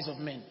perfect in the eyes of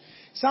men,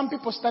 some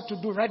people start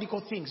to do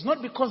radical things,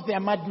 not because they are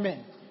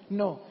madmen,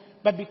 no,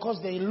 but because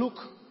they look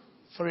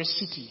for a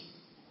city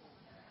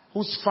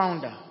whose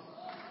founder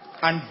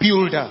and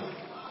builder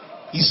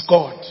is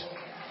God.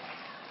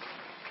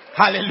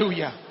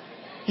 Hallelujah.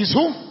 He's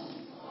who?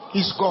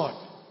 He's God.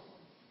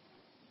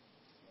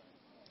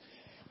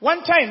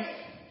 One time,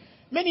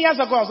 many years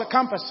ago, I was at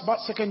campus, about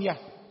second year.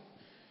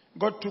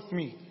 God took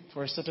me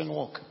for a certain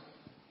walk.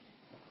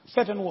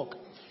 Certain walk.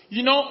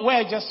 You know,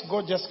 where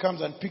God just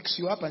comes and picks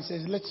you up and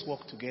says, let's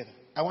walk together.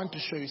 I want to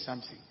show you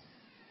something.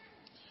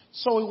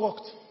 So we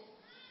walked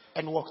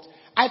and walked.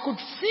 I could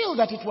feel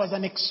that it was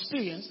an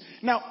experience.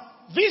 Now,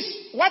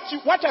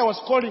 what I was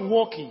calling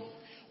walking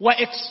were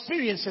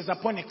experiences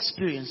upon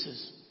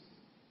experiences.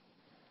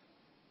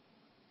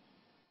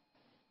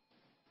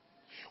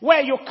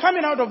 Where you're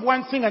coming out of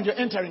one thing and you're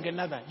entering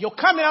another. You're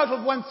coming out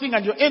of one thing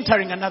and you're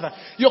entering another.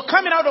 You're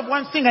coming out of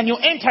one thing and you're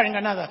entering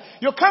another.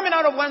 You're coming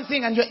out of one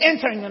thing and you're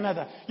entering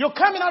another. You're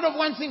coming out of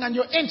one thing and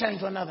you're entering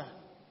to another.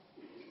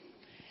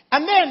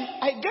 And then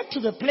I get to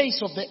the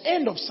place of the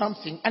end of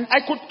something, and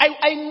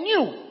I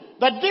knew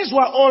that these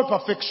were all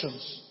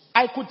perfections.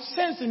 I could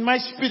sense in my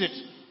spirit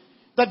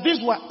that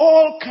these were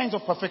all kinds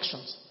of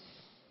perfections.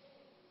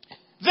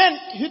 Then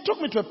he took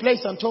me to a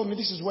place and told me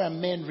this is where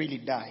men really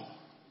die.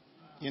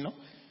 You know?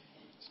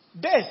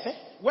 Death,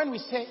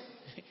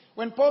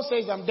 when Paul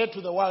says I'm dead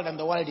to the world and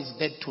the world is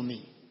dead to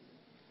me.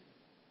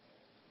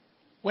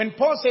 When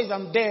Paul says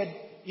I'm dead,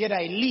 yet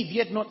I live,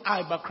 yet not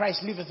I, but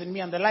Christ liveth in me,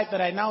 and the life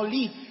that I now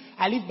live,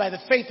 I live by the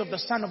faith of the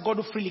Son of God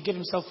who freely gave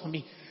himself for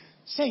me.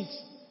 Saints,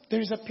 there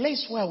is a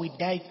place where we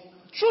die.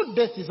 True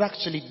death is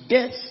actually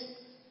death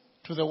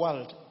to the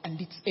world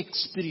and its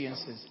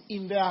experiences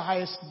in their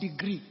highest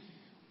degree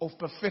of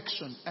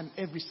perfection and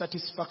every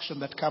satisfaction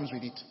that comes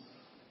with it.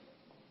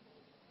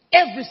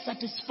 Every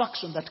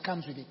satisfaction that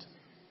comes with it.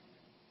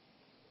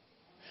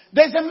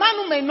 There's a man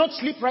who may not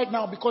sleep right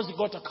now because he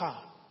got a car.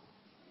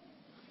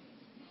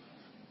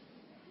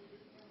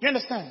 You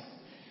understand?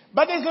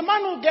 But there's a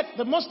man who gets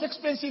the most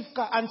expensive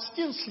car and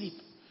still sleep.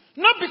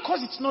 Not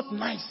because it's not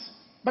nice,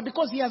 but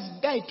because he has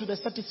died to the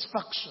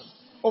satisfaction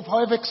of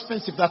however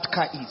expensive that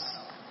car is.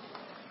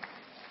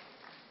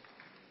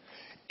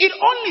 It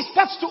only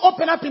starts to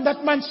open up in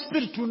that man's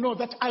spirit to know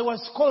that I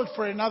was called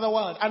for another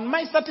world, and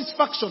my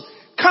satisfaction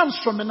comes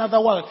from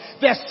another world.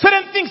 There are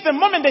certain things, the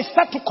moment they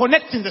start to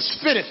connect in the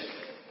spirit,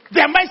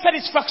 they are my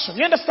satisfaction.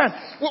 You understand?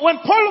 When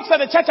Paul looks at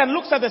the church and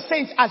looks at the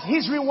saints as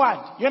his reward,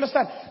 you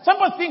understand? Some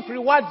people think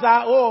rewards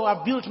are,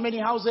 I've built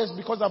many houses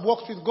because I've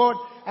walked with God.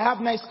 I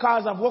have nice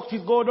cars, I've walked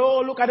with God.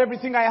 Oh, look at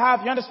everything I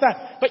have. You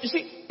understand? But you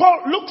see,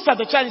 Paul looks at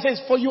the church and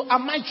says, for you are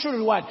my true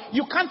reward.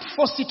 You can't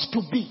force it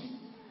to be.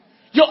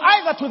 You're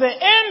either to the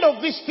end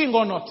of this thing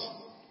or not.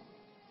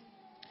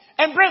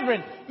 And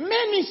brethren,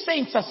 many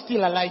saints are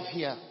still alive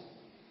here.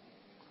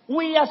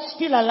 We are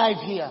still alive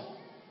here.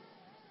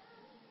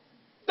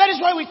 That is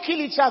why we kill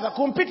each other,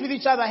 compete with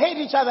each other, hate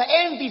each other,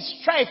 envy,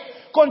 strife,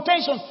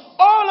 contention.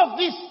 All of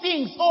these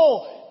things,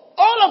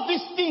 all of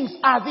these things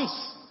are this.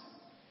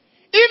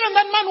 Even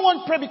that man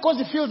won't pray because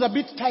he feels a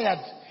bit tired.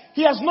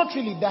 He has not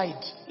really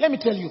died. Let me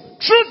tell you,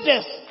 true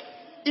death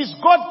is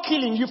God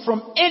killing you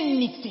from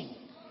anything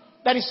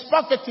that is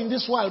perfect in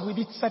this world with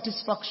its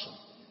satisfaction.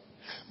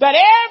 That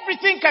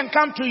everything can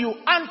come to you,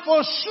 and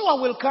for sure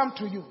will come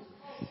to you.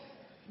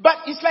 But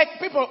it's like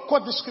people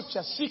quote the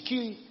scripture, seek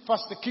ye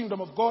first the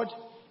kingdom of God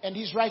and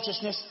his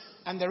righteousness,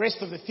 and the rest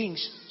of the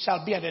things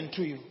shall be added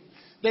unto you.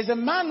 There's a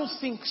man who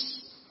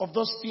thinks of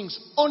those things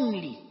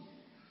only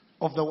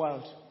of the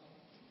world.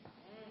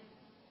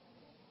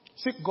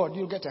 Seek God,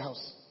 you'll get a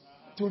house.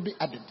 It will be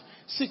added.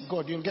 Seek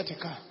God, you'll get a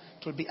car.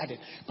 It will be added.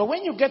 But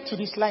when you get to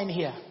this line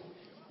here,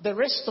 the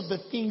rest of the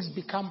things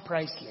become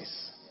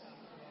priceless.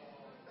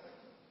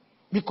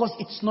 Because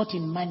it's not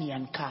in money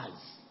and cars.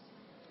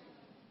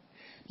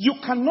 You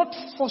cannot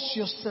force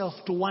yourself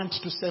to want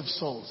to save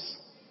souls.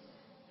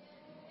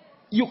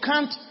 You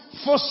can't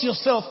force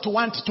yourself to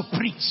want to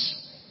preach.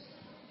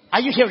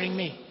 Are you hearing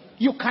me?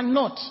 You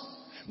cannot.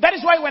 That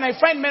is why when I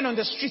find men on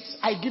the streets,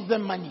 I give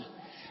them money.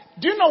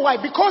 Do you know why?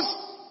 Because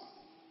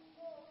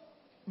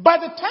by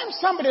the time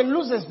somebody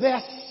loses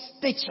their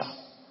stature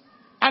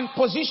and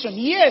position,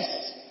 yes,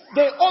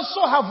 they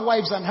also have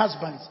wives and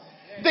husbands.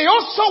 They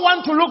also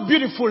want to look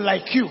beautiful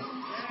like you.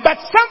 But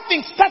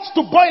something starts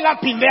to boil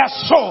up in their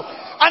soul.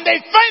 And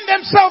they find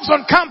themselves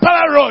on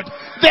Kampala Road.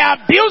 They are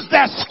abused, they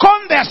are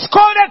scorned, they are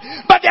scolded,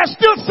 but they are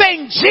still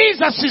saying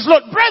Jesus is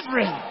Lord.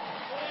 Brethren,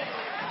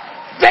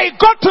 they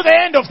got to the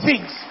end of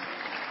things.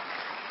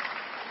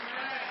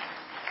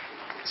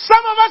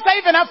 Some of us are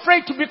even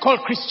afraid to be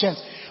called Christians.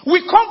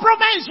 We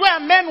compromise where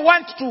men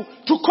want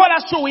to call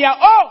us who we are.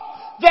 Oh,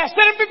 there are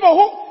certain people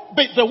who,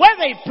 but the way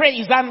they pray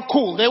is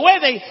uncool. The way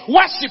they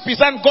worship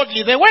is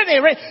ungodly. The way they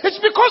pray, it's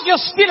because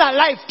you're still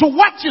alive to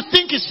what you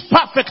think is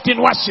perfect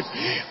in worship.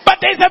 But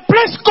there's a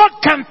place God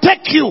can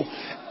take you,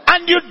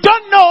 and you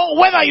don't know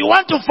whether you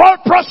want to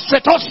fall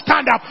prostrate or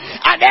stand up.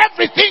 And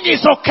everything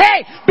is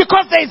okay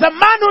because there's a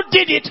man who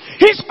did it.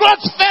 His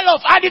clothes fell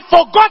off and he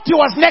forgot he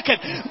was naked.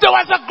 There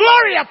was a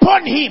glory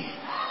upon him.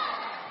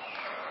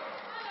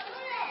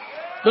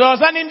 There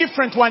was an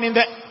indifferent one in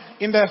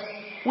the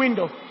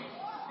window.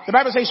 The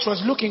Bible says she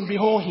was looking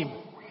behold him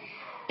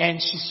and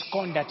she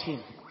scorned at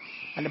him.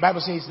 And the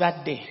Bible says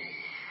that day,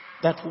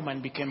 that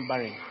woman became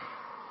barren.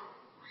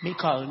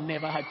 Michal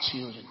never had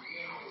children.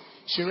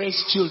 She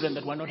raised children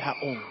that were not her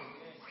own.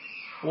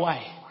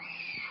 Why?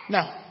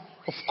 Now,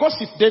 of course,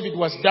 if David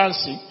was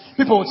dancing,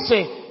 people would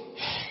say,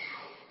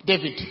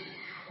 David,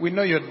 we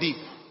know you're deep.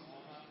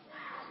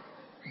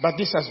 But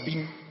this has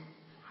been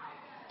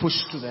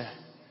pushed to the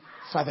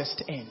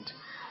farthest end.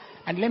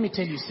 And let me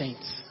tell you,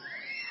 saints,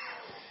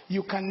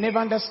 you can never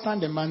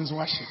understand a man's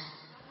worship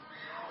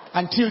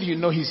until you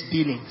know his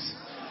dealings.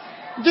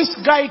 This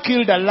guy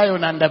killed a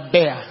lion and a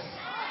bear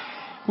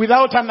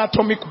without an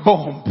atomic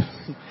bomb.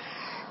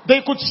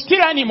 They could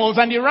steal animals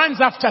and he runs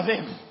after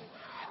them.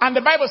 And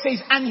the Bible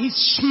says, and he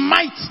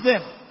smites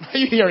them. Are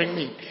you hearing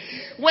me?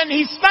 When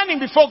he's standing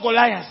before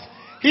Goliath,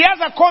 he has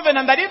a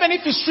covenant that even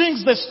if he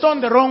swings the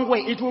stone the wrong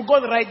way, it will go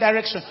the right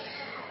direction.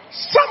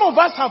 Some of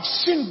us have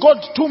seen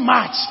God too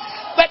much.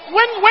 That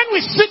when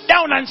we sit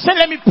down and say,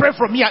 let me pray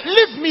from here,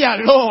 leave me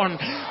alone.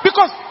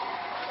 Because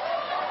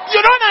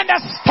you don't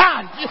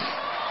understand.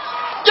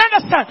 You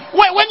understand?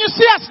 When you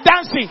see us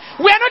dancing,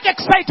 we are not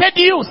excited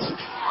youth.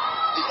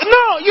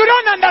 No, you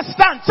don't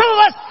understand. Some of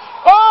us,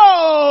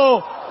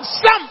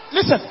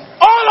 listen,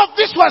 all of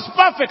this was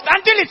perfect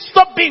until it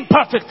stopped being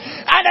perfect.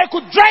 And I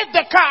could drive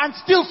the car and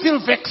still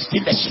feel vexed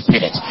in the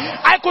spirit.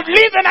 I could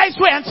live a nice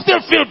way and still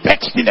feel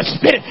vexed in the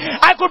spirit.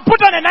 I could put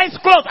on a nice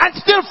clothes and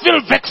still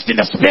feel vexed in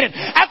the spirit.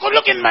 I could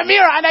look in my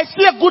mirror and I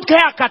see a good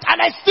haircut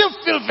and I still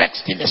feel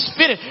vexed in the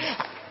spirit.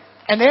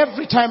 And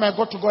every time I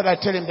go to God, I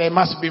tell him there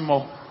must be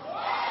more.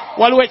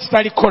 I don't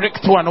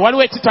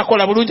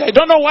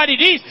know what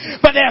it is,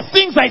 but there are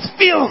things I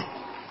feel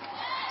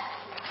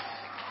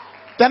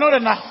they're not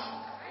enough.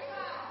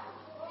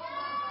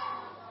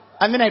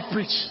 And then I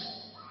preach.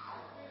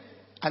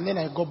 And then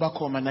I go back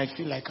home and I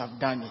feel like I've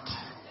done it.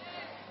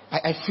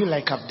 I feel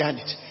like I've done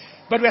it.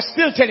 But we're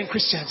still telling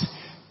Christians,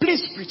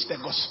 please preach the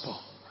gospel.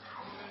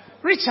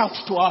 Reach out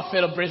to our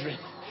fellow brethren.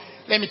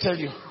 Let me tell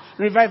you,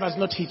 revival has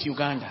not hit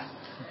Uganda.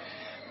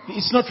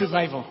 It's not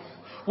revival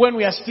when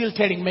we are still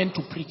telling men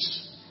to preach.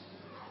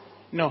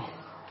 No.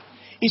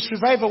 It's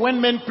revival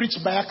when men preach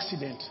by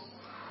accident.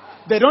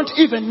 They don't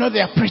even know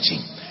they are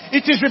preaching.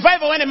 It is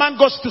revival when a man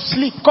goes to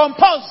sleep,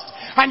 composed,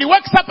 and he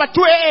wakes up at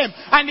 2 a.m.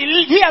 and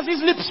he hears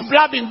his lips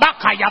blabbing,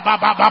 Bakaya,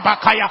 Baba,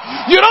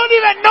 Bakaya. You don't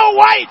even know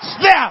why it's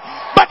there.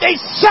 But there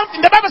is something.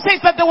 The Bible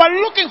says that they were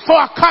looking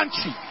for a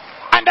country,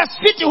 and a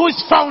city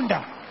whose founder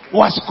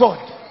was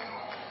God.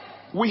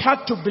 We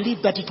had to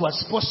believe that it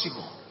was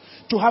possible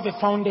to have a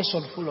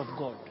foundation full of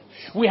God.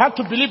 We had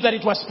to believe that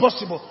it was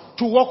possible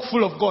to walk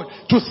full of God,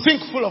 to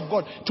think full of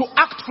God, to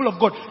act full of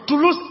God, to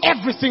lose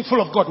everything full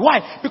of God.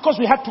 Why? Because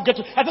we had to get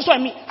to... And that's what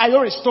I mean. I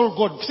always told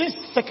God, since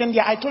second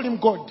year, I told him,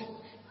 God,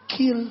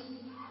 kill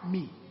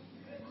me.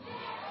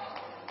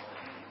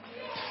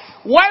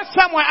 While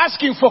some were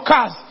asking for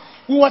cars,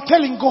 we were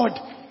telling God,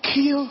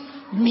 kill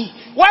me.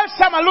 While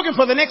some are looking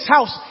for the next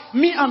house,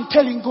 me, I'm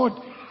telling God,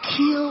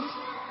 kill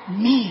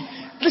me.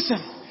 Listen,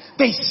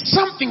 there's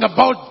something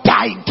about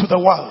dying to the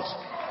world.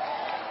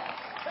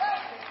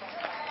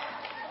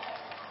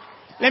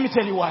 Let me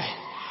tell you why.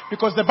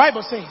 Because the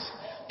Bible says,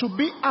 to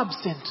be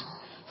absent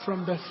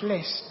from the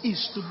flesh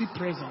is to be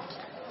present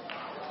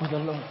with the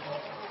Lord.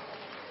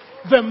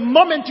 The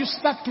moment you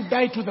start to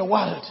die to the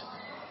world,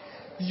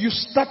 you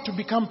start to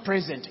become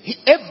present.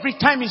 Every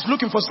time he's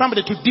looking for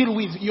somebody to deal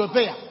with, you're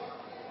there.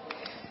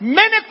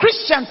 Many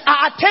Christians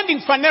are attending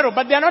Phaneroo,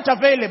 but they are not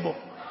available.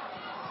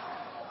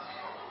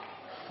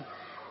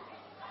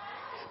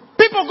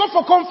 People go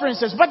for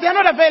conferences, but they are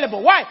not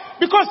available. Why?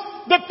 Because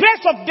the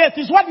place of death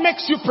is what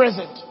makes you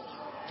present.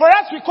 For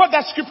us, we quote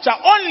that scripture,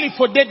 only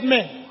for dead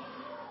men.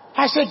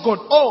 I said, God,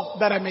 oh,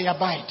 that I may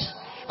abide.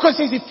 Because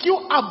it says, if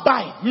you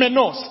abide, may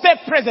know, stay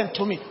present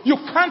to me. You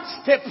can't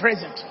stay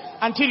present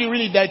until you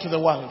really die to the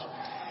world.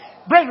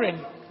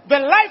 Brethren, the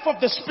life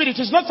of the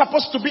Spirit is not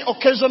supposed to be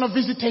occasional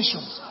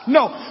visitations.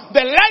 No,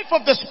 the life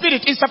of the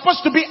Spirit is supposed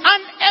to be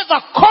an ever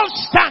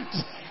constant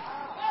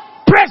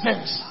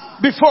presence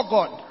before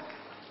God.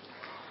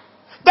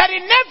 That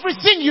in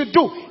everything you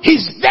do,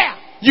 he's there.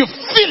 You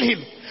feel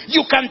him.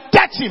 You can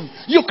touch him.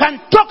 You can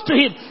talk to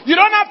him. You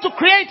don't have to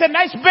create a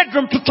nice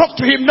bedroom to talk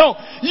to him. No.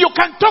 You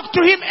can talk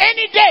to him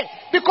any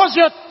day because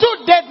you're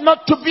too dead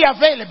not to be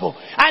available.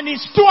 And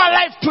he's too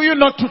alive to you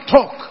not to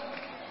talk.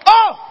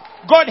 Oh,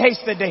 God hates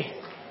the day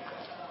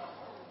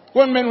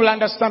when men will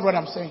understand what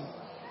I'm saying.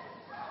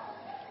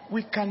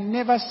 We can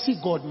never see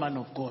God, man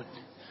of God,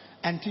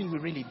 until we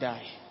really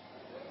die.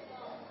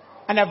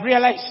 And I've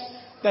realized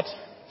that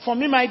for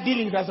me, my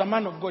dealings as a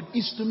man of God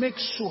is to make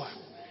sure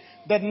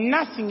that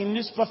nothing in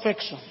these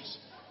perfections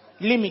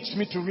limits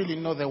me to really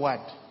know the word.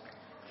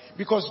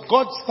 Because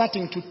God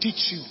starting to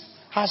teach you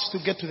has to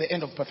get to the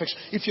end of perfection.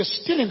 If you're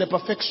still in the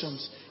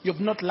perfections, you've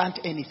not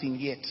learned anything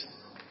yet.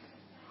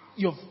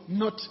 You've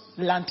not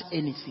learned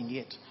anything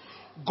yet.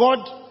 God,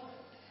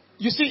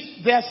 you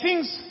see, there are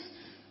things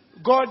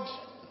God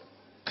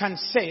can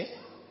say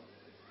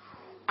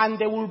and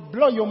they will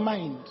blow your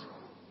mind.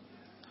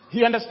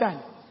 You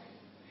understand?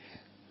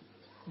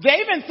 There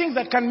are even things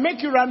that can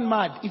make you run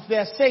mad if they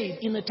are said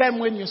in a time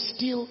when you're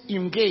still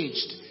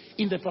engaged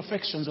in the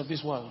perfections of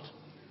this world.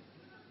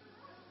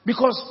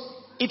 Because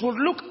it will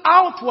look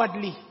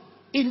outwardly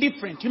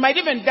indifferent. You might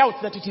even doubt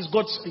that it is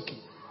God speaking.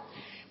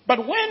 But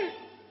when,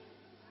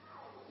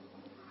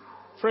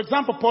 for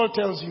example, Paul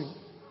tells you,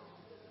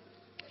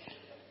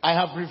 I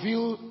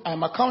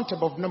am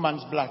accountable of no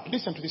man's blood.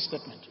 Listen to this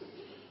statement.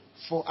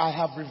 For I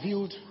have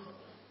revealed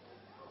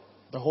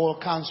the whole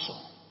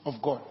counsel of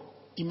God.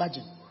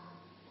 Imagine.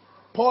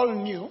 Paul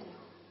knew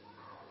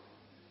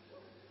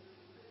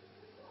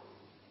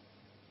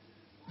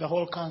the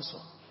whole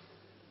counsel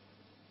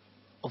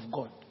of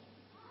God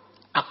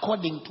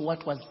according to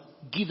what was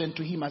given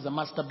to him as a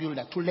master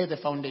builder to lay the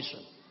foundation.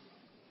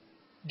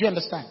 Do you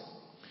understand?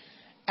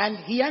 And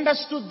he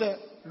understood the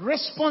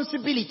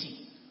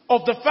responsibility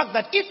of the fact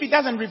that if he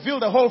doesn't reveal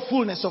the whole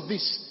fullness of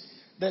this,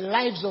 the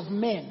lives of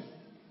men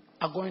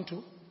are going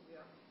to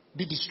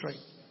be destroyed.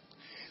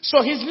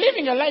 So he's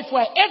living a life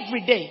where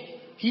every day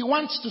he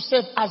wants to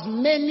save as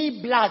many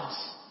bloods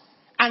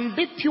and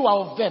be pure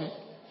of them,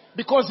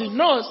 because he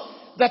knows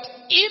that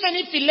even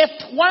if he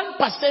left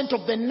 1%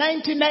 of the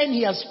 99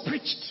 he has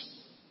preached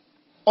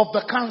of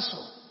the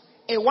counsel,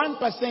 a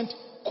 1%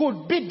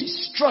 could be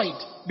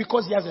destroyed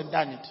because he hasn't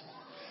done it.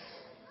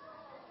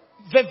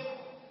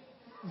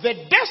 The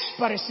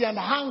desperation and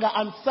hunger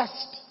and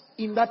thirst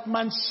in that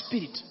man's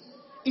spirit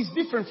is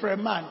different from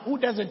a man who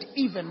doesn't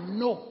even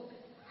know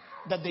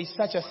that there is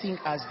such a thing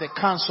as the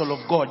counsel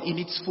of God in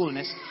its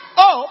fullness,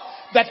 or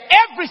that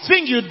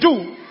everything you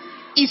do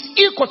is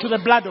equal to the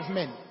blood of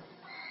men.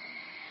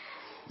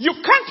 You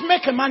can't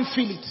make a man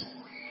feel it.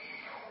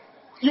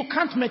 You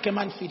can't make a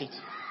man feel it.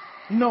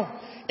 No.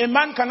 A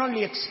man can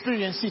only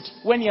experience it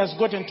when he has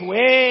gotten to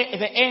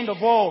the end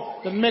of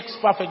all that makes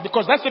perfect,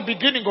 because that's the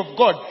beginning of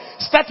God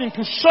starting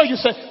to show you.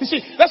 You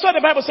see, that's why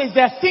the Bible says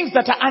there are things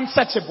that are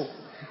unsearchable.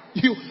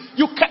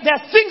 There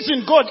are things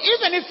in God,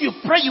 even if you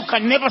pray, you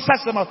can never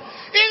search them out.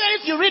 Even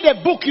if you read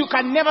a book, you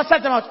can never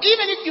search them out.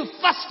 Even if you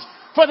fast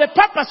for the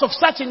purpose of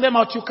searching them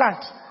out, you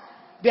can't.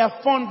 They are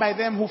found by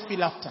them who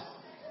feel after.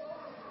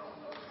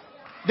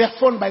 They are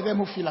found by them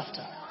who feel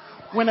after.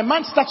 When a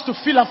man starts to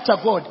feel after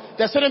God,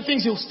 there are certain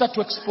things he will start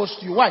to expose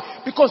to you.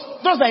 Why? Because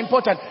those are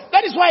important.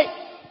 That is why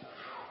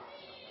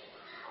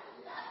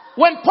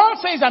when Paul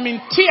says, I'm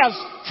in tears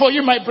for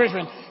you, my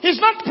brethren, he's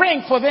not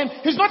praying for them.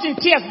 He's not in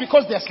tears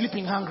because they're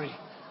sleeping hungry.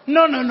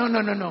 No.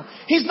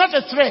 He's not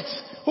a threat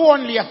who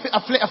only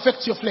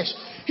affects your flesh.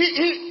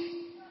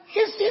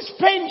 His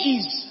pain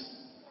is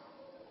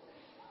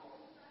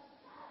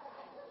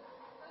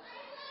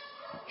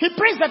He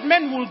prays that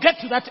men will get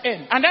to that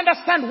end and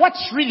understand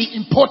what's really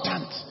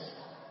important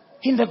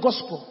in the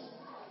gospel.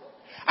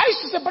 I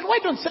used to say, but why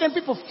don't certain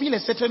people feel a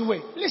certain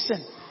way?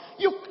 Listen,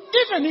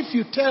 even if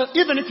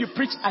you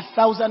preach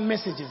 1,000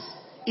 messages,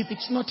 if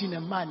it's not in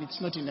a man,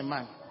 it's not in a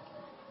man.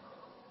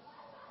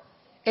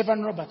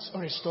 Evan Roberts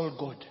always told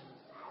God,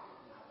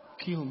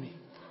 kill me.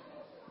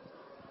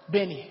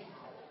 Benny,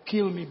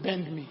 kill me,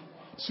 bend me.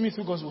 Smith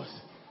Wigglesworth,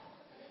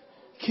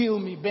 kill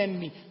me, bend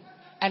me.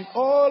 And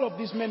all of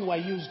these men were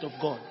used of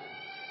God.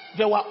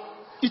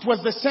 It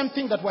was the same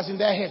thing that was in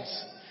their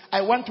heads.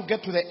 I want to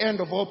get to the end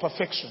of all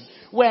perfection,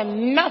 where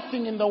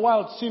nothing in the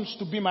world seems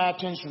to be my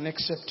attention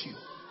except you.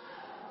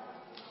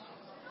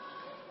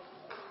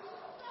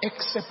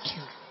 Except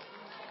you.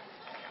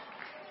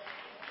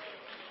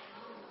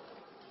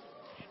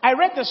 I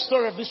read the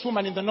story of this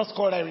woman in the North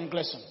called Irene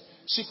Gleason.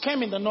 She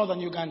came in the northern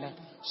Uganda,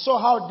 saw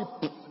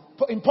how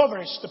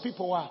impoverished the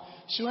people were.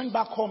 She went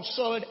back home,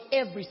 sold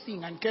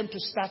everything, and came to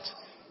start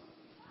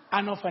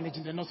an orphanage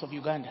in the north of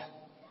Uganda.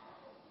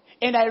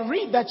 And I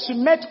read that she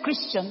met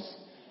Christians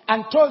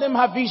and told them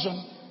her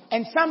vision,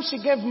 and some she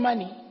gave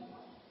money,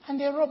 and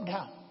they robbed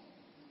her.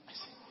 I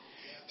said,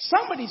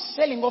 somebody's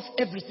selling off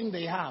everything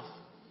they have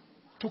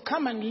to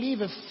come and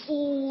live a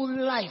full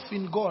life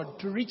in God,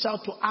 to reach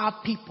out to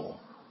our people.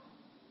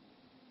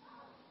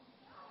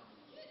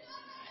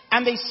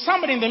 And there's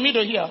somebody in the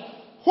middle here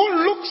who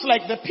looks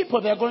like the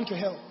people they're going to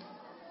help.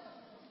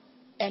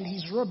 And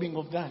he's robbing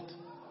of that.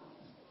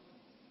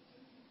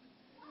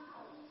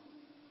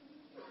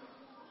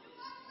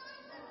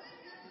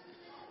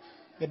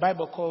 The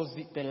Bible calls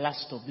it the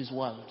lust of this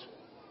world.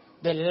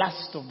 The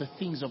lust of the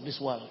things of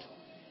this world.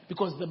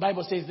 Because the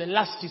Bible says the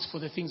lust is for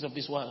the things of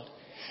this world.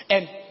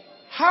 And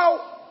how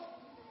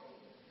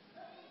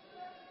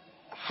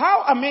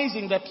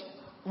amazing that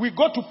we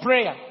go to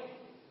prayer.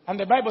 And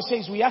the Bible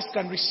says we ask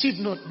and receive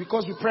not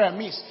because we pray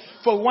amiss.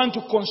 For we want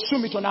to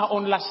consume it on our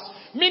own lust.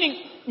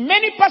 Meaning,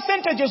 many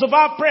percentages of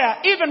our prayer,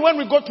 even when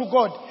we go to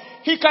God,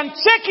 He can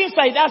check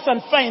inside us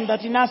and find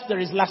that in us there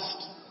is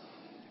lust.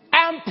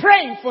 I am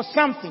praying for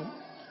something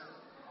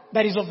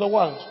that is of the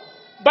world.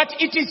 But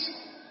it is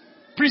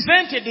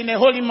presented in a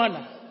holy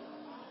manner.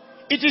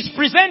 It is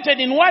presented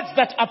in words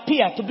that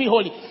appear to be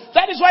holy.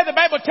 That is why the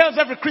Bible tells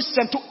every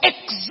Christian to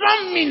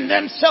examine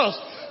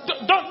themselves.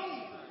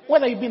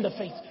 Whether you be in the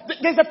faith.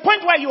 There's a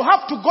point where you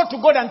have to go to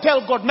God and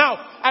tell God, now,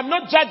 I'm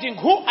not judging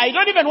who. I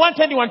don't even want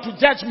anyone to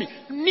judge me.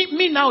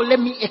 Me now, let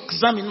me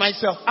examine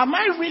myself. Am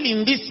I really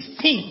in this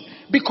thing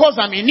because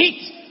I'm in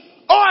it?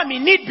 Or I'm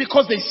in it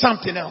because there's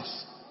something else?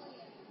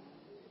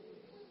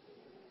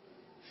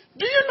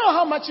 Do you know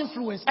how much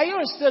influence, I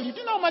always tell you, do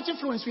you know how much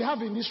influence we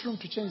have in this room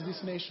to change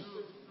this nation?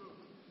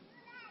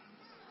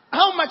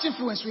 How much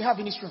influence we have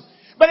in this room?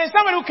 But there's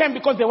someone who came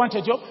because they want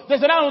a job.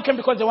 There's another who came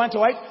because they want a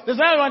wife. There's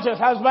another who wants a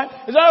husband.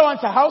 There's another who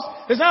wants a house.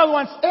 There's another who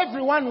wants,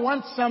 everyone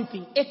wants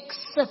something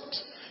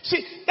except.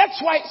 See,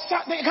 that's why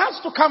there has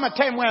to come a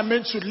time where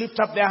men should lift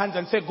up their hands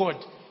and say, God,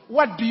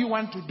 what do you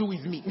want to do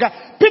with me?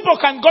 People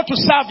can go to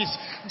service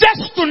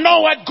just to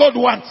know what God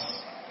wants.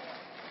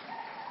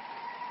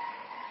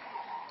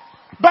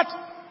 But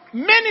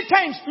many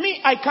times,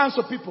 I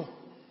counsel people.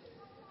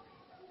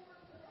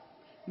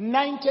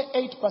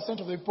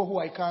 98% of the people who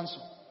I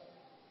counsel,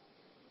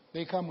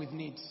 they come with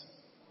needs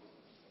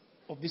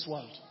of this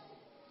world.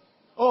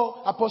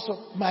 Oh,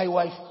 Apostle, my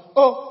wife.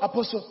 Oh,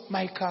 Apostle,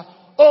 my car.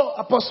 Oh,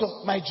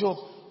 Apostle, my job.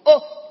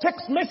 Oh,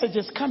 text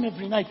messages come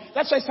every night.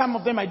 That's why some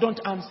of them I don't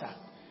answer.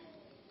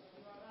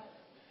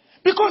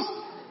 Because,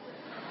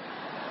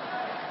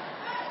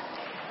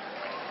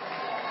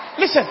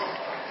 listen,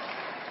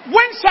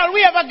 when shall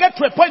we ever get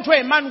to a point where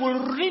a man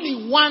will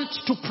really want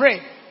to pray?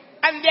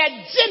 And they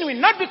are genuine,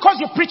 not because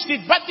you preached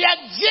it, but they are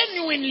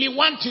genuinely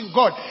wanting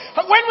God.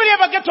 When will we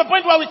ever get to a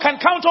point where we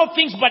can count all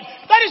things? But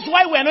that is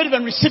why we are not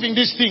even receiving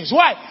these things.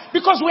 Why?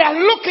 Because we are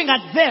looking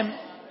at them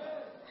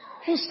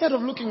instead of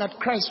looking at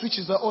Christ, which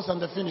is the author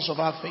and the finish of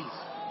our faith.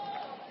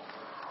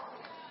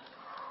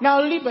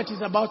 Now liberty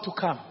is about to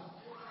come.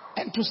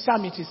 And to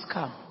some it is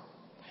come.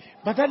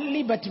 But that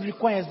liberty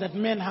requires that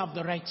men have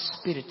the right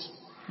spirit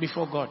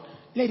before God.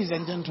 Ladies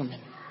and gentlemen,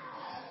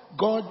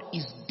 God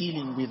is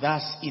dealing with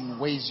us in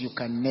ways you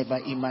can never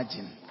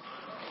imagine.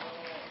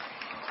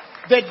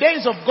 The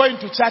days of going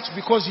to church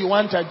because you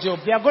want a job,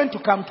 they are going to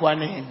come to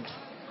an end.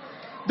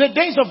 The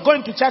days of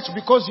going to church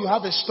because you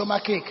have a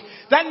stomach ache.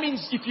 That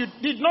means if you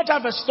did not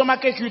have a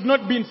stomach ache, you would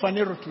not be in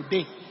Phaneroo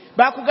today.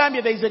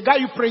 Bakugambia, there is a guy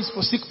who prays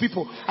for sick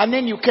people. And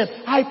then you came.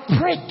 I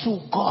pray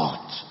to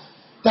God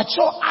that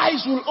your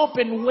eyes will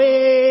open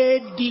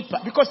way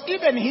deeper. Because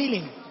even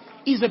healing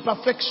is a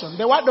perfection.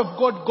 The word of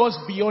God goes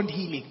beyond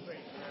healing.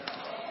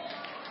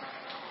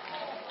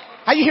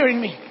 Are you hearing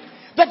me?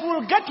 That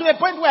we'll get to the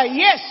point where,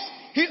 yes,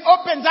 He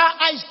opens our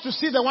eyes to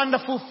see the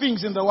wonderful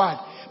things in the Word.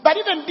 But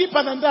even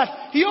deeper than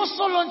that, He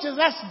also launches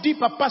us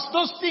deeper past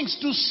those things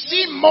to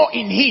see more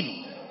in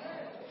Him.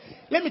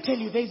 Let me tell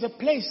you, there's a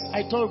place,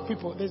 I told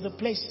people, there's a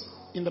place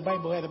in the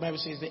Bible where the Bible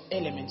says the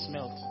elements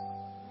melt.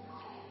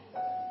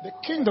 The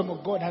kingdom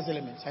of God has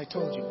elements, I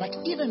told you. But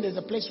even there's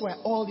a place where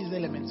all these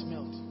elements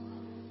melt.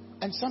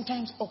 And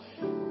sometimes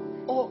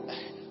all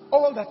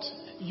that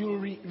you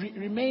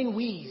remain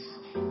with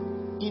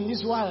in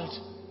this world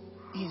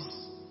is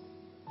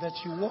that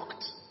you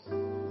walked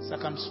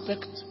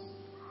circumspect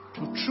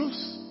to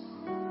truth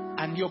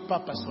and your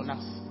purpose on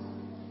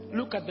earth.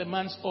 Look at the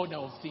man's order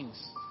of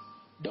things.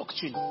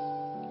 Doctrine,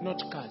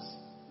 not cars.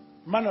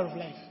 Manner of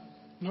life,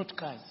 not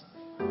cars.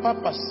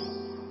 Purpose,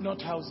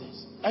 not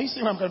houses. Are you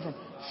seeing where I'm coming from?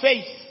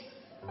 Faith,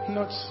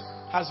 not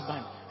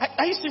husband.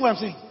 Are you seeing what I'm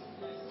saying?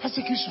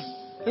 Persecution,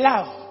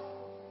 love,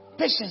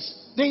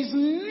 patience. There is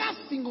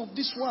nothing of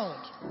this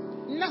world.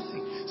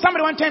 Nothing.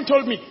 Somebody one time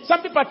told me,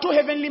 some people are too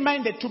heavenly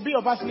minded to be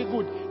of earthly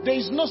good. There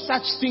is no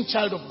such thing,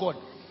 child of God.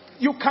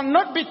 You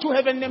cannot be too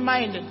heavenly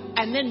minded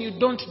and then you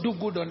don't do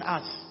good on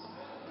earth.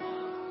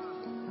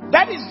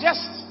 That is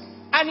just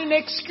an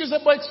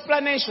inexcusable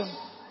explanation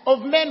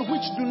of men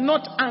which do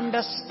not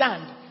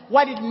understand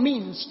what it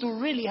means to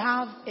really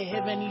have a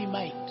heavenly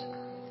mind.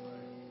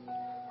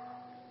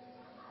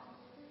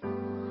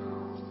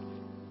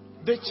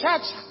 The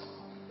church,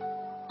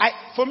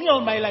 for me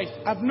all my life,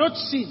 I've not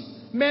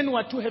seen men who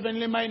are too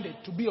heavenly minded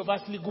to be of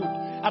earthly good.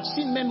 I've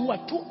seen men who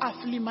are too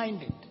earthly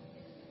minded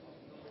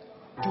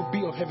to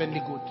be of heavenly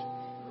good.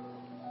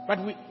 But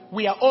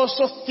we are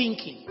also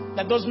thinking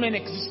that those men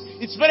exist.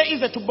 It's very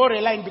easy to borrow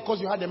a line because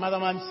you had a mother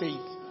man say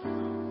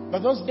it.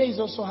 But those days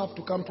also have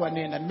to come to an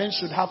end, and men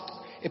should have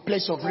a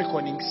place of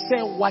reckoning.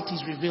 Say what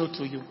is revealed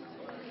to you.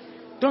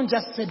 Don't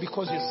just say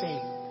because you're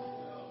saying.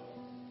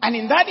 And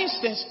in that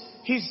instance,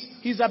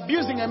 he's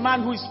abusing a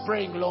man who is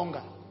praying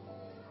longer.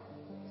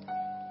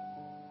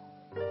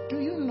 Do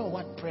you know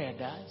what prayer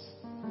does?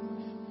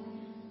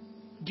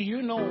 Do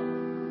you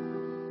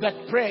know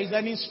that prayer is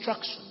an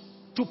instruction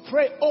to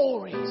pray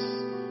always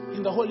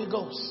in the Holy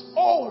Ghost?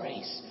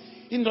 Always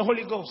in the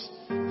Holy Ghost.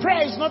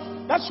 Prayer is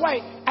not, that's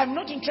why I'm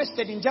not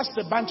interested in just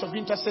a bunch of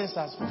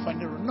intercessors for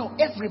Phaneroo. No,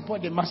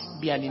 everybody must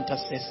be an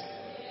intercessor.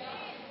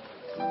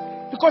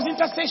 Because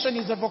intercession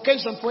is a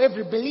vocation for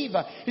every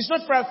believer. It's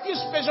not for a few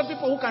special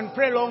people who can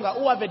pray longer,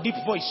 who have a deep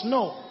voice.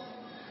 No.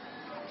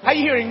 Are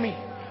you hearing me?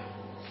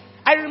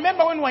 I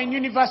remember when we were in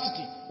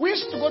university, we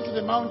used to go to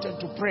the mountain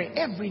to pray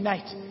every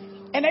night.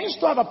 And I used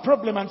to have a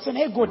problem and say,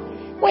 hey God,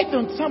 why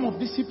don't some of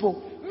these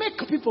people make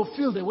people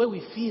feel the way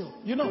we feel?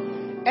 You know?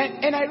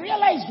 And I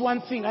realized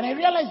one thing, and I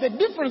realized the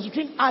difference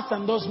between us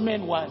and those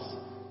men was,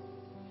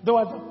 there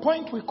was a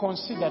point we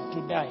considered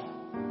to die.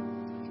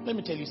 Let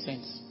me tell you,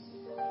 saints.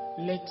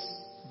 Let's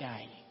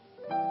die.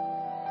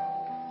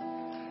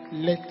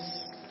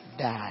 Let's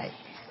die.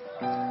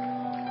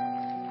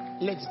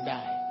 Let's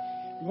die.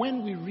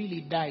 When we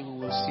really die, we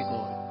will see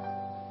God.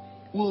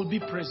 We will be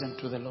present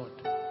to the Lord.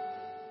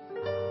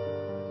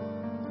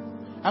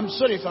 I'm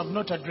sorry if I've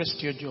not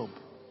addressed your job.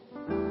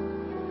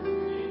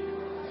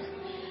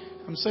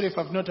 I'm sorry if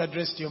I've not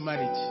addressed your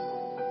marriage.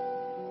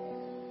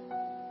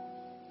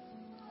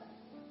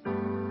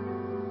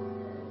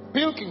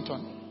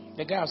 Pilkington,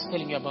 the guy I was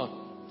telling you about,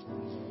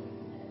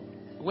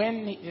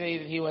 when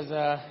he was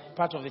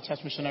part of the Church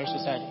Missionary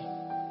Society,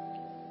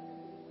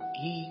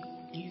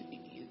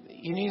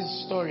 in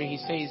his story, he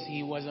says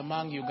he was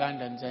among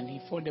Ugandans and he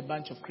found a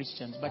bunch of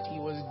Christians, but he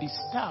was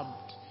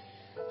disturbed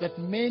that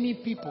many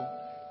people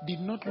did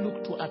not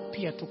look to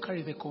appear to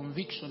carry the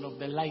conviction of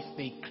the life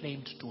they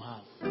claimed to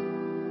have.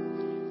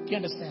 Do you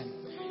understand?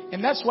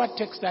 And that's what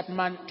takes that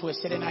man to a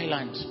certain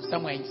island,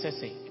 somewhere in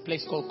Sese, a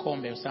place called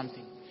Kombe or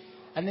something.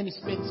 And then he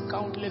spends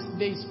countless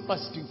days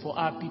fasting for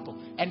our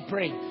people and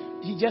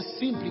praying. He just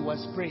simply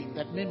was praying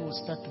that men will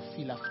start to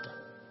feel after.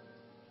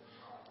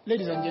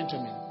 Ladies and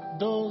gentlemen,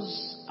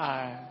 those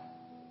are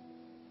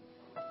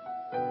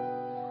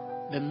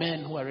the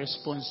men who are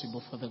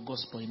responsible for the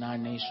gospel in our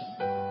nation.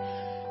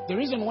 The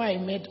reason why I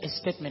made a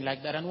statement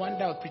like that, and one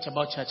day I'll preach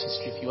about church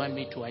history if you want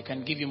me to. I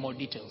can give you more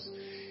details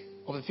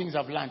of the things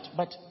I've learned.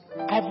 But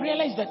I've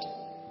realized that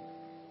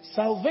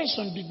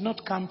salvation did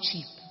not come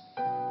cheap.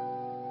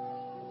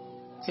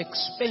 It's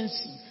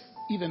expensive,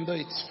 even though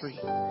it's free.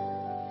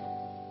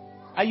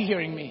 Are you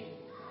hearing me?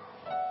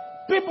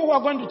 People who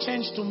are going to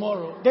change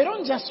tomorrow, they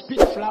don't just pick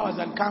flowers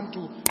and come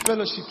to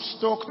fellowship,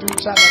 talk to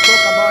each other,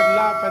 talk about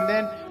love, and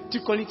then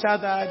tickle each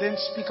other, then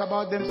speak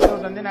about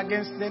themselves, and then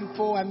against them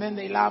fall, and then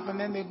they laugh, and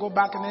then they go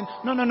back, and then...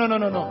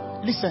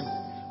 No. Listen,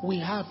 we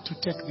have to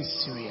take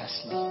this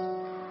seriously.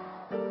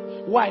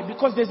 Why?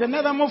 Because there's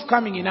another move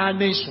coming in our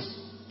nation.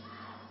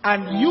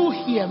 And you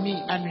hear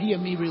me, and hear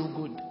me real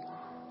good.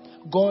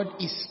 God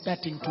is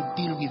starting to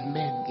deal with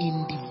men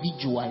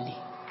individually.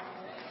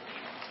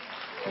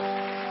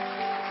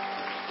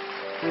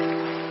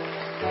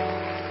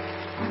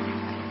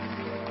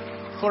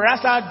 For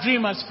us, our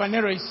dream as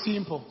Phaneroo is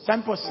simple.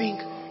 Some people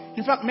think,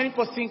 in fact, many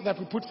people think that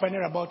we put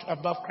Phaneroo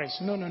above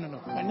Christ. No.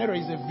 Phaneroo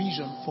is a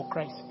vision for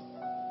Christ.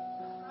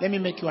 Let me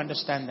make you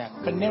understand that.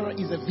 Phaneroo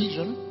is a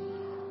vision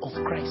of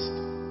Christ.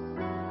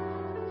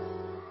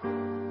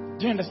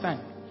 Do you understand?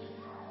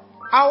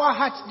 Our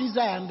heart's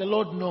desire, and the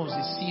Lord knows,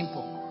 is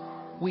simple.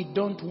 We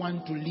don't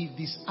want to leave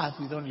this earth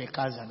with only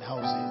cars and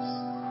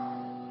houses.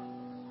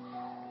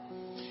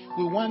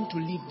 we want to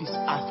leave this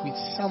earth with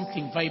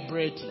something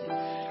vibrating.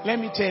 Let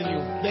me tell you,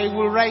 they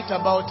will write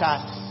about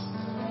us.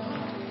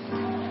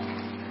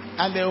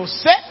 And they will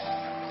say,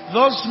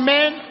 those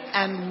men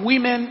and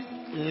women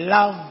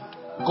loved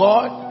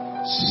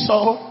God,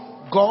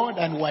 saw God,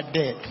 and were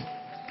dead.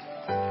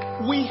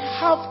 We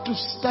have to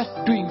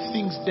start doing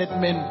things dead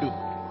men do.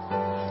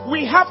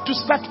 We have to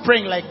start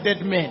praying like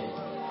dead men.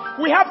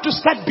 We have to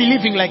start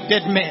believing like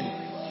dead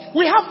men.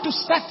 We have to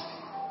start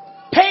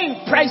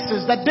paying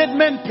prices that dead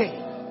men pay.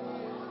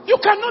 You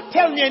cannot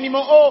tell me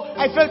anymore, oh,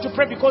 I failed to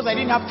pray because I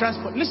didn't have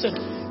transport. Listen,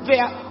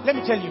 let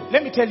me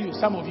tell you,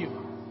 some of you.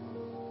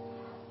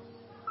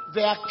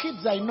 There are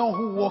kids I know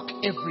who walk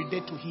every day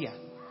to here.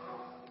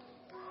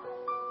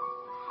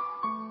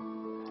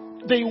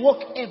 They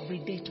walk every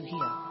day to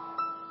here.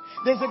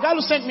 There's a girl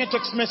who sent me a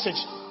text message.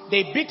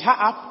 They beat her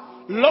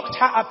up, locked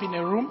her up in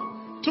a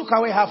room, took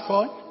away her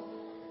phone,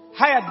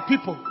 hired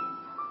people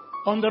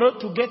on the road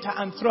to get her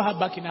and throw her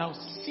back in her house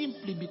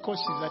simply because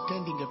she's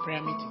attending a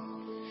prayer meeting.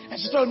 And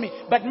she told me,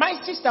 but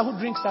my sister who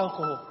drinks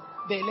alcohol,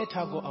 they let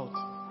her go out.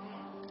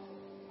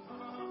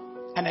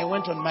 And I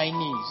went on my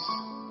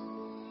knees.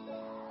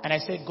 And I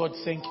said, God,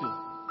 thank you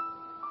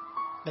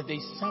that there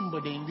is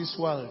somebody in this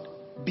world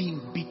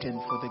being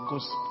beaten for the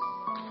gospel.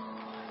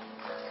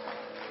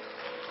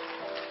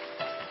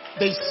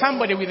 There is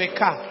somebody with a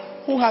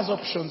car who has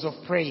options of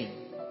praying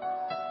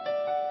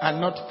and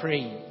not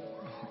praying.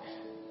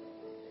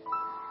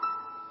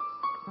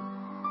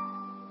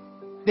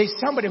 There is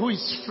somebody who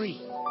is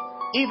free,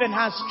 even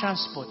has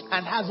transport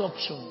and has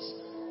options.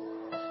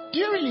 Do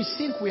you really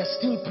think we are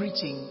still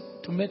preaching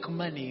to make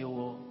money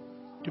or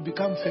to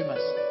become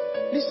famous?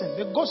 Listen,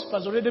 the gospel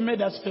has already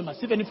made us famous,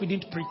 even if we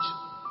didn't preach.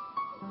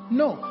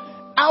 No.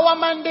 Our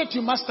mandate,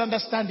 you must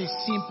understand, is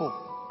simple.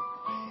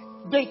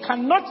 They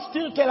cannot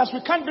still tell us,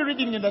 we can't be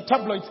reading in the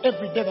tabloids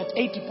every day that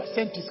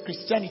 80% is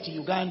Christianity,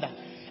 Uganda.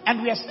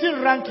 And we are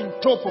still ranking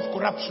top of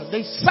corruption.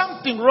 There's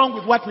something wrong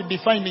with what we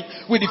define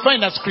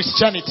as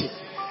Christianity.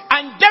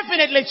 And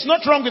definitely it's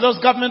not wrong with those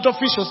government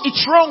officials.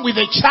 It's wrong with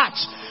the church.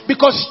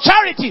 Because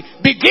charity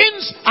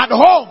begins at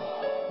home.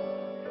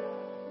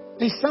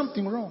 There's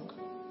something wrong.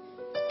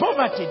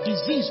 Poverty,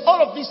 disease,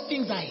 all of these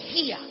things are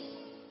here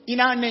in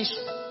our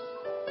nation.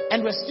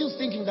 And we're still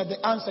thinking that the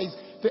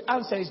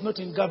answer is not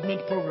in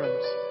government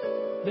programs.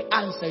 The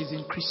answer is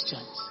in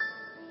Christians.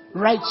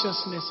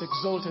 Righteousness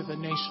exalted the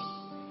nation.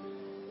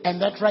 And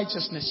that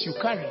righteousness you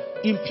carry,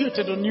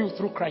 imputed on you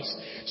through Christ.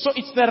 So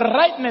it's the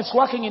rightness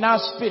working in our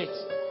spirit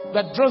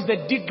that draws the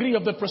degree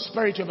of the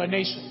prosperity of a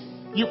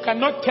nation. You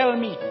cannot tell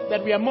me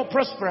that we are more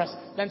prosperous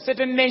than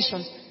certain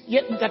nations,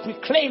 yet that we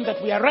claim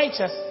that we are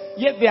righteous,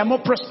 yet they are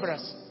more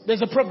prosperous.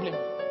 There's a problem.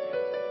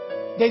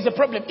 There's a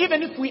problem.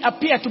 Even if we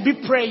appear to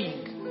be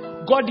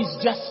praying, God is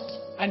just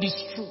and is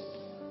true.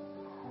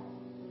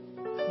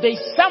 There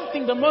is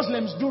something the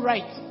Muslims do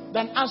right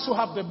than us who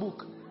have the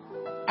book.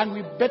 And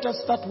we better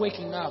start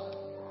waking up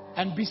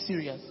and be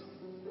serious.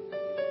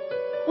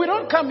 We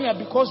don't come here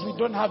because we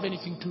don't have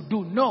anything to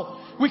do. No.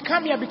 We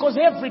come here because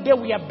every day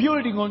we are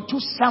building onto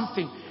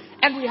something.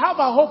 And we have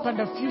a hope and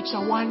a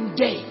future one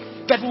day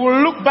that we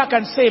will look back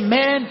and say,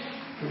 man,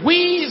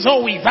 with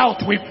or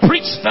without, we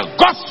preached the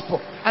gospel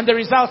and the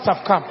results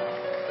have come.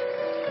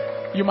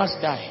 You must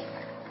die.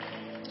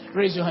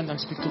 Raise your hand and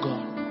speak to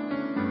God.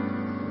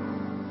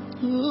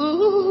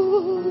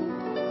 Ooh.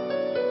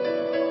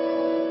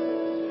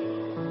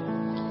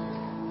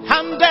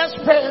 I'm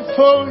desperate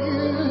for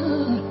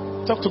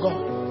you. Talk to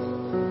God.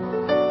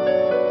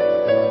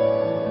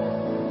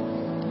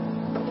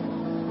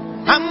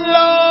 I'm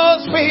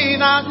lost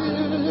without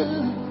you.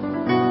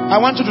 I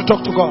want you to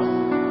talk to God.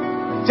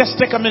 Just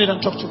take a minute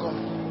and talk to God.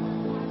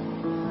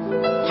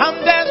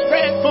 I'm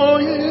desperate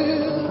for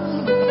you.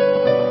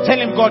 Tell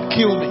him, God,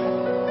 kill me.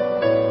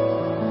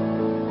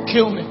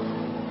 Kill me.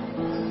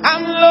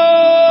 I'm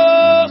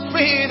lost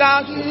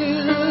without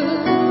you.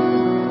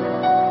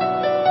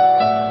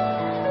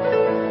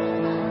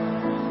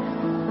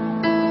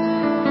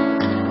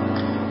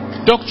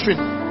 Doctrine,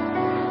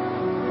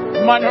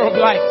 manner of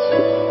life,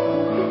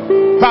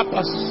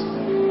 purpose,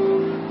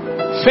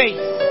 faith,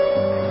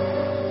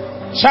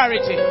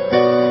 charity,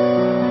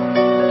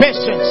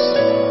 patience,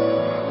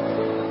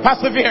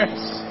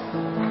 perseverance,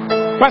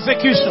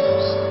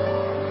 persecutions,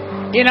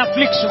 in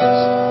afflictions,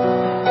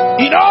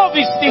 in all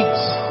these things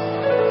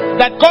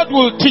that God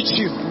will teach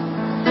you,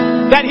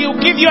 that He will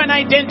give you an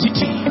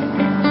identity,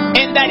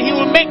 and that He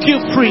will make you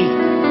free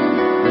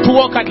to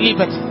walk at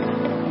liberty.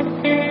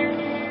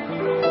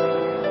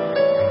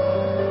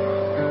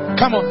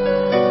 Come on.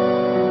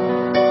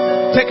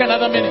 Take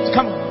another minute.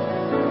 Come on.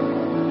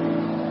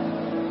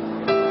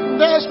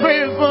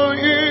 Desperate for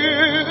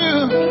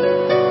you.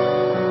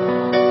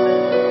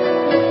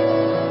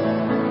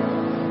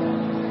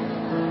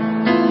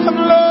 I'm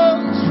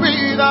lost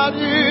without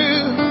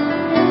you.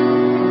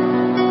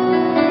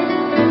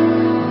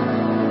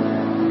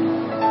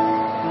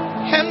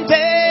 I'm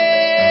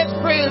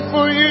desperate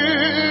for you.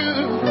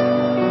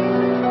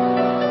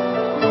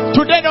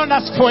 Today don't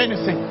ask for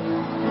anything.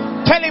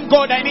 Tell him,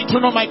 God, I need to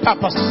know my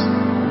purpose.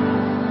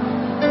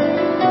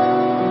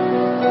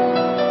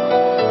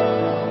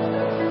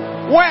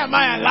 Why am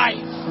I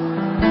alive?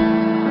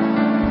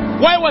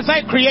 Why was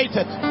I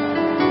created?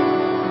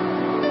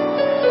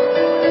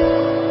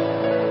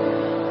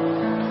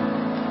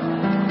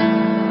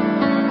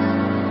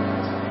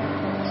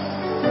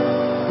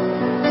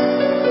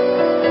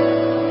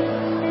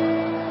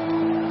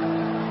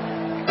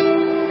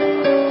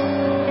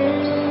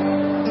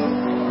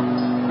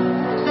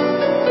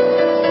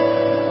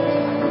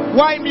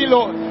 Why me,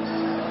 Lord?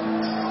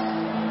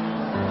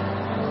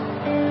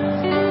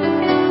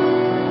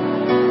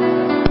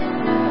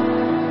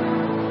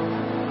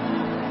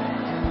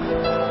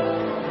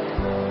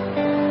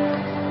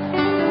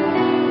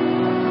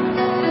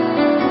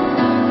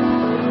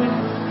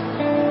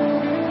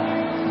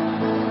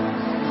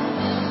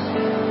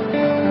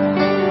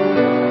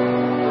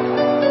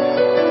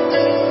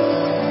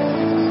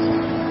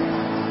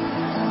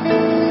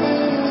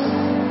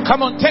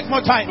 Come on, take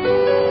more time.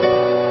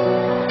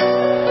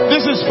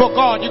 This is for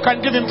God. You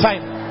can give him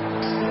time.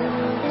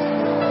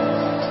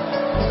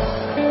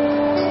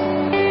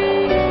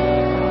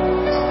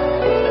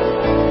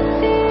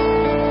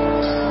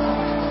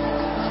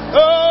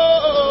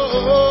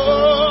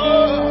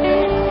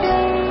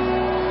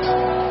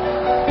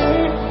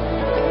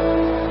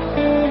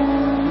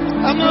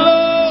 I'm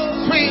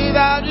lost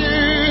without you.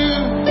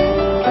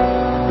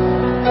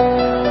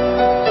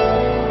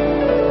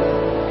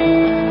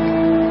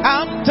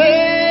 I'm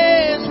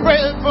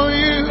desperate for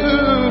you.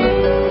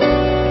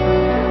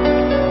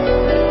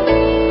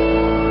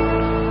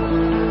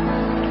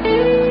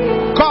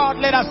 God,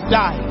 let us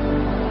die.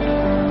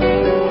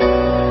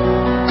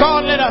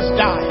 God, let us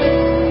die.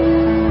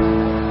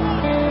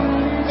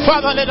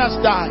 Father, let us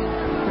die.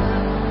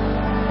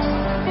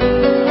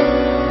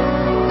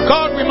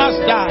 God, we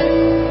must die.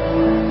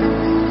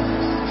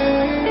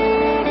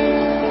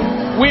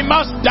 We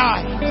must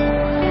die.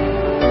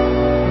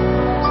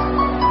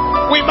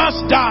 We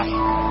must die.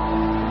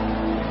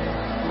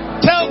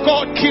 Tell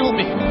God, kill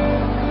me,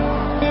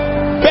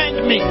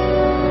 bend me,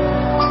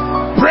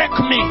 break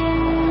me,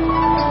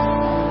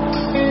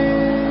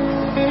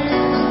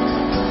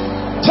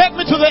 take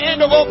me to the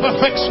end of all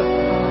perfection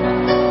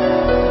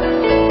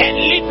and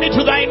lead me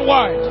to thine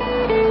word.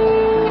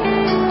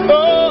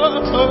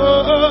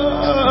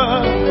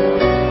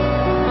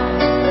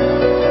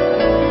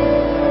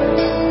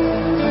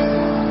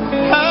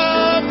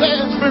 I'm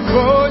desperate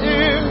for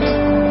you.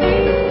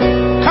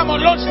 Come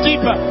on, launch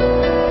deeper.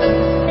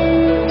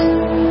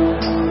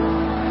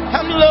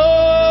 I'm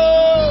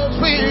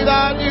lost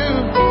without you.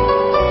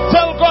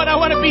 Tell God, I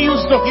want to be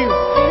used of you.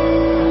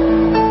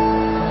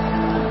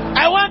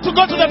 I want to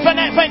go to the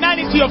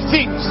finality of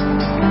things,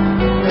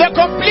 the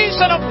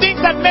completion of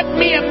things that make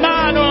me a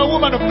man or a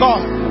woman of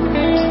God.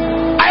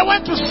 I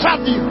want to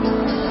serve you.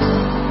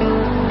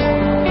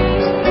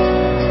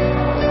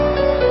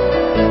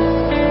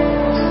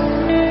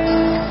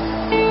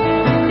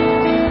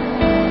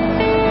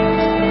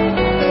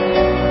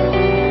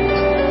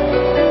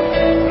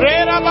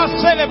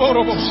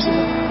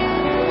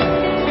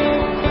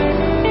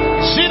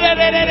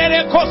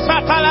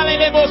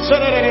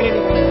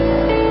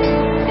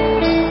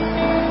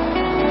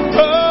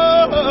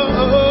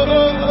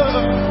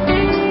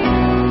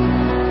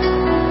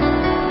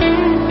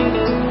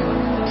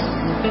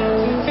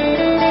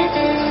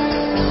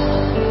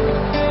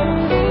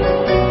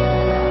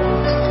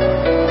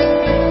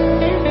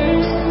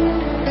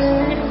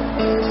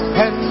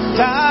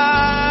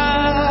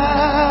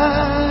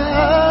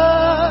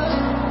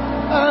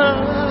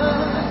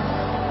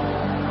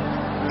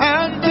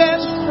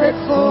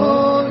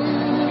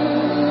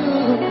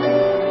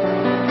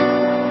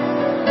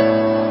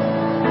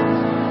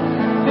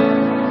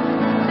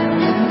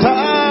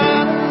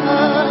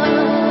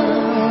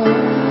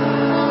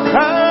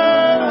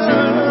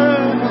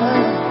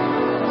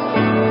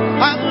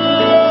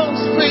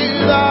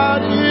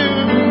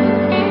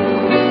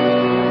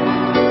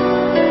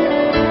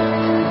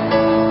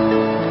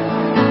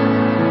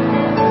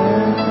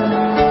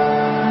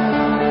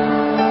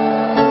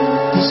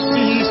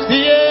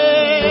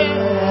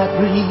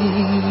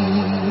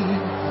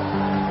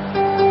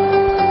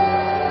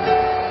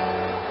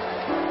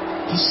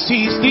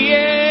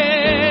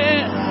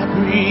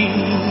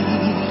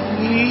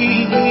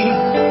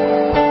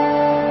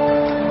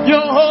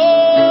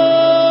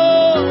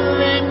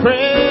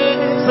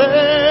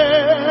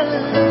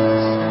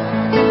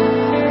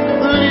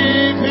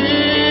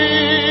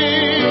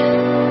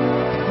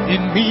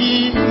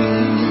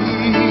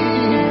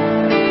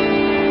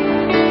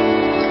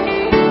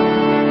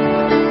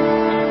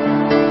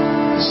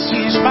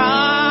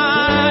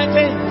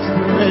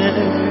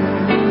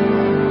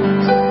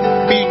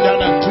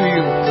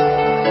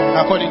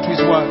 According to his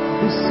word.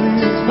 This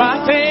is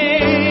my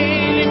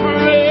daily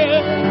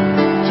bread,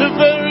 the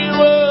very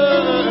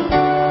word.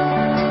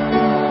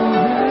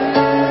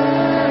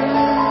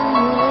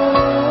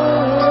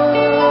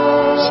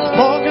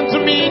 Spoken to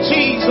me,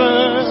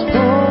 Jesus.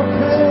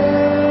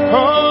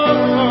 Oh.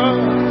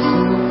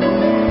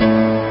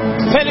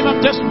 Tell him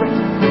I'm desperate.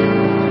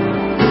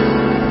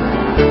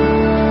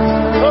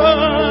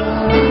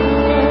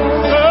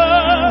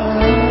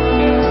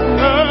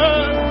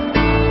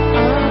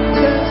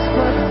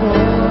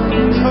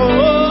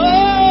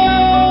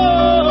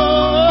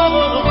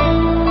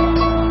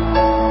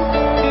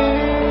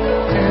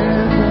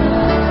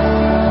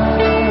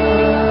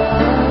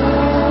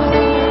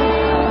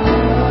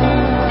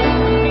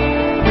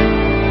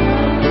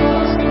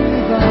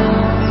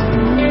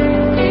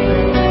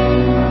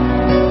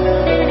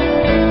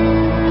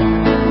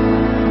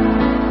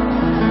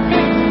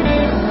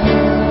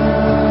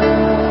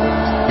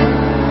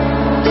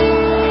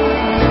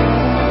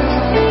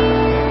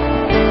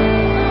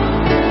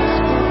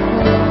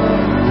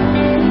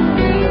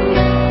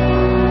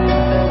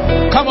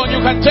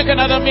 Take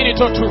another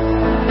minute or two.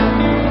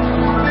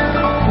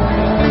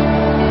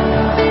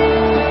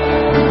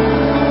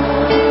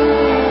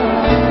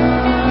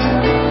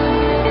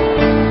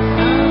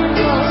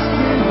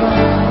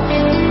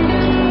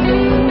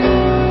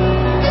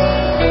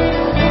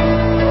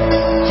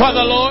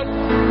 Father Lord,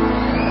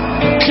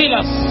 kill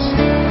us.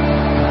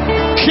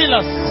 Kill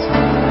us.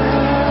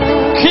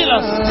 Kill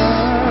us.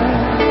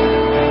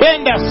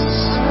 Bend us.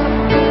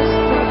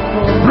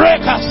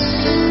 Break us.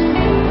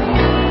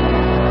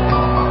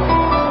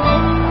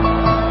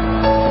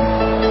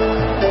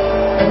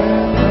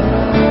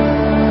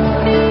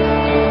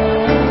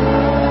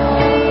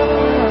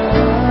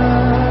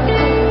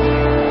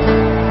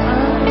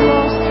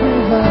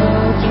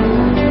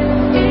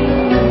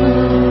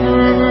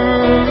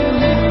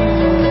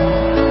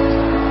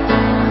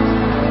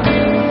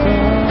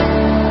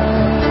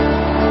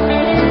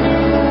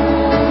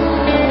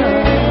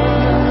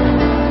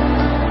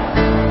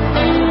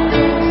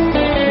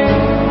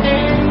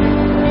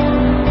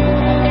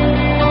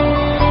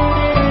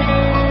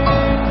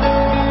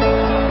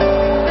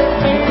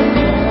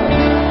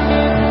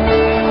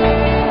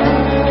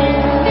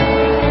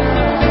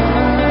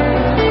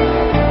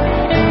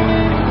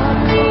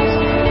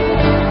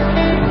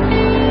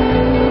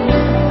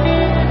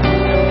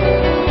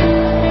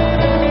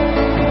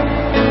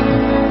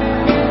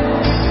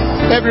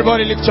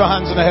 Everybody lift your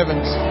hands in the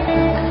heavens.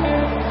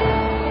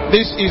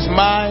 This is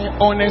my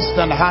honest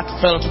and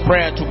heartfelt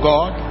prayer to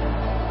God.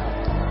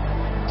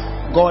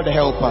 God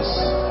help us.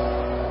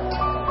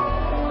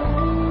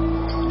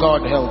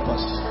 God help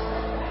us.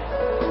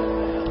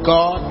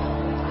 God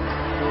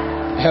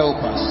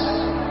help us.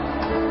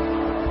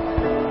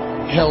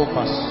 Help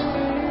us.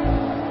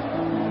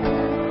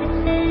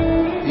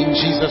 In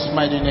Jesus'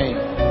 mighty name.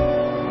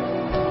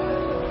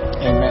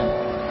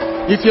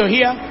 Amen. If you're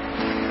here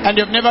and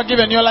you've never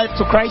given your life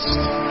to Christ,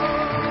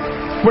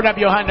 put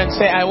up your hand and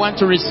say, I want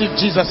to receive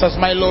Jesus as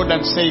my Lord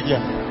and Savior.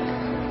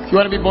 If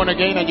you want to be born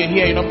again and you're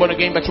here, you're not born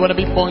again, but you want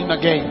to be born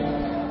again.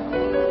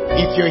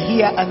 If you're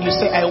here and you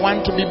say, I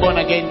want to be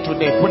born again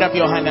today, put up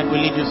your hand and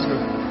we'll lead you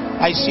through.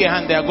 I see a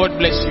hand there. God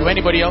bless you.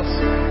 Anybody else?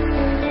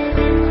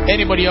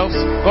 Anybody else?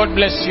 God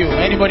bless you.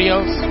 Anybody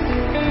else?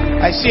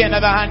 I see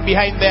another hand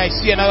behind there. I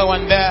see another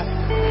one there.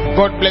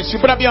 God bless you.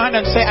 Put up your hand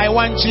and say, I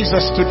want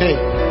Jesus today.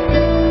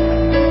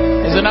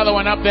 There's another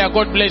one up there.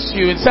 God bless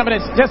you. And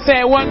somebody just say,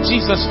 I want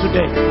Jesus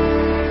today.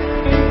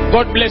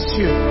 God bless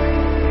you.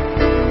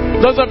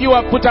 Those of you who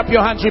have put up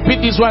your hands,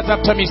 repeat these words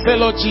after me. Say,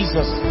 Lord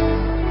Jesus,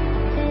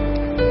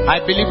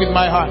 I believe with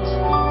my heart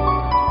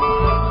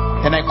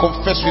and I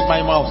confess with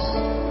my mouth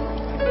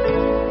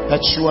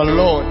that you are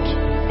Lord,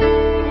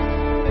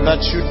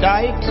 that you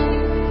died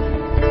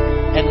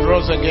and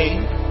rose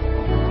again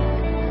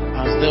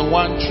as the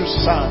one true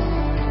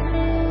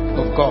Son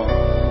of God.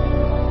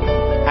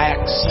 I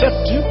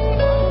accept you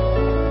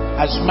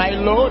as my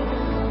Lord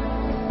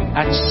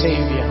and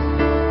Savior.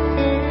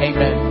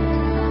 Amen.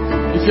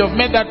 If you have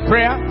made that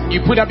prayer,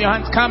 you put up your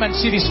hands. Come and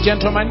see this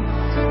gentleman.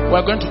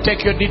 We're going to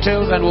take your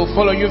details and we'll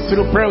follow you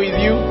through, pray with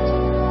you,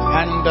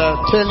 and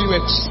tell you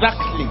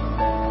exactly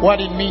what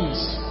it means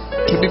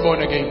to be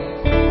born again.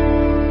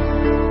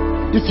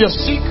 If you're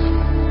sick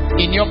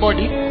in your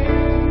body,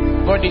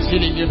 God is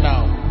healing you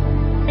now.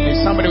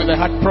 There's somebody with a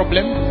heart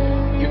problem.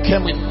 You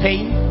came with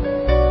pain.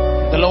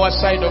 The lower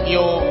side of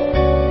your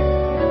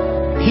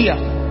here.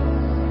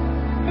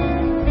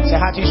 It's a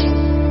heart issue.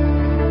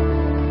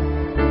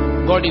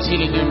 God is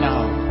healing you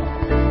now.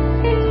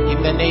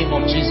 In the name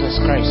of Jesus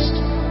Christ.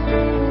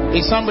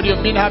 Is somebody who's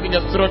been having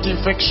a throat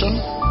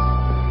infection?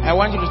 I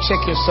want you to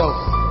check yourself.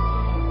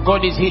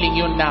 God is healing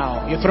you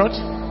now. Your throat?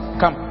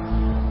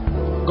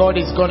 Come. God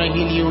is going to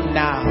heal you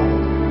now.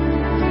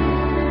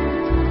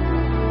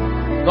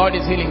 God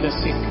is healing the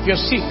sick. If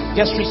you're sick,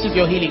 just receive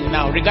your healing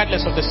now,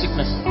 regardless of the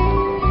sickness.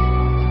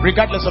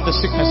 Regardless of the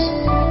sickness.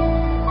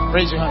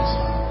 Raise your hands.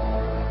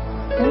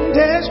 I'm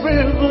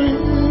desperate for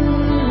you.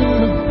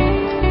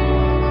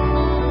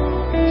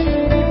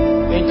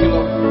 Thank you,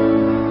 Lord.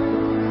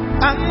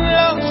 I'm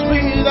lost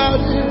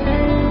without you.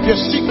 If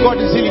you're sick, God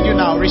is healing you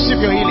now.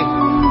 Receive your healing.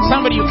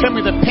 Somebody, you came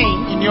with a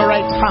pain in your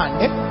right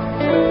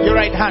hand. Your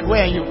right hand,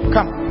 where are you?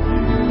 Come.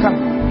 Come.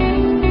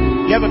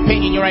 You have a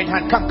pain in your right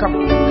hand. Come.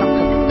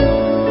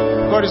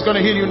 God is going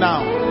to heal you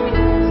now.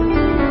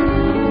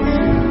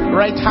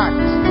 Right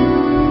hand.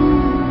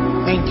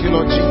 Thank you,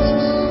 Lord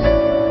Jesus.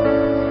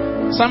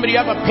 Somebody, you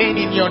have a pain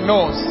in your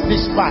nose.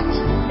 This part.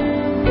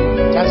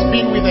 It has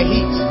been with the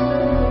heat.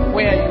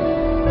 Where are you?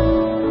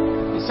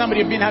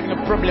 Somebody, you've been having a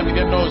problem with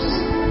your nose.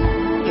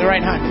 Your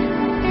right hand.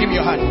 Give me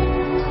your hand.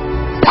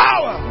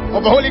 Power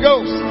of the Holy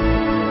Ghost.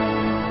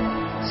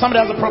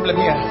 Somebody has a problem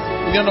here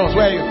with your nose.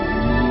 Where are you?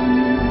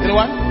 You're the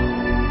one?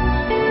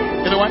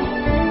 You're the one?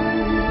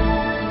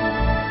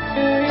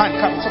 Hand,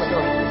 come.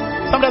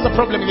 Somebody has a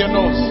problem with your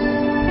nose.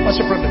 What's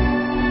your problem?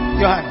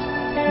 Your hand.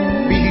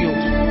 Be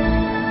healed.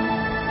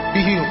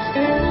 Be healed.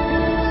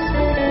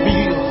 Be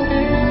healed.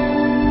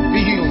 Be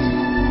healed.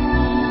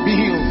 Be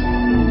healed.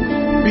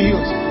 Be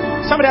healed.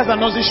 Somebody has a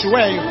nose issue.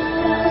 Where are you?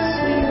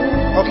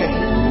 Okay.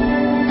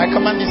 I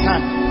command this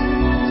hand.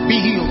 Be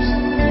healed.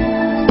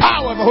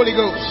 Power of the Holy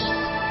Ghost.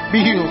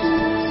 Be healed.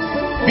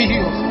 Be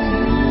healed.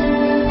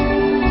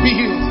 Be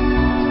healed.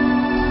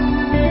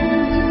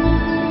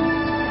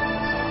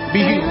 Be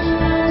healed.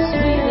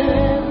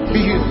 Be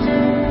healed.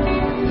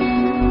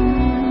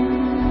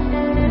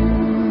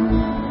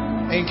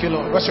 Thank you,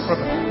 Lord. What's your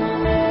problem?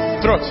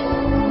 Throat.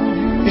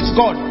 It's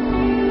God.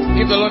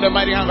 Give the Lord a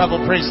mighty hand clap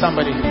or praise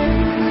somebody.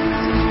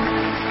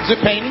 Is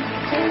it pain?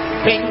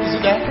 Pain? Is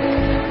it there?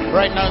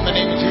 Right now in the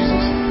name of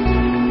Jesus.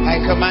 I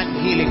command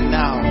healing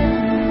now.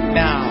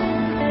 Now.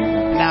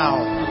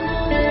 Now.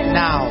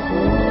 Now.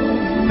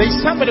 There's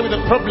somebody with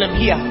a problem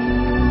here.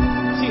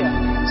 See here.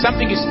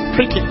 Something is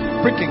pricking.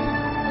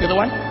 You're the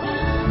one?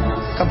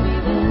 Come.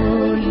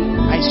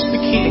 I speak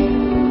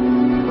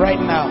healing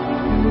right now.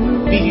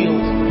 Be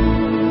healed.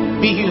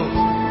 Be healed.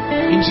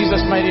 In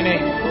Jesus' mighty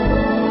name.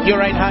 Your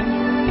right hand.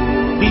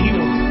 Be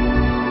healed.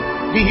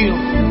 Be healed.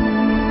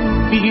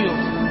 Be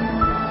healed.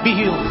 Be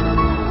healed.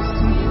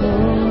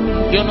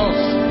 Your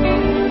nose.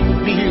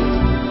 Be healed.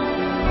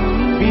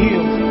 Be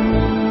healed.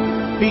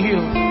 Be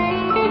healed.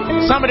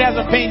 Somebody has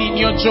a pain in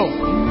your jaw.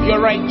 Your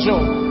right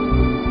jaw.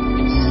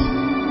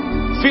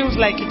 It feels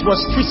like it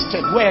was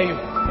twisted. Where are you?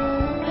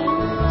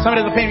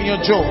 Somebody has a pain in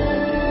your jaw.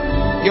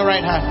 Your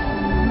right hand.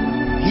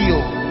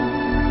 Heal.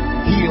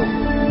 Heal.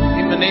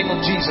 In the name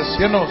of Jesus.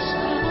 Your nose.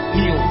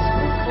 Heal.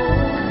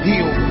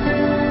 Heal.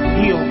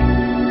 Heal.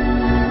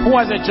 Who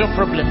has a jaw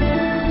problem?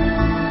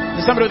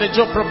 There's somebody with a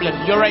jaw problem.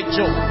 Your right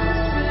jaw.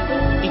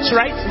 It's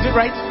right? Is it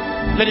right?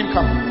 Let him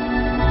come.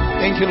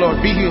 Thank you,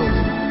 Lord. Be healed.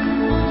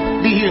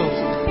 Be healed.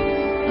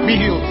 Be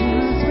healed.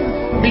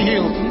 Be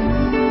healed.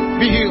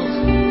 Be healed.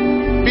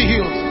 Be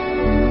healed.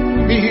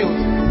 Be healed.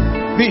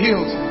 Be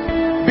healed.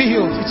 Be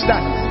healed. It's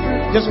done.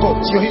 Just go.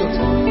 You're healed.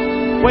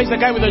 Where's the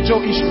guy with the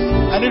jaw issue?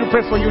 I need to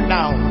pray for you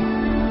now.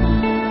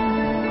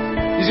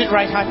 Is it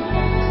right hand?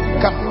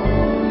 Come.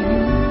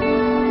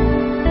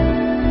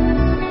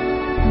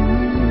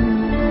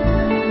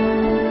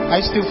 Are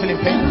you still feeling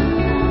pain?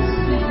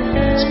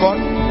 It's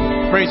gone.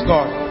 Praise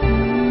God.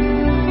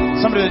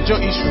 Somebody with a jaw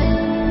issue.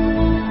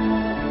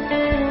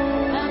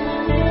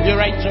 Your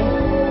right jaw.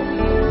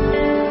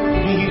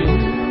 Be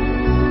healed.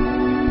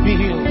 Be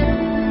healed.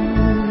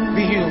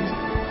 Be healed.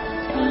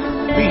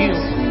 Be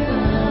healed.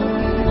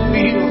 Be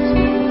healed.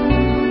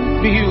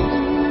 Be healed.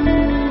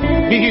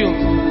 Be healed.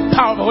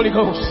 Power of the Holy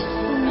Ghost.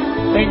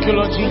 Thank you,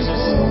 Lord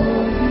Jesus.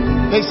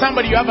 There's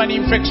somebody, you have an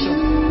infection.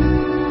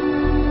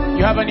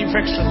 You have an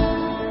infection.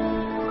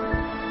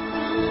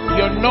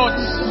 Your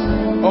nodes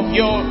of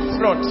your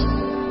throat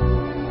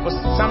was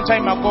some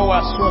time ago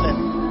were swollen.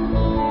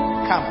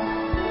 Come.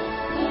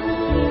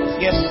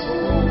 Yes.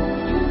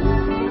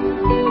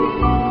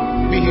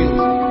 Be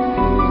healed.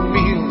 Be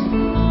healed.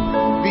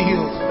 Be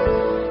healed.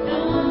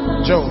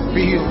 Joe,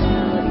 be healed.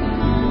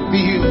 Be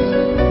healed.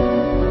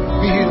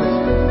 Be healed.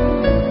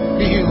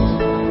 Be healed.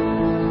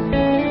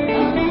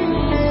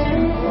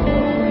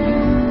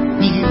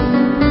 Be healed.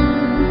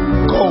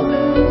 Go.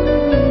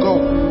 Go.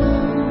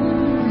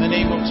 In the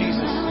name of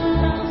Jesus.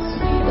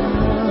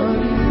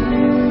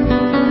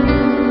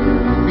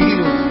 Be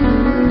healed.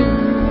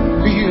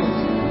 Be healed.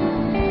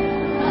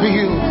 Be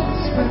healed.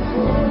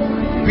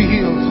 Be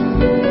healed.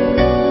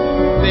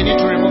 They need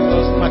to remove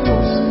those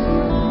metals.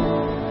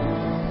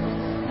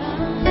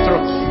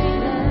 Throat.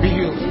 Be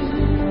healed.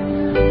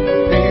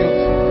 Be healed.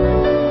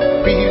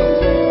 Be healed.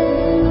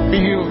 Be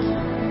healed.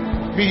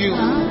 Be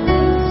healed.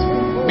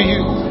 Be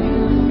healed.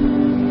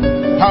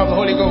 Power of the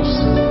Holy Ghost.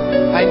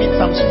 I need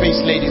some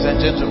space, ladies and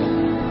gentlemen.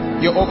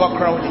 You're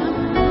overcrowding.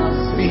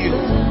 Be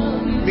healed.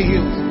 Be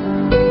healed.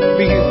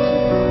 Be healed.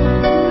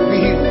 Be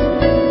healed.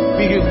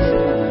 Be healed.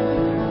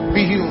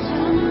 Be healed.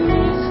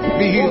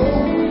 Be healed.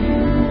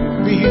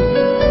 Be healed.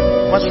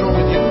 What's wrong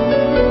with you?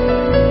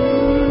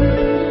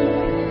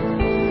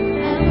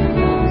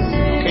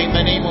 Okay, in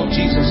the name of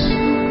Jesus,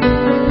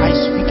 I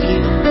speak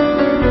healing.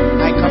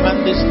 I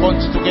command these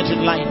bones to get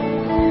in line.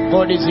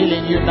 God is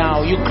healing you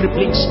now. You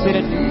crippling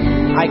spirit,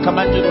 I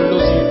command you to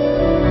lose him.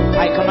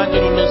 I command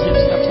you to lose him.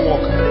 Start to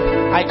walk.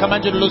 I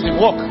command you to lose him.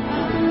 Walk.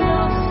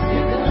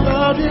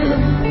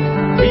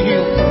 Be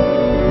healed.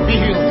 Be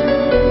healed.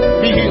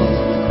 Be healed.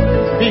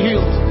 Be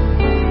healed.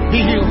 Be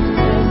healed.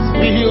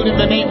 Be healed in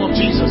the name of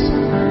Jesus.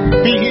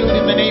 Be healed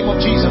in the name of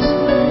Jesus.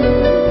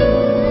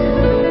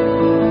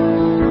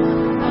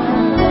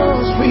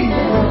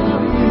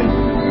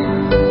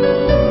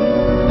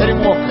 Let him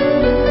walk.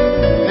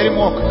 Let him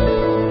walk.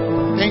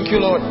 Thank you,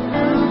 Lord.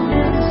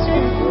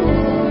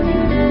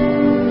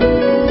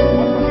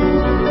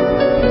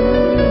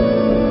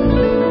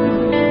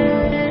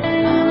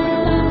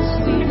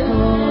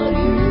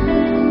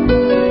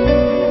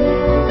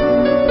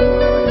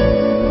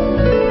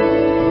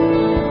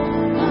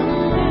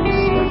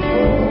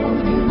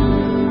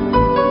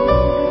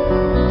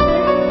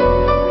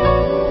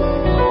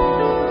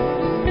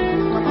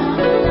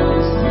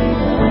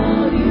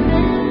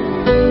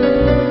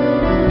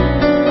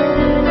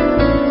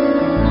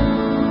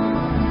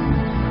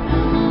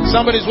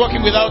 Somebody's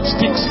walking without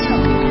sticks.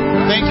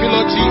 Thank you,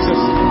 Lord Jesus.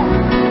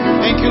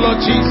 Thank Thank you,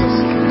 Lord Jesus.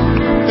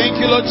 Thank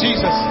you, Lord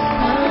Jesus.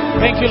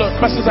 Thank you, Lord.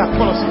 Pastor Zach,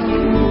 follow us.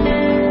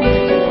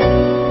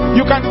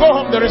 You can go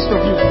home, the rest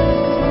of you.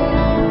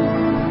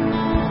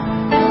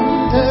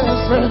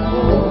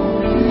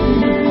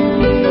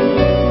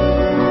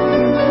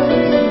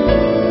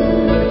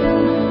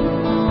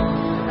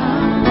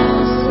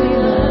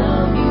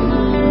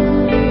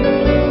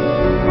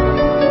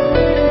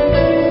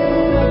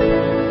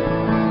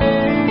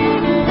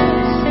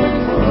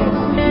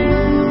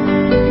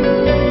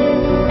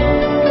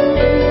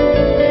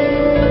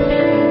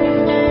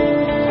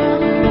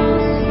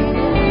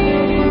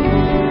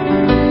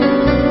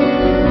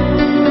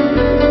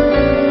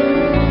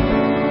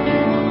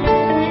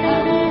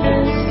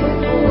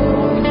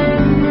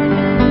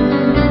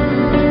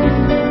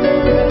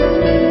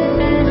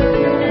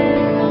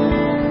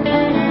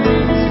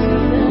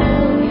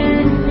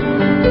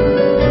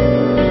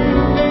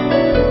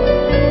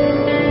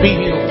 Be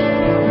healed.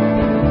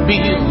 Be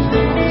healed.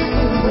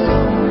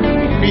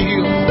 Be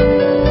healed.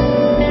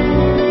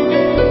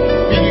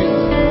 Be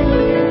healed.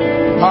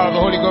 Power of the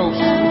Holy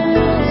Ghost.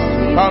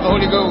 Power of the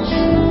Holy Ghost.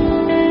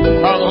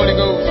 Power of the Holy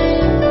Ghost.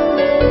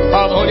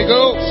 Power of the Holy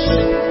Ghost.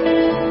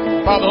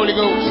 Power of the Holy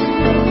Ghost.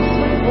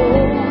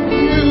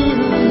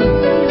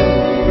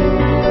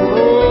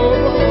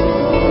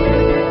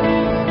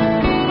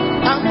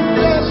 I'm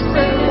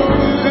desperate for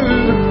you.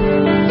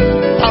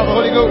 Power of the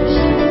Holy Ghost.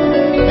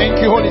 Thank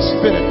you, Holy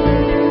Spirit.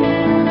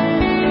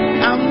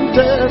 I'm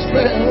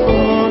desperate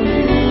for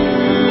you.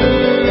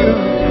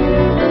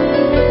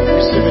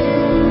 Receive it.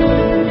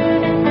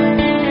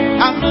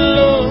 I'm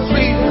lost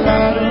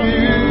without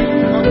you.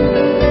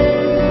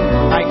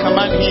 I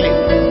command healing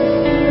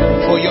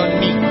for your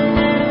knee.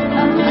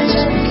 I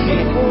speak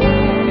healing.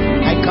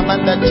 I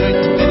command that joint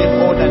to get in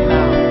order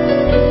now.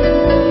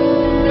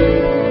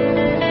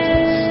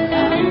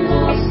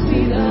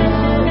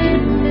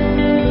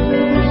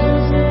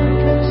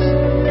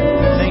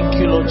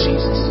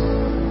 Jesus.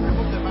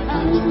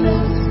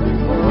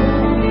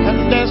 I'm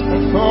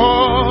desperate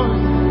for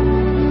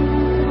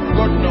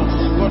God knows,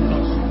 God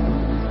knows.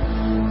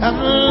 I'm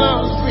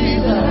lost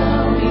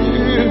without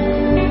you.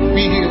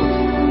 Be healed.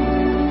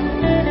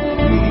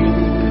 Be healed.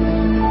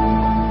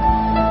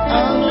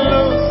 I'm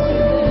lost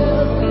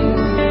without you.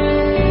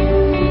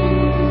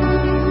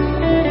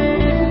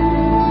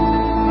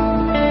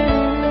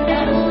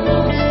 I'm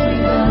lost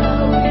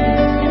without you.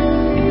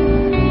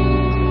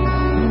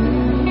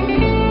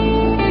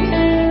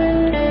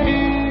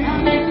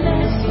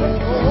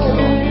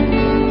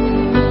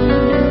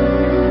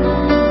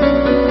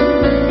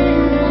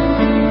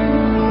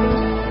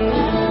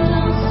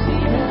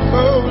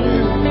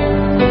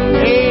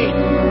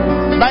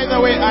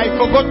 I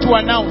forgot to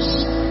announce.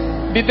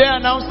 Did they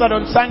announce that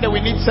on Sunday we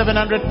need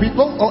 700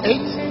 people or 8?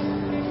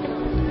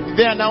 Did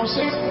they announce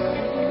it?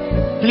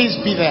 Please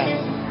be there.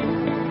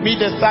 Meet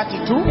at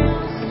 32.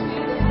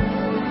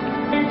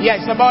 Yeah,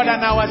 it's about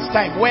an hour's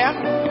time. Where?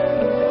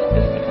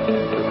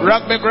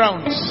 Rugby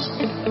grounds.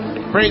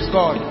 Praise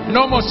God.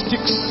 No more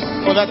sticks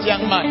for that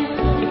young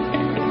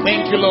man.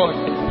 Thank you, Lord.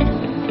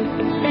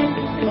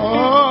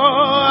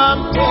 Oh,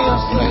 I'm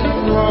desperate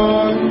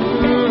for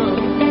you.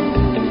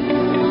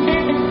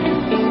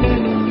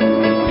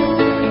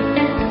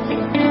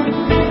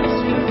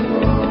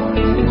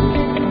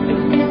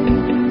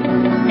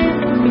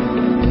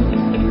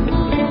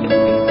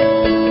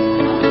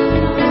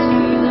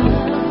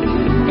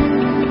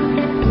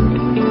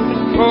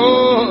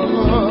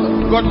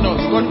 God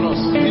knows, God knows,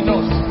 He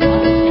knows.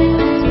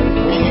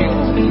 Be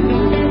healed.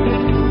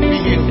 Be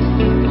healed.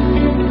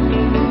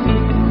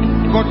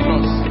 God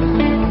knows.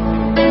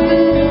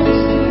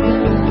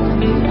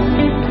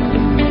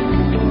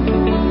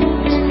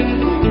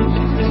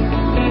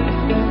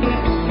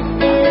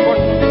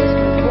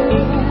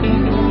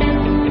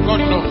 God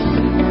knows.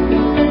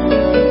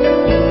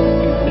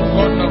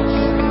 God knows.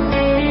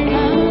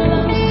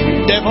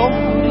 Devil,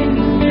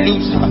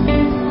 lose her.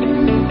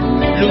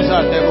 Lose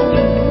her, devil.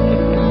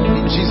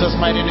 Jesus'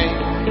 mighty name.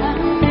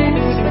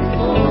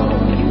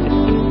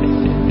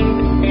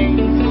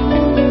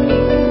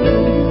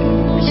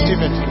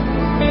 Receive it.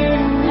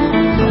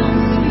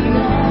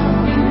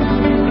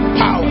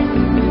 Power.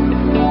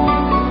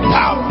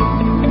 Power.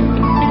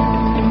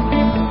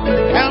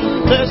 I'm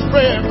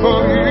desperate for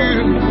you.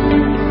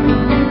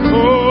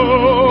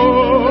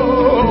 Oh.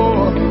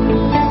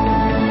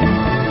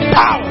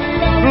 Power.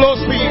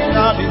 Flows me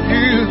out of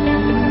you.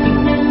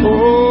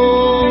 Oh.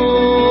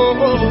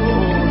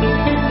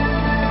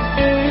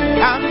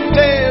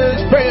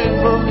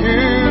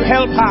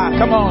 Help her.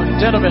 Come on,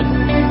 gentlemen.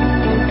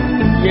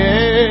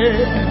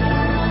 Yeah.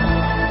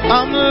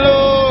 I'm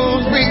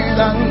lost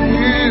without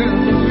you.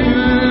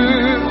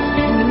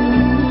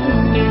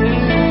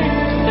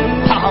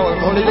 Power,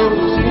 Holy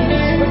Ghost.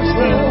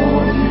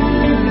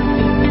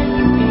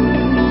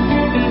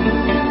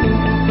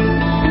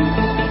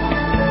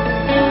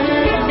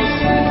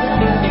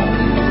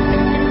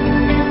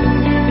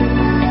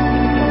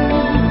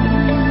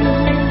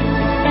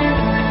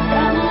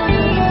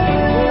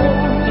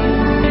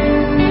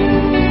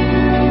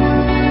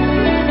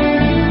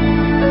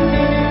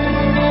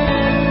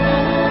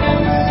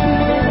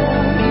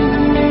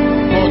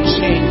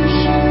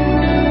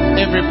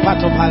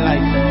 part of her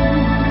life.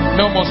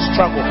 No more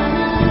struggle.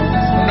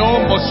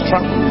 No more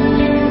struggle.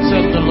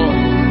 Says the Lord.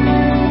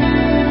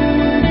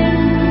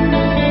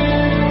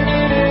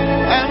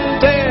 I'm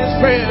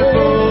desperate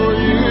for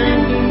you.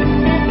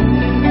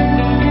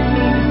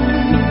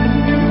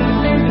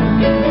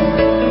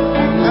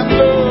 I'm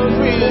lost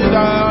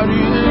without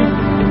you.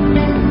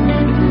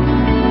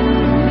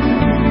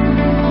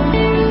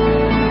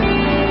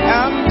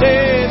 I'm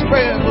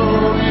desperate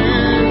for you.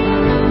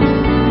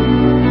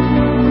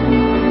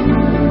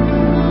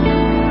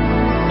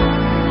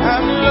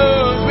 I'm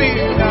lost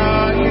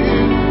without you.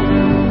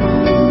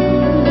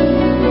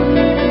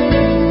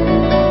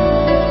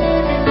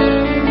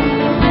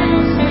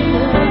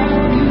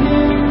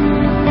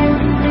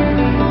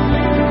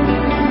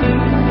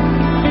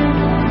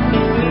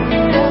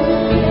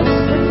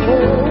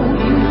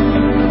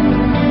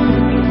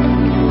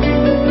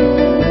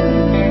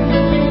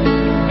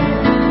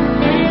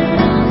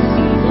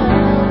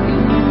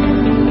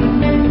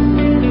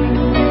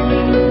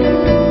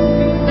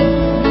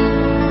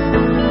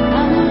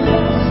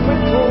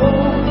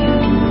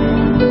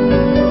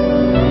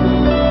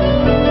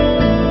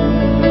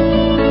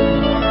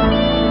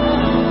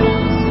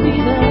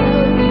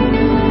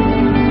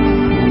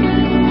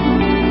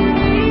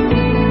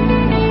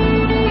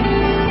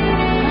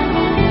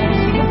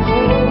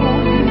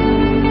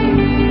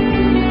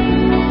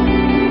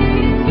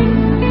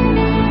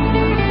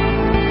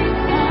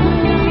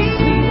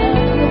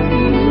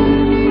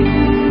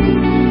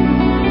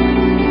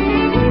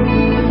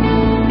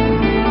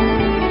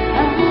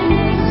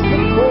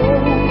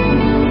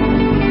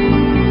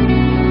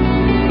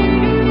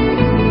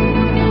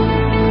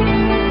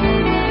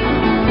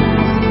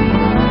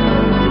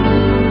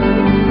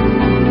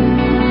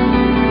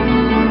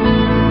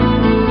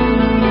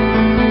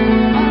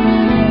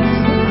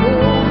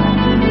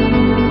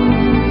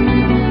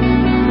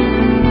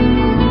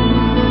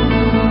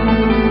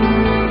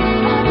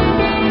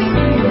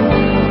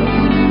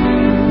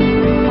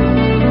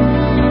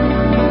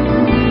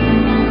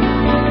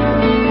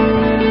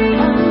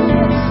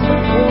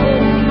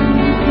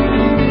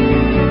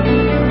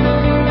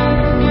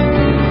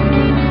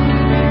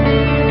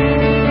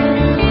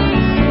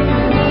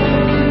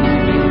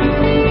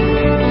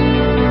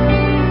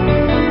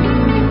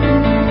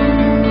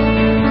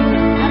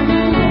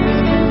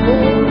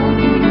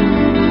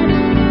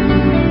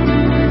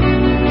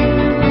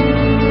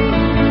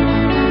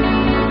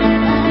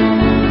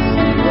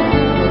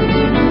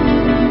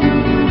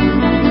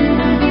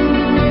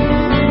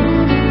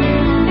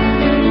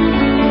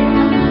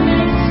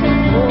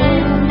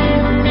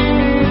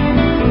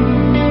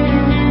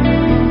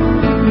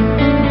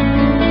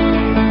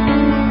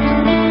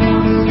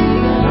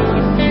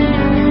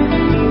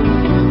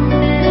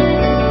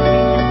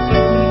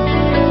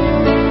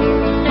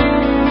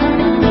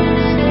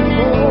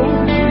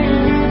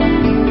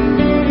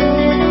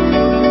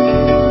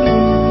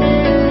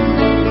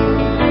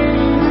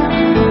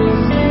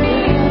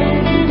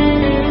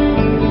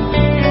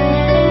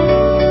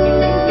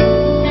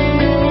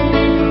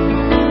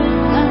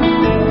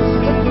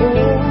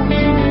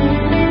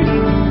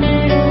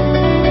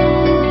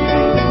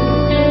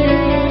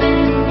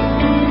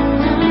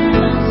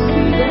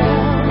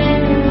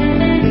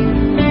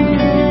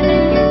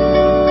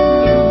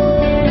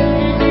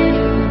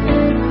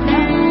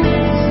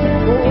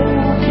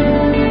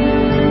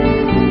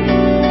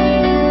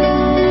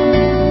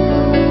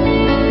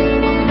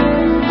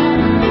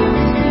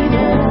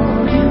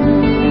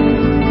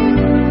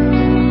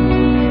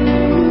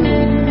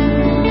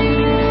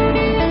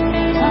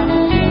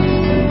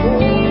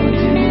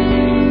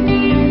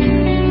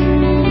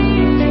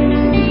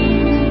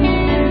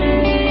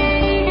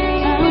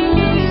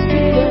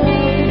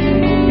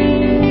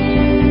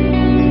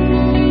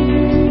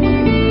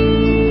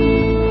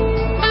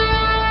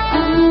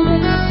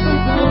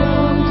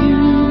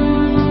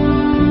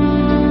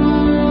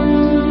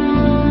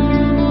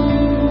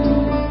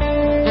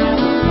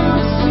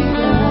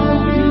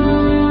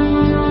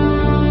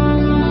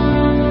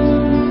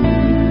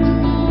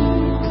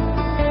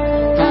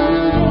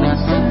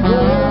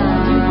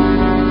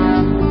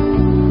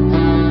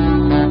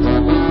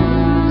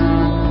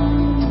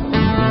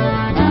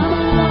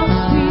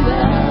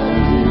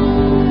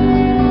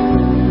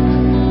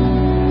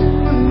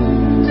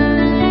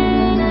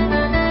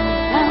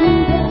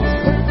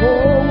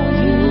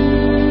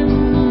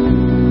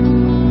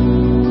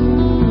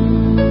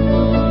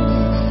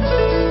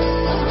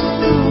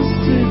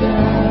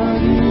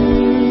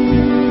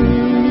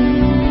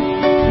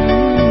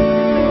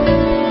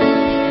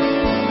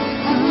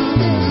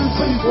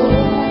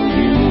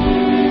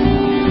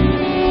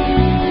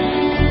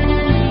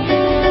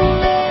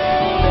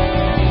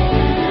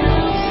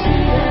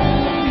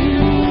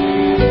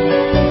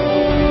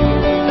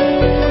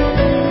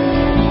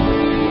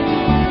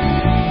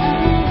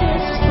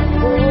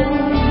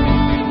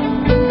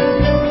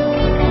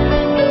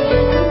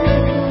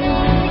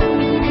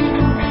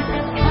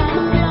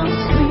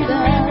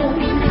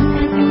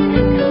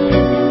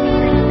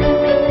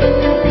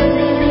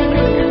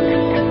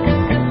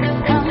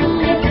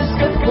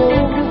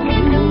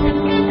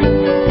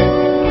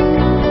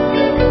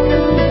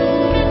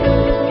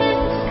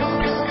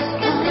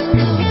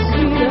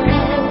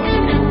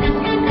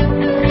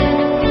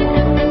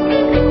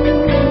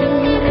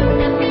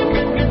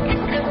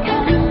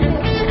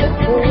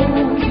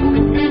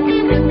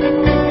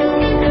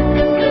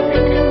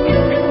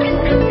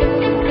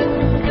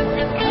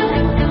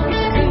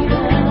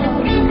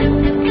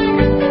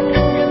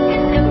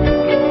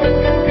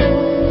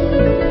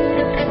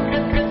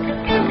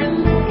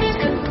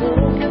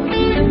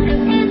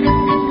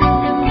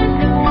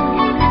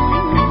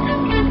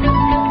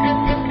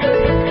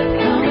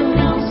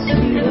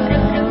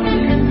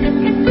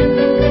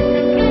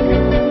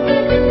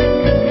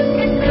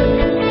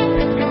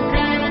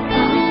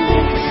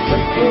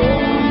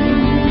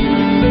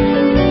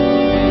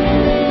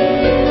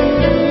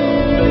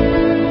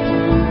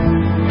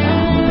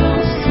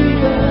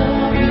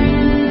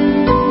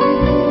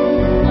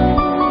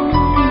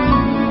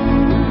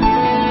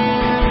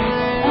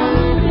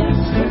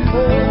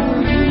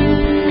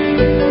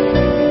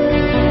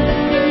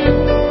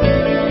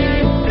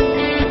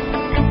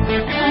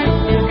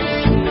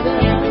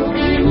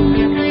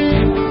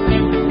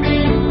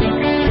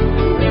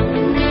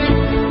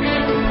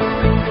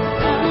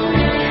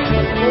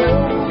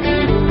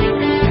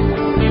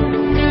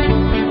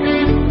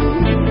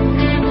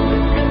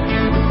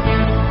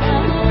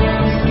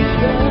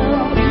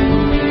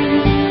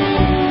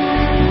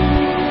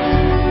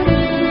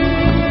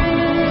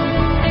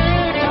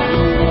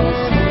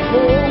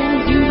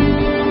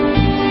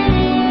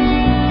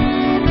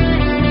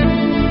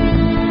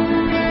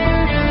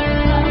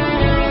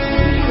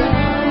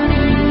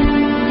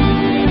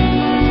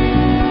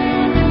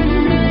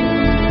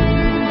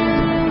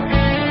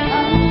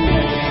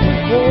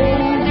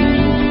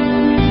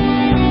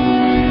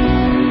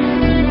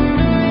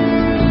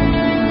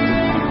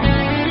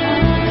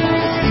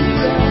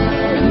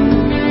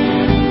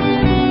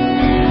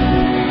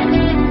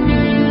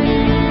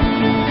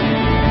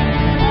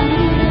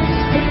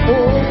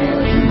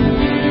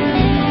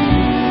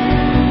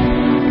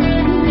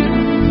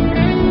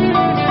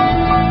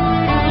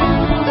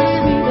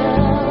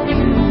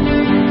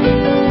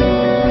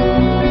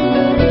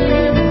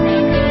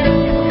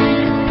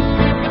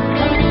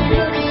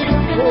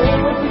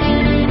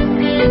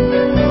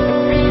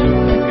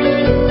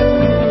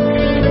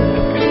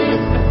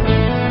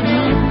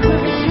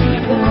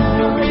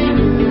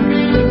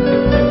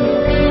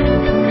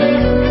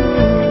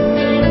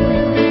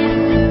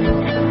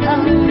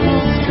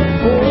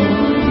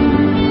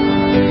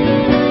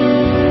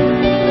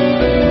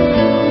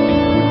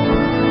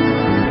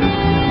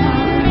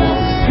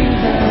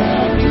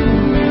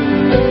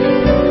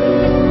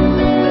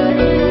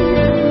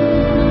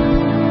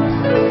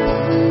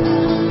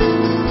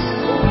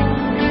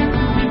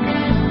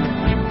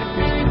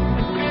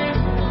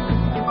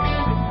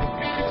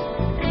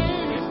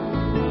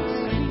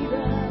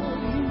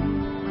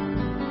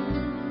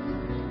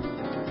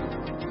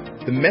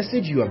 The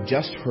message you have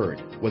just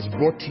heard was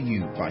brought to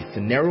you by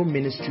Phaneroo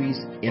Ministries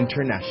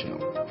International.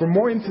 For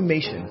more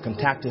information,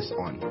 contact us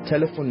on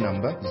telephone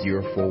number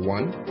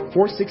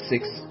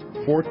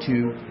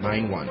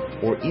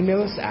 041-466-4291 or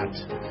email us at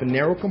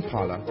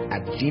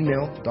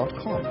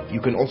phanerokampala@gmail.com.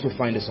 You can also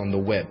find us on the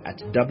web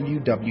at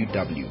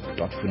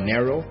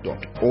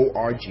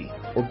www.phaneroo.org.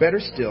 Or better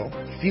still,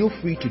 feel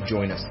free to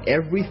join us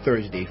every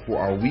Thursday for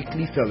our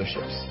weekly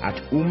fellowships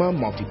at Uma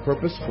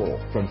Multipurpose Hall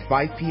from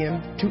 5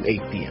 p.m. to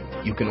 8 p.m.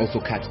 You can also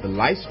catch the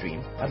live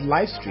stream at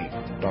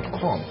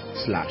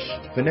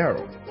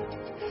livestream.com/Phaneroo.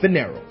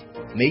 Phaneroo,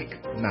 make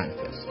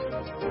manifest.